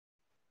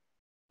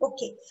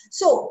 Okay,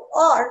 so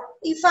or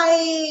if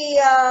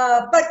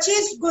I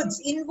purchase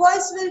goods,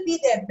 invoice will be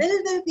there, bill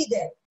will be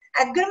there,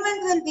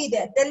 agreement will be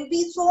there. There will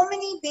be so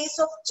many ways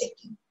of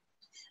checking.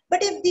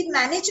 But if the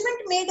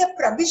management made a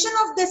provision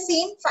of the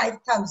same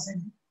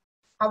 5,000,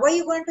 how are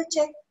you going to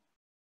check?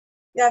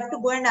 You have to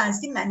go and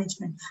ask the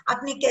management.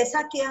 आपने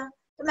कैसा किया?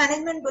 तो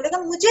management बोलेगा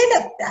मुझे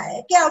लगता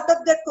है कि out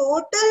of the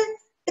total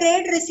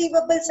trade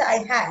receivables I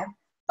have,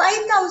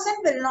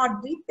 5,000 will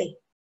not be paid.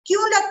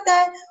 क्यों लगता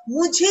है?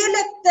 मुझे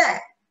लगता है.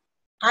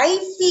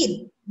 I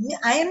feel.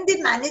 I am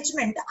the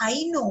management.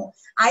 I know.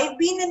 I've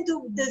been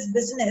into this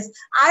business.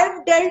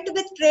 I've dealt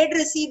with trade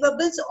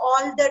receivables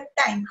all the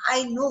time.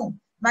 I know.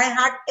 My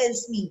heart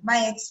tells me.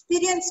 My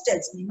experience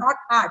tells me. Not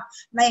heart.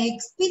 My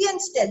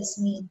experience tells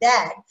me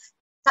that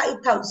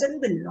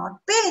 5,000 will not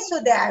pay. So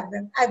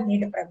I've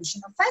made a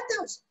provision of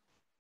 5,000.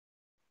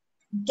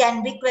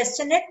 Can we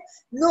question it?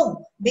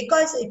 No,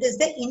 because it is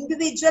the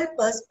individual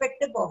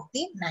perspective of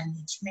the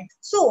management.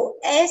 So,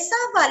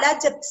 ऐसा वाला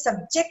जब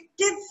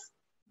subjective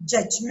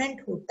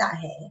judgment hota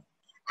hai,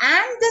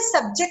 and the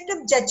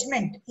subjective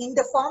judgment in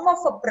the form of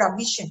a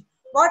provision.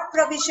 What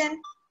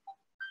provision?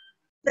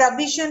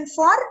 Provision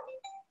for,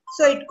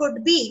 so it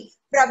could be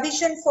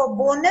provision for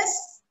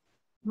bonus,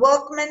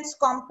 workman's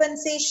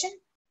compensation,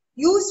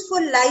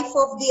 useful life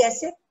of the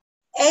asset.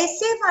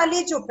 ऐसे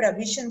वाले जो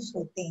provisions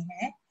होते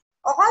हैं,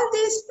 all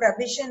these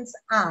provisions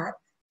are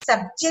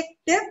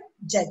subjective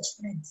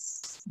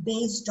judgments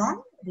based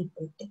on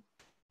reporting.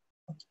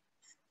 Okay.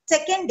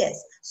 Second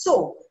is,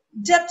 so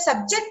जब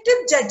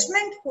subjective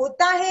judgment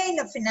होता है in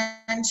a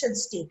financial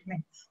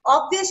statement,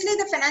 obviously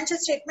the financial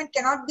statement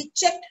cannot be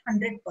checked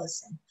 100%.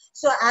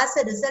 So as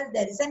a result,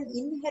 there is an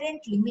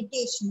inherent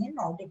limitation in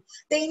audit.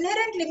 The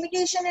inherent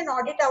limitation in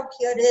audit out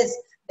here is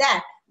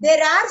that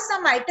there are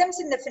some items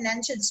in the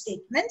financial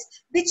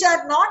statements which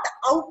are not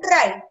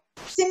outright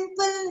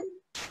simple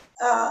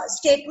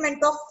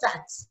statement of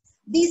facts.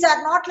 These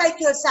are not like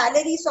your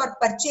salaries or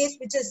purchase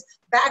which is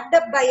backed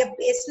up by a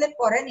payslip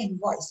or an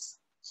invoice.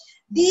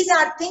 These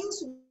are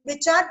things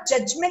which are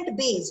judgment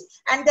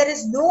based and there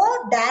is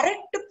no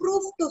direct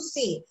proof to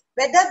say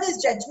whether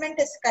this judgment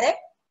is correct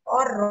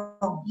or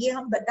wrong. ये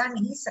हम बता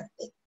नहीं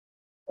सकते.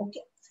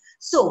 Okay.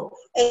 So,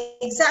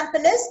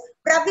 example is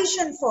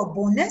provision for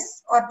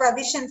bonus or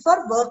provision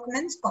for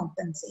workman's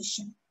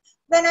compensation.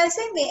 When I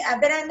say,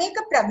 when I make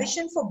a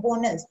provision for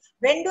bonus,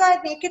 when do I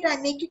make it? I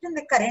make it in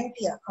the current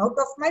year out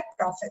of my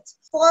profits.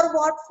 For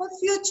what? For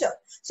future.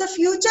 So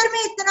future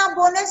में इतना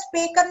bonus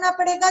pay करना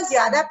पड़ेगा,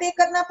 ज़्यादा pay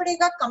करना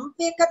पड़ेगा, कम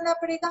pay करना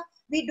पड़ेगा.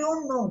 We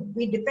don't know.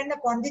 We depend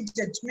upon the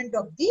judgment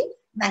of the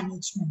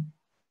management.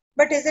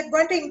 But is it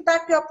going to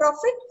impact your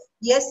profit?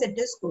 Yes, it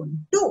is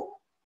going to.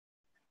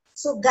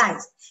 So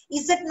guys,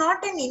 is it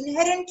not an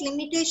inherent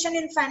limitation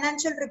in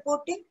financial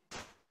reporting?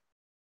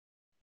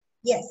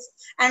 Yes.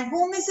 And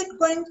whom is it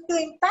going to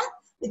impact?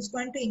 It's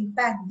going to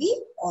impact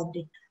the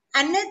audit.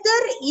 Another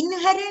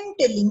inherent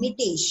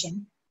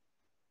limitation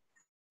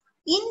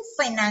in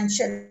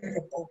financial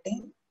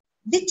reporting,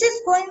 which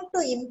is going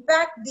to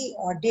impact the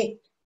audit,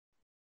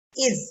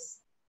 is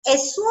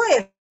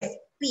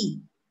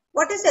SOFP.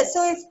 What is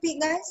SOFP,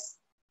 guys?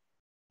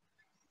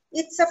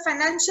 It's a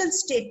financial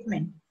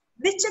statement.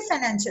 Which a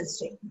financial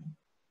statement?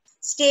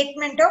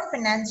 Statement of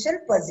financial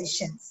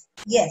positions.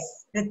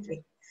 Yes,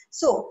 Ritvik.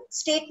 So,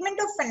 statement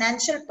of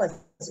financial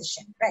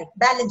position, right?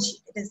 Balance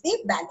sheet. It is the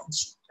balance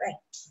sheet, right?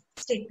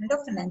 Statement of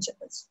financial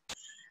position.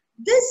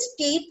 This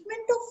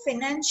statement of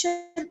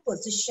financial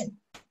position,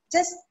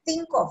 just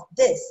think of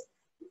this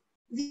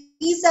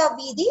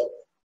vis-a-vis the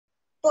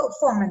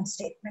performance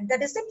statement.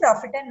 That is the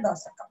profit and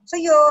loss account. So,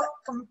 you're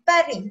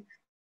comparing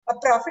a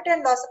profit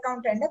and loss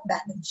account and a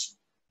balance sheet.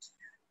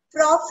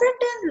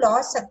 Profit and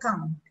loss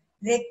account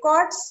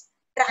records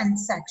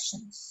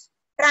transactions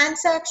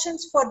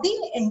for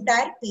the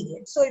entire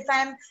period. So if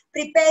I am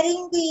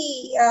preparing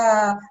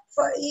the,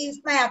 if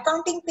my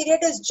accounting period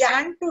is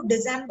Jan to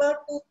December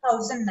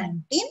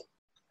 2019,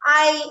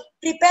 I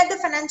prepare the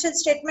financial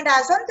statement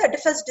as on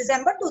 31st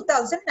December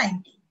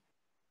 2019.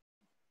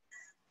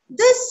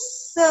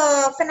 This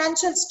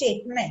financial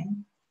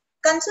statement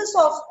consists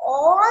of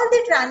all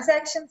the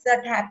transactions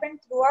that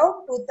happened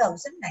throughout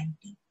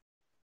 2019.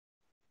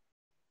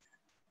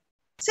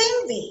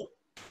 Same way,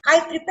 I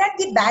prepared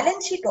the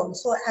balance sheet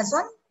also as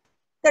on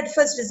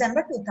 31st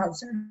December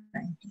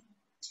 2019.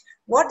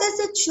 What does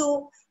it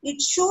show?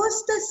 It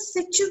shows the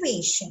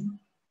situation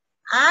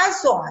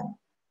as on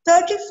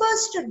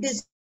 31st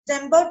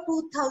December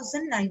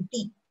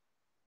 2019.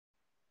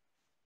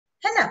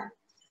 Hana?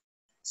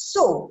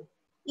 So,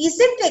 is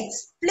it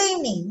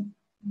explaining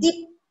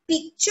the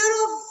picture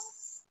of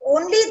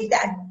only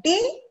that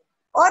day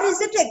or is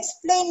it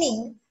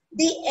explaining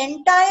the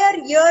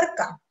entire year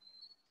ka?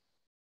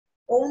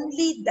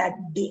 Only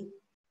that day.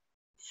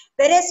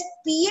 Whereas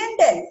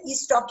P&L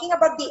is talking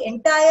about the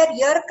entire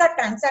year ka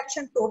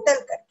transaction total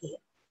karke.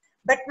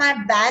 But my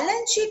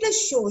balance sheet is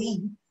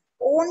showing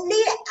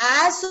only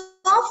as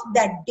of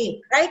that date,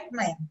 right,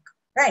 Mayank?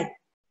 Right.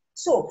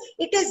 So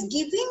it is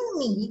giving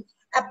me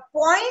a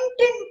point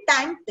in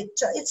time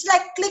picture. It's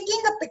like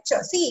clicking a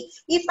picture. See,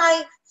 if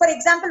I, for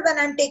example, when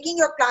I'm taking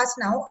your class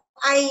now,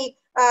 I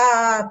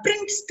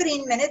print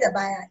screen मैंने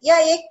दबाया या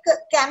एक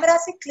camera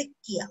से click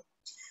किया.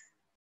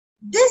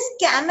 This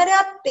camera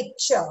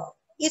picture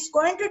is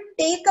going to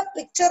take a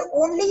picture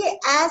only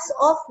as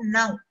of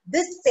now,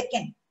 this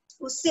second.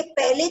 उससे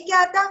पहले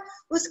क्या था,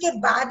 उसके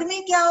बाद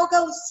में क्या होगा,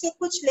 उससे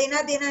कुछ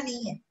लेना देना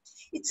नहीं है.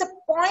 It's a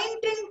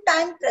point in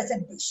time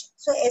presentation.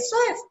 So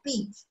SOFP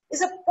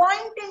is a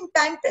point in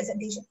time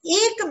presentation.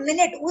 एक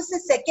मिनट उस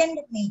सेकंड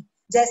में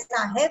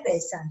जैसा है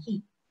वैसा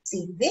ही.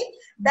 Same way,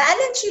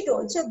 balance sheet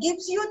also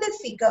gives you the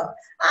figure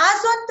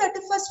as on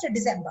 31st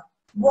December.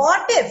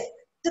 What if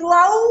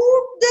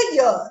throughout the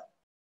year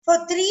for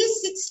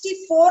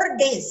 364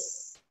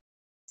 days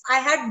I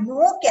had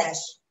no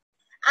cash?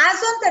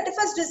 As on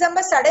 31st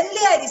December,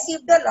 suddenly I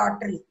received a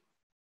lottery.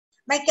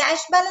 My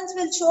cash balance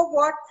will show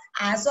what?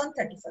 As on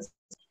 31st.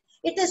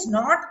 It is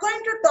not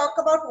going to talk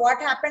about what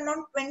happened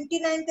on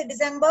 29th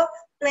December,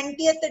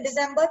 20th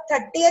December,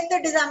 30th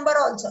December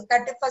also.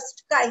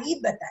 31st ka hi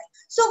bataye.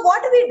 So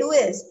what we do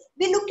is,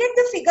 we look at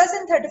the figures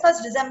in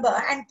 31st December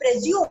and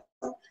presume,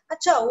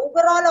 acha,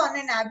 overall on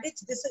an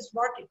average, this is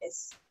what it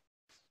is.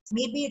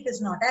 Maybe it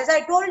is not. As I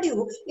told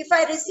you, if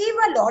I receive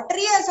a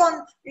lottery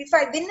if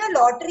I win a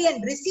lottery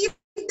and receive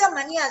the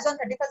money as on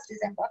 31st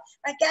December,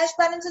 my cash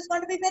balance is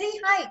going to be very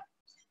high.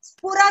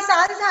 Pura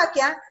saal tha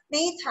kya?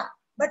 Nahi tha.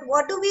 But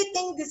what do we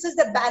think? This is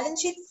the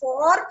balance sheet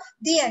for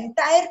the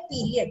entire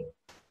period,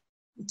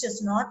 which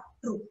is not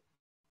true.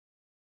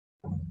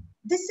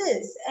 This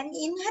is an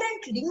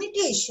inherent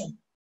limitation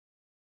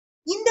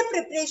in the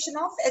preparation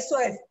of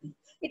SOFP.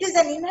 It is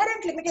an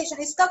inherent limitation.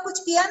 Iska kuch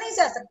kiya nahi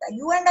ja sakta.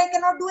 You and I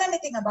cannot do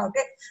anything about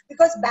it,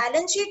 because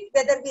balance sheet,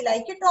 whether we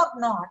like it or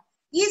not,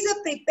 is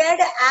prepared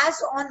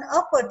as on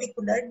a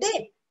particular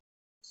date.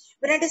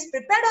 When it is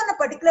prepared on a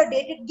particular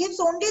date, it gives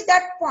only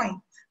that point.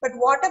 But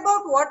what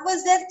about what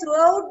was there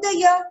throughout the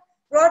year?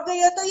 Throughout the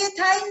year, to ye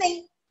tha hi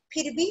nahi.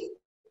 Phir bhi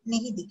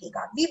nahi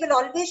dikhega. We will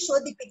always show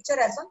the picture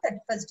as on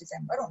 31st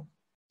December only.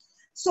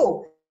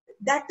 So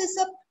that is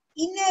a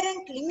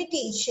inherent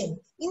limitation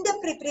in the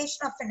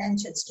preparation of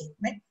financial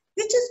statement,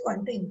 which is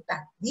going to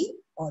impact the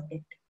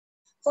audit.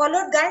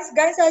 Followed, guys?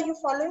 Guys, are you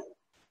following?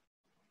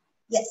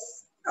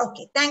 Yes.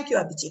 Okay. Thank you,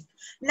 Abhijit.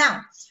 Now,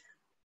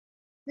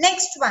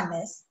 next one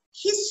is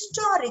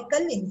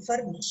historical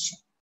information.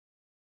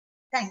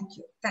 Thank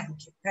you.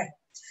 Thank you. Right.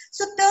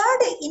 So third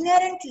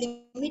inherent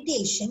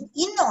limitation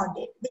in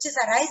audit, which is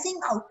arising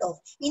out of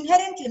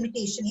inherent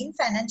limitation in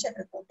financial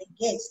reporting,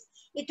 is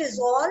it is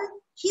all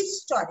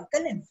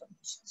historical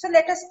information. So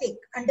let us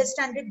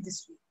understand it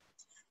this way.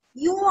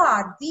 You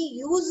are the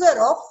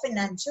user of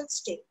financial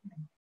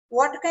statement.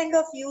 What kind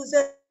of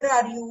user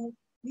are you?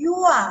 You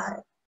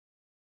are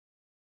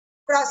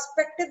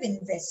prospective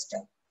investor.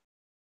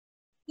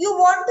 You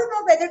want to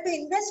know whether to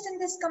invest in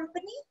this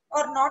company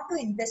or not to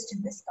invest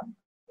in this company.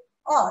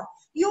 Or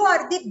you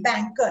are the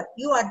banker,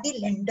 you are the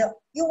lender.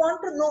 You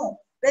want to know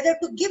whether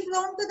to give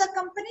loan to the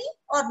company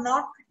or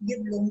not give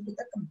loan to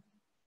the company.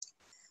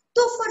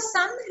 So for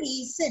some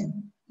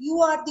reason, you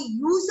are the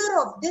user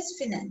of this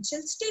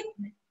financial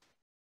statement.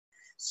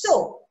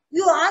 So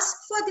you ask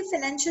for the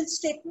financial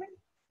statement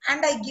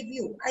and I give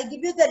you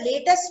the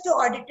latest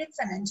audited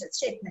financial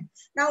statement.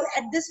 Now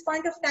at this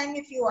point of time,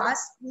 if you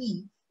ask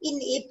me in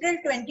April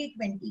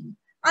 2020,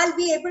 I'll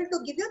be able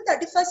to give you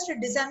 31st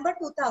December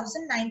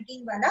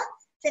 2019 wala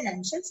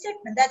financial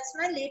statement. That's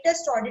my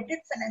latest audited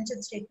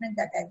financial statement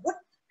that I would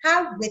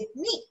have with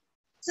me.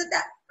 So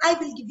that I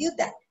will give you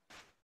that.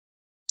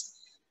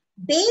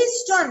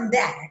 Based on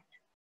that,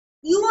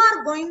 you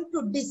are going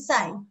to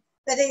decide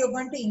whether you're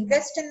going to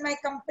invest in my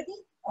company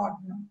or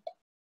not.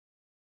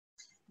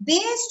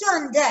 Based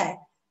on that,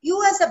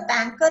 you as a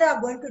banker are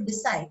going to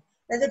decide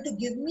whether to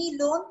give me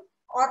loan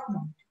or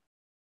not.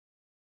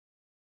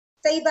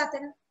 Sahi baat hai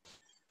na?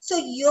 So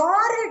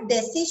your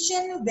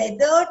decision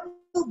whether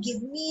to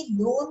give me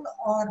loan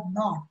or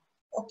not,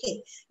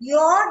 okay,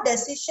 your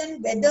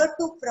decision whether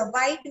to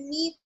provide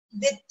me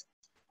with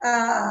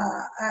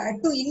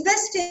to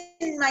invest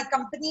in my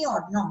company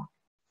or not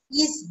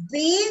is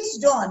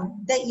based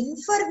on the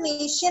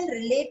information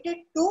related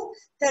to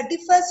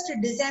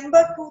 31st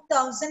December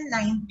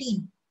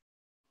 2019.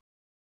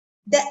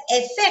 The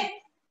effect,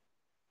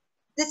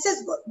 this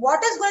is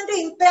what is going to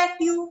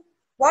impact you.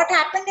 What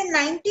happened in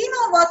 19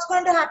 or what's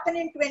going to happen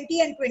in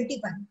 20 and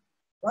 21?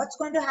 What's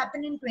going to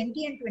happen in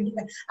 20 and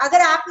 21?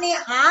 अगर आपने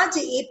आज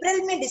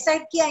अप्रैल में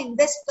decide किया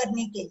invest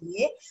करने के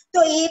लिए,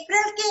 तो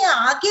अप्रैल के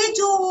आगे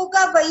जो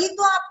होगा वही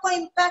तो आपको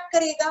इम्पैक्ट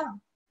करेगा.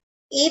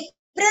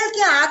 अप्रैल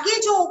के आगे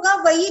जो होगा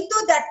वही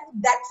तो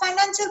that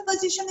financial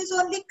position is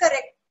only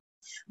correct.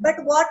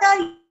 But what are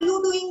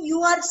you doing?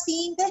 You are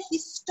seeing the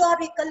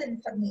historical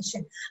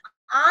information.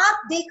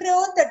 आप देख रहे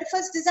हो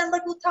 31st December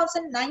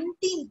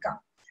 2019 का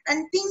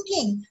and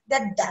thinking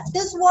that that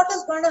is what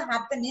is going to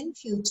happen in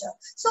future.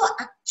 So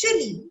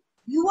actually,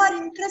 you are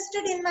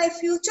interested in my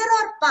future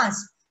or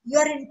past? You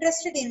are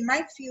interested in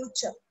my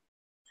future.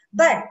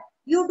 But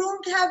you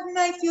don't have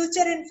my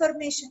future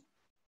information.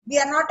 We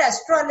are not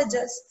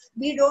astrologers.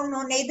 We don't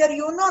know, neither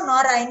you know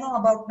nor I know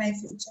about my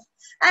future.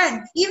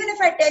 And even if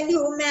I tell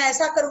you, मैं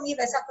ऐसा करूँगी,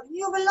 वैसा करूँगी,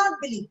 you will not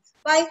believe.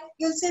 Why?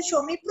 You'll say,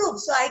 show me proof.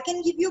 So I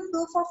can give you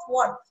proof of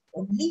what?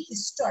 Only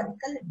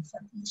historical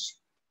information.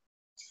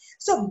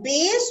 So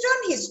based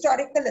on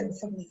historical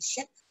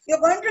information, you're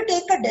going to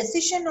take a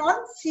decision on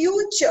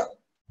future.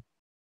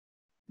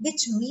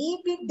 which may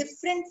be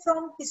different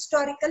from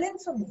historical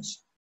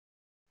information.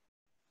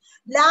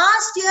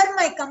 Last year,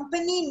 my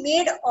company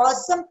made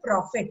awesome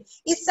profit.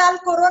 Is saal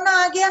corona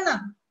aa gaya na?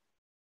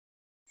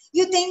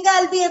 You think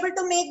I'll be able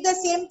to make the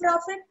same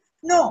profit?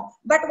 No.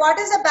 But what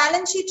is the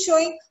balance sheet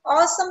showing?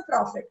 Awesome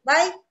profit.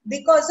 Why?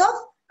 Because of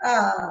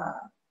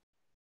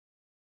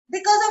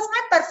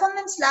my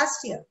performance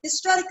last year.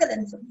 Historical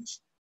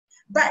information.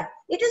 But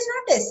it is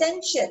not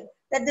essential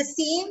that the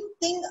same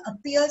thing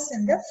appears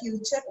in the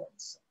future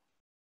also.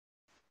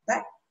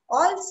 But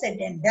all said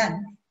and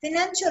done,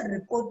 financial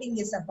reporting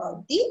is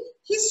about the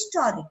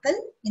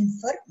historical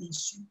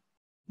information,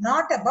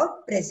 not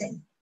about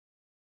present.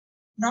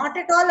 Not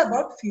at all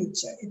about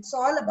future. It's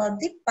all about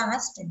the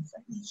past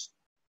information.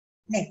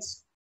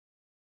 Next.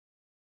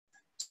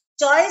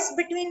 Choice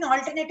between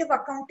alternative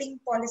accounting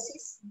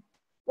policies.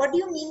 What do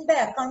you mean by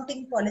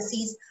accounting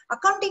policies?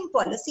 Accounting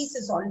policies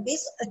is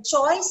always a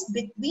choice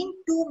between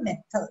two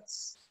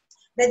methods.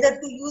 Whether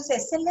to use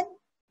SLM,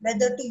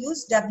 whether to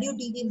use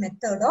WDV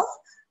method of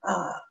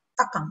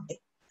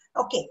accounting.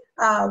 Okay.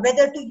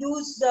 Whether to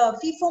use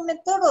FIFO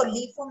method or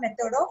LIFO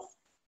method of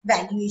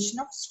valuation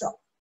of stock.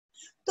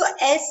 तो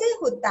ऐसे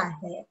होता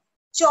है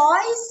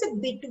choice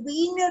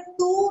between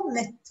two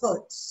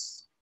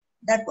methods.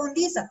 That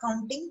only is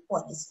accounting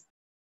policy.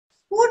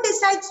 Who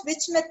decides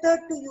which method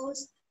to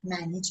use?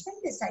 Management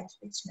decides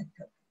which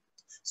method.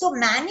 So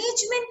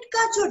management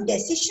का जो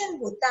decision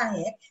होता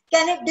है,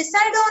 can it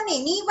decide on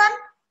anyone?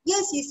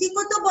 Yes, इसी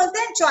को तो बोलते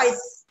हैं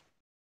choice.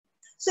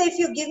 So if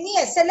you give me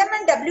SLM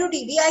and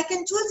WDV, I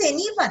can choose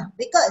anyone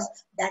because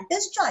that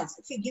is choice.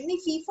 If you give me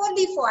FIFO,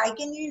 LIFO, I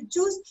can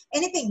choose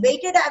anything.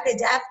 Weighted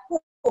average, AFCO.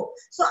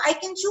 So I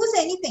can choose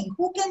anything.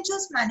 Who can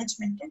choose?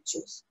 Management can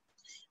choose.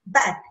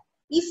 But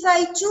if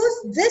I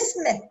choose this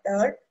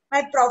method,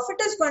 my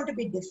profit is going to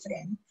be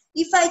different.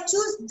 If I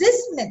choose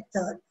this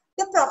method,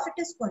 the profit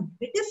is going to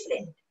be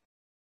different.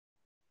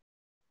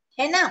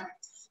 है ना?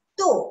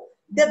 So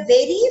the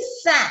very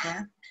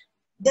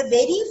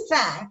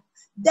fact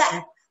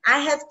that I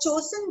have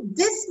chosen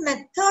this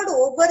method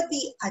over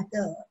the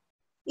other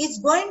is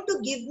going to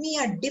give me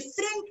a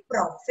different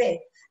profit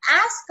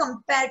as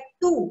compared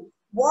to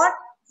what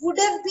would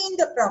have been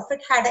the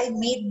profit had I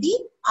made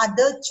the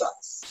other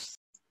choice.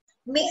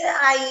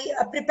 I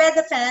prepare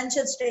the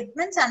financial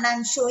statements and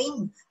I'm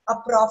showing a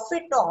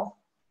profit of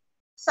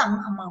some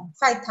amount,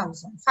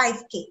 5,000,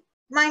 5K.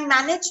 My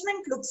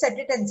management looks at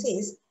it and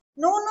says,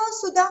 no,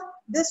 Sudha,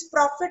 this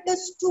profit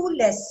is too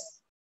less.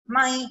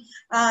 My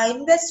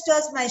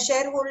investors, my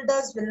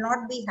shareholders will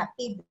not be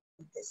happy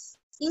with this.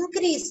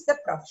 Increase the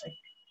profit.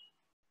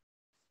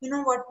 You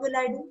know what will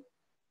I do?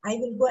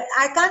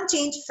 I can't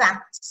change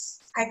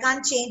facts. I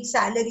can't change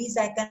salaries.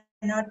 I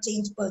cannot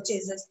change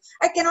purchases.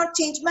 I cannot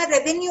change my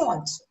revenue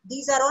also.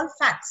 These are all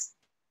facts.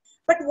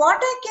 But what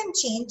I can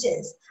change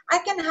is, I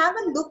can have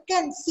a look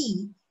and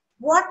see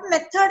what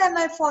method am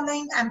I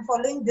following. I'm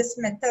following this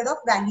method of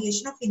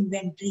valuation of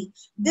inventory.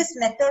 This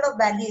method of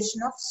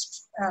valuation of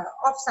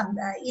some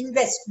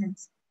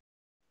investments.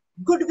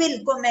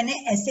 Goodwill को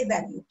मैंने ऐसे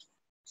value किया.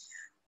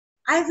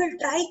 I will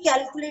try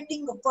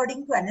calculating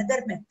according to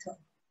another method.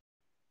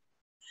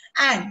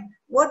 And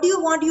what do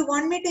you want? You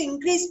want me to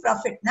increase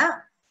profit, na?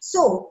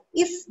 So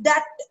if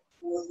that,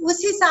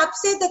 उस हिसाब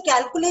से the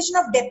calculation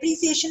of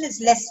depreciation is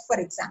less, for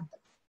example,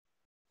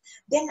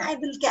 then I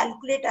will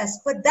calculate as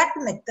per that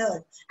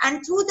method.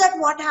 And through that,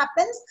 what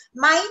happens?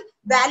 My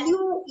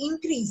value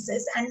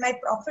increases and my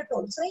profit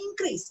also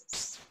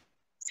increases.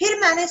 फिर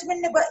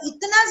management ने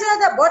इतना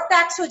ज़्यादा बहुत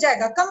tax हो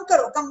जाएगा, कम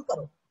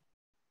करो.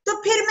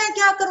 तो फिर मैं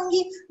क्या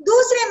करूँगी?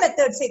 दूसरे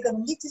method से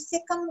करूँगी जिससे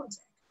कम हो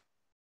जाएगा.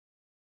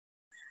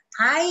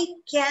 I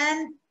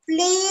can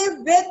play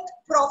with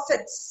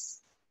profits.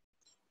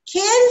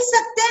 खेल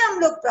सकते हैं हम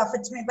लोग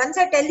profits में. Once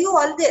I tell you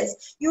all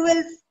this, you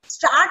will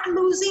start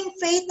losing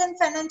faith in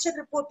financial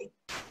reporting.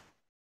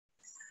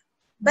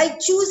 By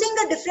choosing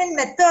a different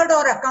method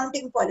or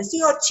accounting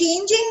policy or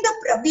changing the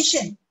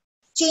provision,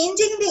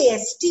 changing the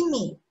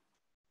estimate,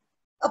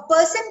 a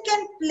person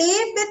can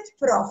play with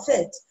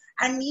profits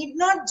and need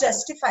not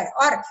justify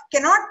or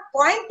cannot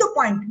point to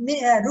point,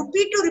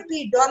 rupee to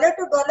rupee, dollar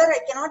to dollar, I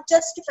cannot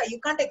justify. You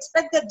can't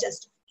expect that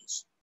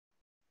justification.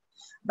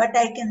 But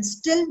I can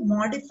still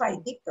modify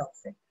the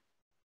profit.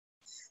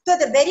 So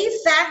the very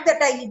fact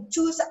that I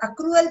choose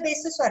accrual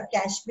basis or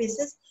cash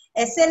basis,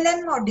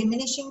 SLM or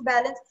diminishing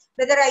balance,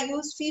 whether I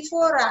use FIFO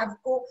or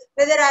AFCO,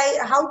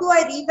 how do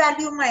I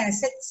revalue my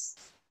assets?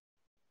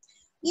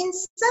 In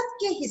सब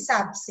के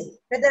हिसाब से,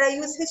 whether I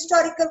use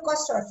historical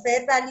cost or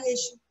fair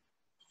valuation,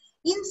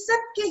 in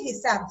सब के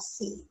हिसाब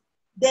से,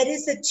 there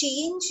is a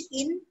change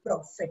in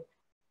profit.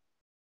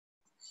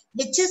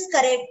 Which is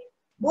correct?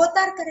 Both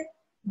are correct.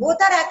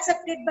 Both are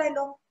accepted by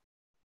law.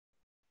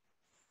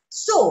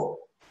 So,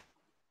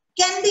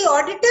 can the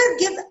auditor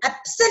give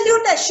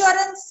absolute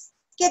assurance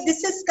that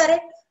this is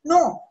correct?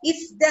 No.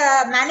 If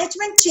the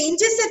management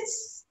changes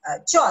its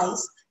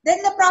choice,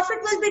 then the profit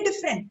will be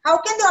different. How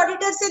can the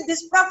auditor say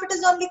this profit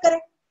is only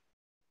correct?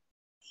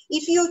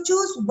 If you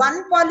choose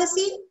one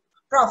policy,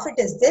 profit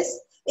is this.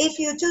 If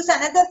you choose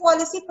another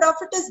policy,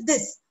 profit is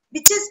this,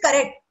 which is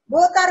correct.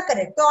 Both are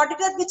correct. तो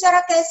auditor बेचारा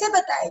कैसे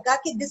बताएगा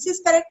कि this is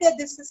correct या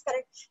this is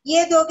correct?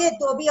 ये दोगे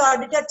तो भी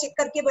ऑडिटर चेक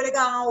करके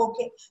बोलेगा हाँ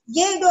ओके,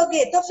 ये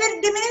दोगे तो फिर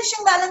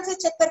डिमिनिशिंग बैलेंस से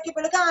चेक करके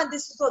बोलेगा हाँ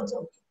this is also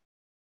okay.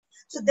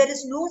 So there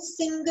is no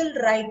single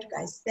right,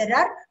 guys. There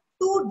are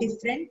two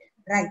different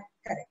right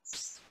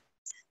corrects.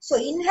 So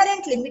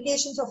inherent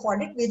limitations of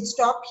audit, we'll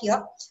stop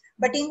here.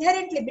 But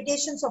inherent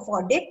limitations of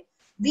audit,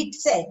 we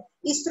said,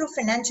 is through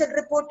financial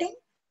reporting,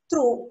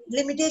 through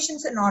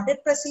limitations in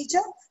audit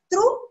procedure,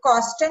 through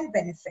cost and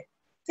benefit.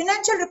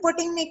 Financial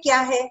reporting में क्या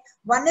है?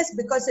 One is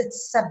because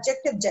it's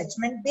subjective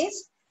judgment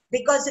based,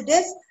 because it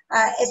is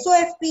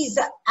SOFP is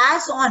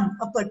as on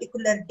a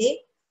particular date,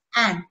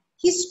 and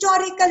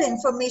historical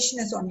information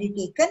is only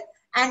taken,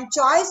 and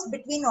choice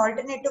between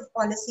alternative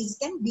policies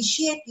can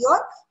vitiate your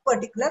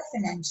particular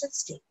financial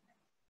statement.